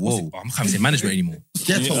hood. Whoa. I'm not say management anymore.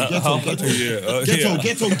 ghetto I don't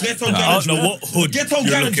know what hood Ghetto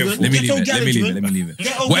you're looking garagement. for. Let me Ghetto leave it.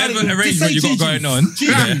 Ghetto Whatever garagement. arrangement you got Just say going on,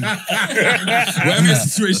 whatever your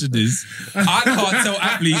situation is, I can't tell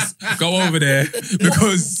athletes go over there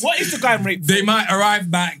because What is the going rate? they might arrive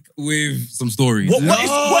back with some stories. What is the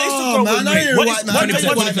going man, I rate? ain't What a is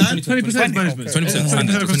white man. 20%? 20% management. 20%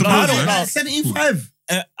 standard. 20%. I don't know. 75.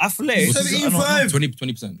 Athletics. 75.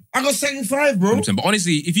 20%. I got 75, bro. 20%. But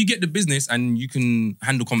honestly, if you get the business and you can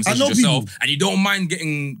handle conversations know yourself people. and you don't mind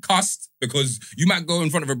getting cussed because you might go in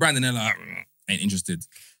front of a brand and they're like, ain't interested.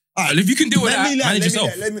 Alright, If you can deal with that, manage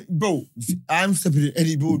yourself. Bro, you see, I'm stepping in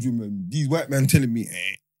any boardroom and these white men telling me,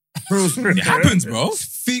 bro, It happens, bro.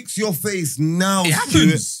 fix your face now, It Stuart.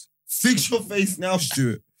 happens. Fix your face now,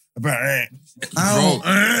 Stuart. Bro.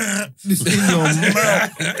 This in your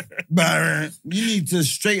mouth. You need to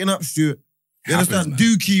straighten up, Stuart. You Happens, understand? man.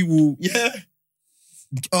 Dookie will, yeah?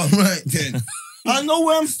 All right, then. I know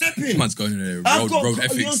where I'm stepping. Man's going in there. I've got, Road you know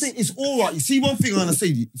what I'm ethics. saying? It's all right. You see, one thing I'm gonna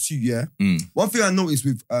say to you, yeah. Mm. One thing I noticed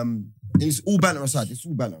with and it's all banter aside. It's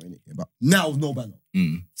all banter in it, but now no banter.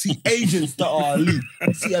 Mm. See, agents that are elite.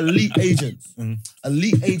 See, elite agents.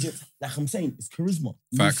 Elite agents. Like I'm saying, it's charisma.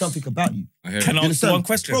 You need Facts. something about you. I hear Can it. I ask you one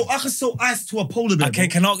question? Bro, I can sell ice to a polar bear. Okay,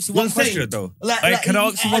 bro. can I ask you You know one what I'm saying? question though? Like, Can I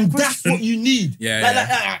ask you one and question? that's what you need.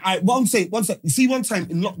 Yeah, What I'm saying, one second. You see, one time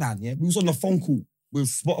in lockdown, yeah, we was on a phone call with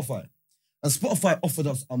Spotify. And Spotify offered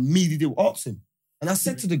us a media deal. Asked him. And I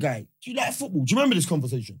said to the guy, do you like football? Do you remember this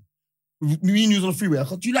conversation? Me and you was on the freeway. I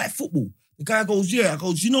go, do you like football? The guy goes, yeah. I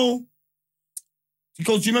goes, you know. He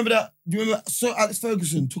goes, do you remember that? Do you remember Sir Alex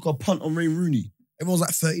Ferguson took a punt on Wayne Rooney? Everyone was like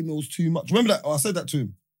 30 mils too much. Remember that? Oh, I said that to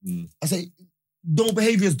him. I say, no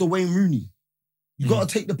behaviour is the Wayne Rooney. You got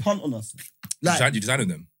to take the punt on us. Like, You decided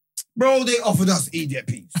them. bro, they offered us idiot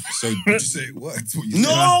piece. So did you say what? That's what you said.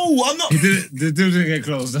 No, I'm not. The deal didn't get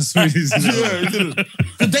closed. That's what it is. Yeah, it didn't.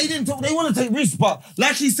 'Cause they didn't talk. They want to take risks, but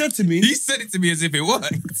like he said to me, He said it to me as if it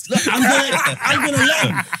worked. look, I'm gonna let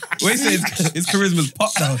him. Wait, his charisma's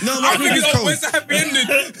popped down. No, I think it's it's cold. where's the happy ending?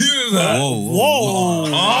 He was like, Whoa.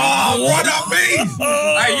 oh, what up, me?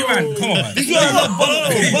 Hey, you man, come on, man. This guy like bun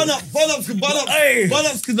up. Hey. Bun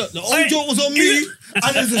up, because the old joke was on me,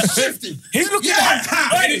 and there's a shifting. He's looking Yeah,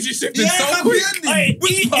 happy. Energy shifted Yeah, so happy quick. ending. Hey,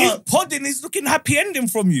 Which he's part? podding. He's looking happy ending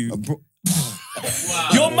from you. Bro,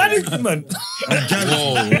 Your management.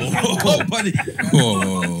 Whoa, buddy.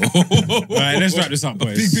 Whoa. All right, let's wrap this up,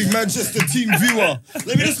 boys. big Manchester team viewer.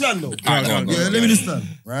 Let me just land though. Alright, go on. Yeah, let me just land,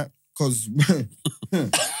 right? Because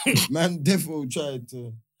man, definitely tried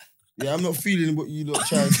to. Yeah, I'm not feeling what you lot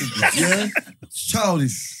trying to do. Yeah, it's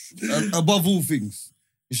childish. Above all things,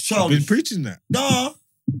 it's I've childish. been preaching that. Nah,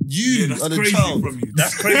 you are the child. from you.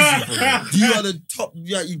 That's crazy from you. You are the top.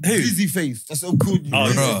 Yeah, you glizzy face. That's so good. You Oh,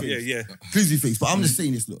 glizzy yeah, face. yeah. Glizzy face. But I'm just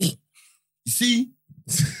saying this. Look, you see,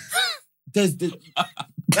 there's the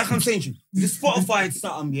like I'm saying to you, the Spotify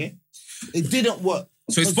something. Yeah, it didn't work.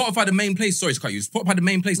 So is Spotify the main place? Sorry to cut you. Is Spotify the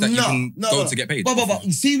main place that you can go to get paid? But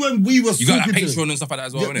you see when we were You got like talking to Patreon and stuff like that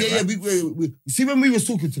as well, them, innit? yeah, right? we you see when we was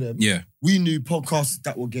talking to them, Yeah. we knew podcasts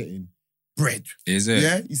that were getting bread. Is it?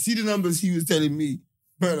 Yeah, you see the numbers he was telling me,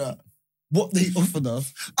 brother, what they offered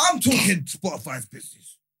us. I'm talking Spotify's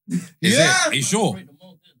business. Is yeah, it? Are you sure?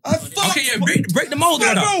 I fuck Okay, yeah, break the mold,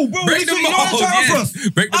 brother. Bro, Break the you know what I'm mold, trying to yeah. offer us?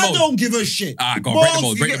 Break the I mold. don't give a shit. Alright, go on, break the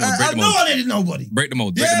mold, break the mold, break the I mold. know I didn't nobody. Break the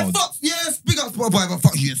mold, break the Yeah, mold. fuck, yeah, big up Spotify, but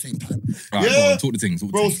fuck you at the same time. Right, yeah. go on, talk the things.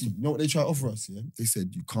 Broski, you know what they try to offer us, yeah? They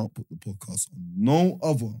said you can't put the podcast on no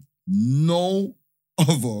other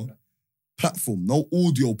platform, no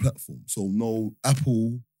audio platform. So no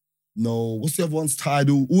Apple, no, what's the other one's?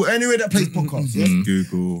 Tidal, or anywhere that plays podcasts, yeah?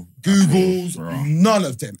 Google. Google's, Bruh. none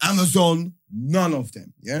of them. Amazon, none of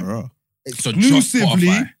them, yeah? So just Exclusively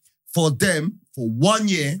Spotify. for them, for 1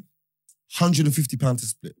 year, £150 to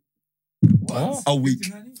split. What? A week.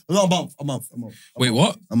 No, a month. Wait,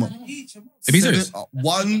 what? A month. Are you serious?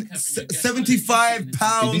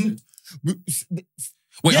 £75.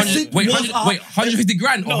 Wait, Yes, it was 150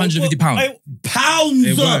 grand or 150 pounds? Pounds.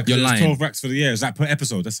 It worked. You're It was lying. 12 racks for the year. It's like per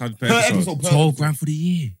episode. That's how per Per episode. episode. 12 grand for the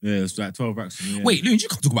year. Yeah, it's like 12 racks for the year. Wait, Loons, you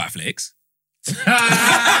can't talk about flex.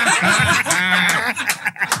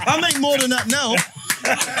 I make more than that now.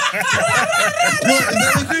 What, is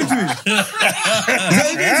that what you're doing to me? Is that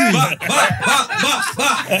what you're doing to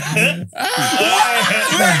me?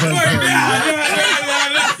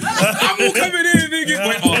 I'm all coming in thinking,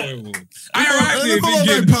 I arrived here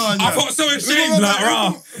thinking, I thought so ashamed, like,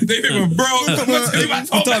 raw. They think we're broke. I'm telling you about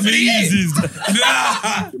 12 grand for the year.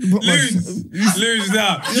 Nah, lose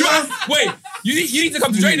now. Wait, you need to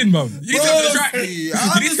come to training, mum. You need to come to the track. You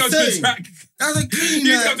need to come to the track. That's a clean.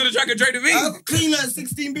 You need to come to the track and train with me. I clean like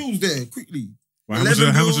 16 bills there quickly. Well, how much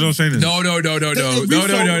are those trainers? No.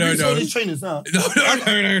 Resell these trainers now. No.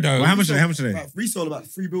 Well, how much are they? Like, resell about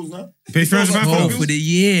 £3 now. You pay £300 for Oh, those? for the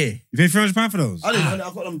year. You pay £300 for those? I didn't. I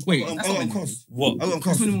got them. Wait, I got them cost. What? I got them What's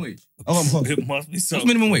cost. minimum wage? I got them cost. It must be so. What's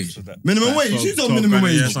minimum wage? Minimum wage. She's on minimum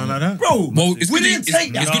wage. Yeah, something like that. Bro, Well, it's we good. didn't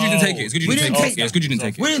take that. It's good you didn't take it. It's good you We didn't didn't take it. take It's good you didn't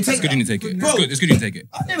take it. We didn't It's take good you that. didn't take it. Bro. It's good you didn't take it.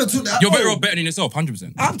 I never took that. You're better Bro, off betting on yourself,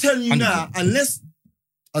 100%. I'm telling you 100%. now, unless.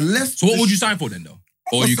 So what would you sign for then, though?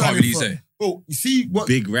 Or you can't really say? Bro, you see what?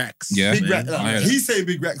 Big racks. Yeah. Big man. racks. I heard He say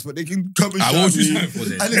big racks, but they can come and What shout would you me. sign for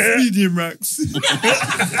then? And it's medium racks.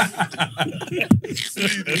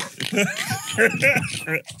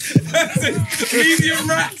 Medium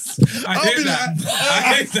rats. I I'll hate be that. like,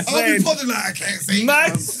 I hate that. I'll be podding like I can't say.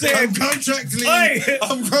 Man I'm said- contractually. Oi.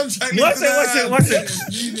 I'm contractually. What's it?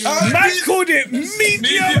 Man called it medium.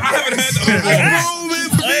 Medium. I haven't heard that. Bro, man,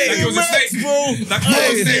 for Hey, Like it was a racks, steak. bro. Like it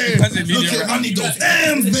was a steak. That's a Look medium at, I rat. need those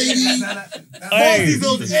M's, baby. Hey. Margs need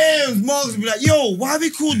those M's. Margs will be like, yo, why are we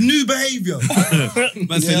called new behaviour?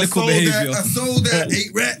 Man say I little sold behaviour. that. I sold that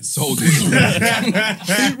 8 rats. Sold it.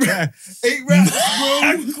 8 rats, bro.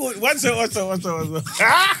 Man called what's it?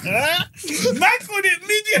 Man called it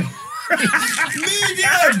medium.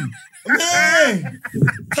 Medium. Man,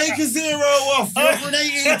 take a 0 off. You're for an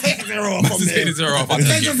 80, take a 0 off from Just take there. the 0 off. I'll Take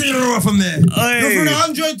take a it. 0 off from there. Oi. You're for an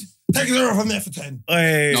 100, take a 0 from there for 10.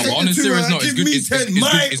 Hey. No, Take but on the a two serious out, note, it's give good. me It's 10. good you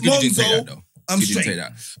didn't take Monzo, that though. I'm You didn't straight. take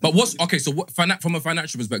that. But what's okay? So what? From a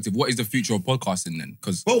financial perspective, what is the future of podcasting then?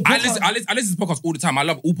 Because Well, I listen to podcasts all the time. I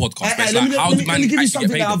love all podcasts. But it's Let like, me how do give man you actually get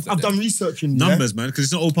something paid that off I've done research in. Numbers, man, because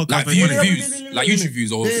it's not all podcast Like make money. views, like YouTube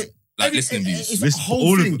views or like listening views. It's Listen, a whole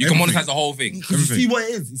all of thing. You can everything. monetize the whole thing. Because you see what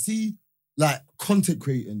it is. You see, like, content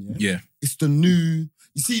creating, yeah? Yeah. It's the new...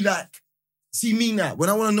 You see, like... See me now. When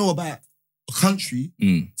I want to know about a country,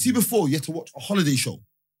 see before, you had to watch a holiday show.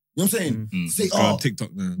 You know what I'm saying? Say, Go on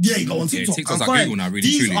TikTok now. yeah, you go on Yeah, TikTok. TikTok's I'm like fine. Google now, really,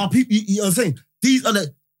 These truly. are people, you know what I'm saying? These are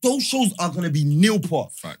those shows are going to be nil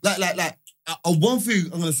pot. Facts. Like, one thing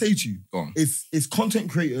I'm going to say to you Go on. is content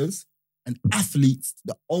creators and athletes,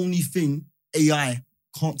 the only thing AI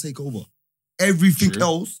can't take over. Everything True.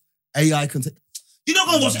 else, AI can take. You're not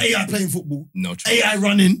going to watch AI playing football. No, true. AI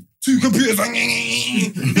running, 2 computers.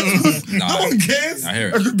 No one cares. I hear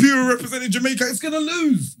it. A computer representing Jamaica is going to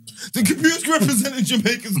lose. The computer's representing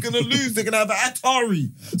Jamaica is going to lose. They're going to have an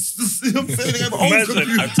Atari. You know what I'm saying? They have a Imagine whole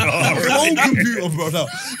computer. Atari. A whole computer, brother.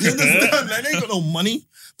 You understand? Like, they ain't got no money.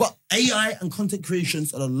 But AI and content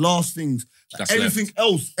creations are the last things. Like, That's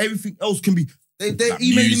everything else can be. They're Like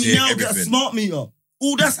emailing music, me now, get a everything. smart meter.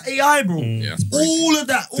 All that's AI, bro. Yeah, that's crazy. All of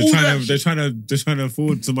that. They're All trying that. to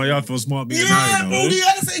afford to my yard for a smart meter Yeah, now, bro. you know. You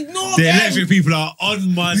gotta ignore The them. electric people are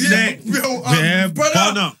on my neck. Bro, They're brother,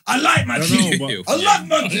 bun up. I like my I key. know, but- I love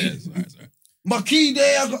my Yeah, key. sorry. My key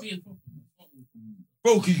there. I got...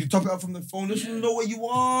 Bro, can you top it up from the phone? Just know where you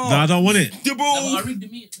are. No, I don't want it. Yeah, bro. No, I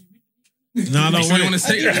You don't sure you want want to it.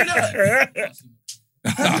 say that?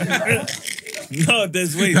 No,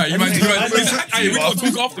 there's ways. Yeah, you might. Hey, we got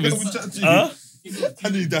to talk afterwards. Huh? I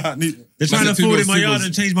need that. They're trying to Massive afford in my two yard goals.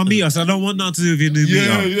 and change my meter, so I don't want nothing to do with your new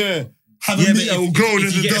Yeah, meter. yeah. Have a Yeah, but meter will go in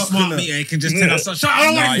if you the get a dark. smart innit? meter, it can just tell us. Shut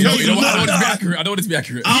up! Nah, you know what? I don't want it to be accurate. I don't want it to be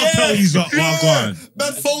accurate. I'll tell you what I'm going.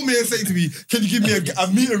 Man, phone me and say to me, can you give me a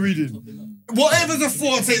meter reading? Whatever's a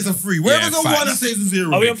 4, I say it's a 3. Whatever's a 1, I facts. say it's a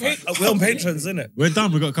 0. Are we on we're on patrons, isn't it? We're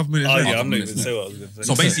done. We've got a couple minutes Oh left. yeah, I'm not even minutes say what I was going to say.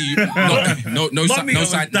 So basically, no Mummy was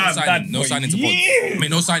signing bad to for pods. years. I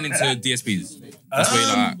mean, no signing to DSPs. That's where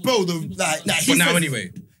you're like. Bro, But now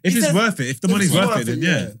anyway, If He it's said- worth it, if the money's worth it, then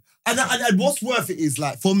yeah. And what's worth it is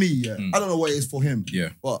like, for me, yeah, I don't know what it is for him. yeah.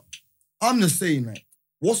 But I'm just saying, like,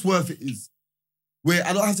 what's worth it is where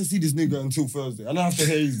I don't have to see this nigga until Thursday. I don't have to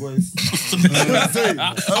hear his voice. You know what I'm saying?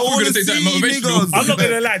 I gonna want to say see something motivational. niggas. I'm not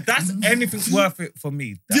gonna lie. That's anything's worth it for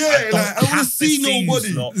me. Yeah, like, I don't want have to see you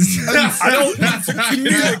nobody. lot. I don't need to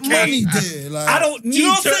That money communicate. there. Like, I don't do you know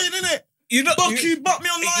need what to- I'm saying, innit? You know, Buck you, buck me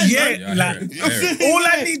online, yeah, man. Yeah, I like hear it, I hear it. all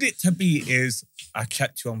I need it to be is I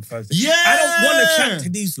chat to you on Thursday. Yeah. I don't want to chat to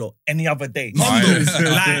these lot any other day. Mondays.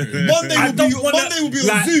 Like, Monday I will don't be wanna- Monday will be on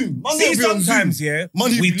like, Zoom. Monday See, will be on Zoom. sometimes, yeah,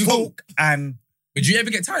 Monday we will be talk and But do you ever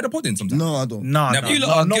get tired of podding sometimes? No, I don't. nah, Never. nah, You lot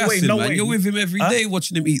nah, are no way, gassing, no man. way. You're with him every Huh? day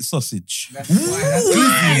watching him eat sausage. I said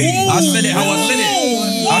it how I said it.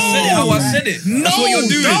 I said it how I said it. No, That's what you're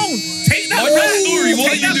doing. don't take that On your back. story, what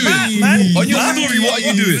are Take you that doing? back, man. On your Huh? story, what are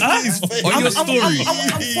you doing? Huh? On your story. I'm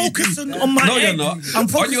focusing on my No, egg. you're not. I'm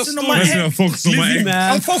On your focusing on my story. egg. Focus on my Glizzy, egg.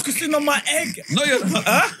 man. I'm focusing on my egg. No, you're not.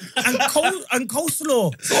 And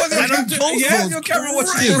coleslaw. And I'm yeah, your camera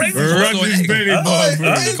watching Crazy. this. Run this belly Oh, bar,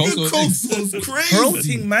 bro. Coleslaw's crazy.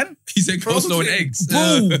 Protein, man. He said coleslaw and eggs.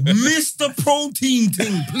 Bro, Mr. Protein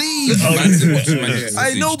thing, please. Oh, Man's watching man.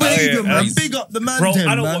 I know Oh, behavior, yeah. man. Big up the man, Bro, them,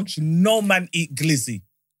 I don't man. watch no man eat glizzy.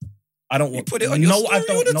 I don't watch. put it on your No, I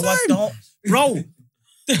story all don't. the No, I time. don't. Bro,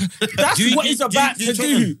 that's Do you- what he's do you- about do you to try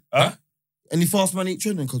do. them? Any fast man eat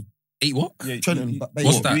trending? Because Eat what? trending.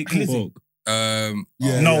 What's that? Glizzy.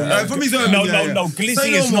 Yeah. No, For me, so- no, yeah, no, yeah. no. Say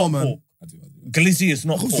Glizzy no is more, not man. pork. I do. Glizzy is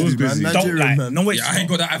not Of pork. course, man. Don't Nigerian, lie. man. No, it's Yeah, I ain't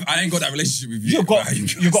got that relationship with you. You got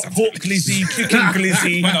pork glizzy, chicken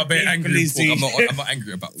glizzy, Man, I'm very beef angry with pork. glizzy. I'm not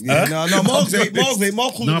angry about it. Yeah, no, Margs ain't.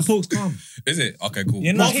 Margs Nah, pork's calm. Is it? Okay, cool.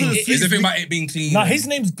 You know, Is the thing about it being clean? Nah, his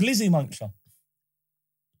name's Glizzy Muncher.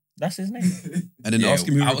 That's his name. And then ask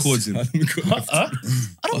him who records him. I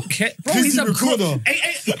don't care. Bro, Glizzy he's a recorder.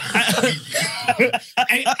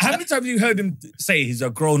 Hey, how many times have you heard him say he's a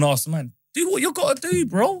grown ass man? Do what you gotta do,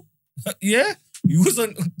 bro. Yeah? You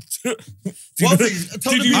wasn't. One thing,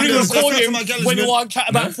 tell Did the you people even to call go to him my galleys, when you man. want to chat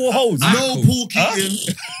about four holes? No pork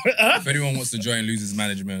eating. If anyone wants to join Losers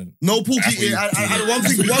Management, No pork That's what eating. you- I one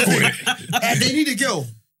thing. They need a girl.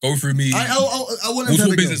 go through me. I want them We'll to have talk a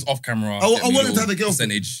girl. business off camera. I Get me want him to little have a girlfriend.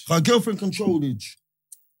 percentage. Her girlfriend controllage.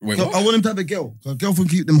 Wait, I what? want him to have a girl. Her girlfriend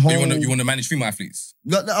keep them home. You want to manage female athletes?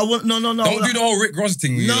 No. Don't do the whole Rick Ross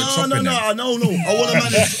thing. Where you're chopping them. No. I want to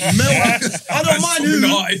manage male. I don't mind Chopping the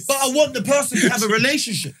who, artist. but I want the person to have a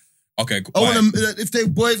relationship. Okay, cool. I Why? want them, if they're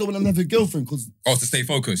boys, I want them to have a girlfriend because Oh, to stay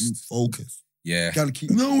focused. focus. Yeah. Gotta keep.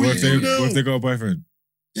 No, What if no. they got a boyfriend?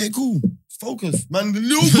 Yeah, cool. Focus, man. The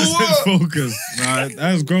little girl. Focus. Nah,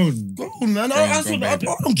 that's grown. Go on, man. I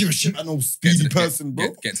don't give a shit about no Get to speedy the- person, bro.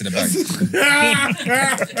 Get to the bag.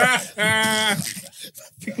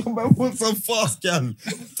 Man wants some fast gal.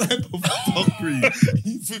 Type of fuckery.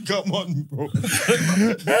 You think I'm on, bro. I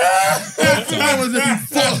was a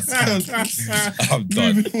fast gal. I'm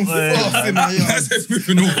done. Fast in my yard. That's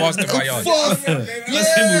moving all fast in my yard. Fast. him Yeah,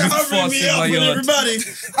 with hurry fast me in up my with yard. everybody.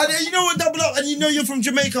 And then you know what, double up, and you know you're from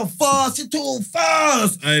Jamaica. Fast, you're too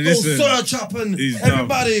fast. Hey, Go listen. search up and He's dumb.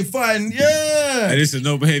 everybody fine. Yeah. Hey, listen,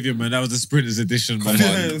 no behavior, man. That was the Sprinters edition, man.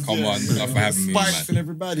 Come on. Love for having me, Spikes and man.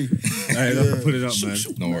 everybody. Hey, don't put it up, man.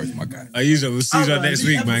 No worries, my guy. I use it. We'll see you Alright, next the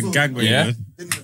week, man. episode. Gang, Yeah? man.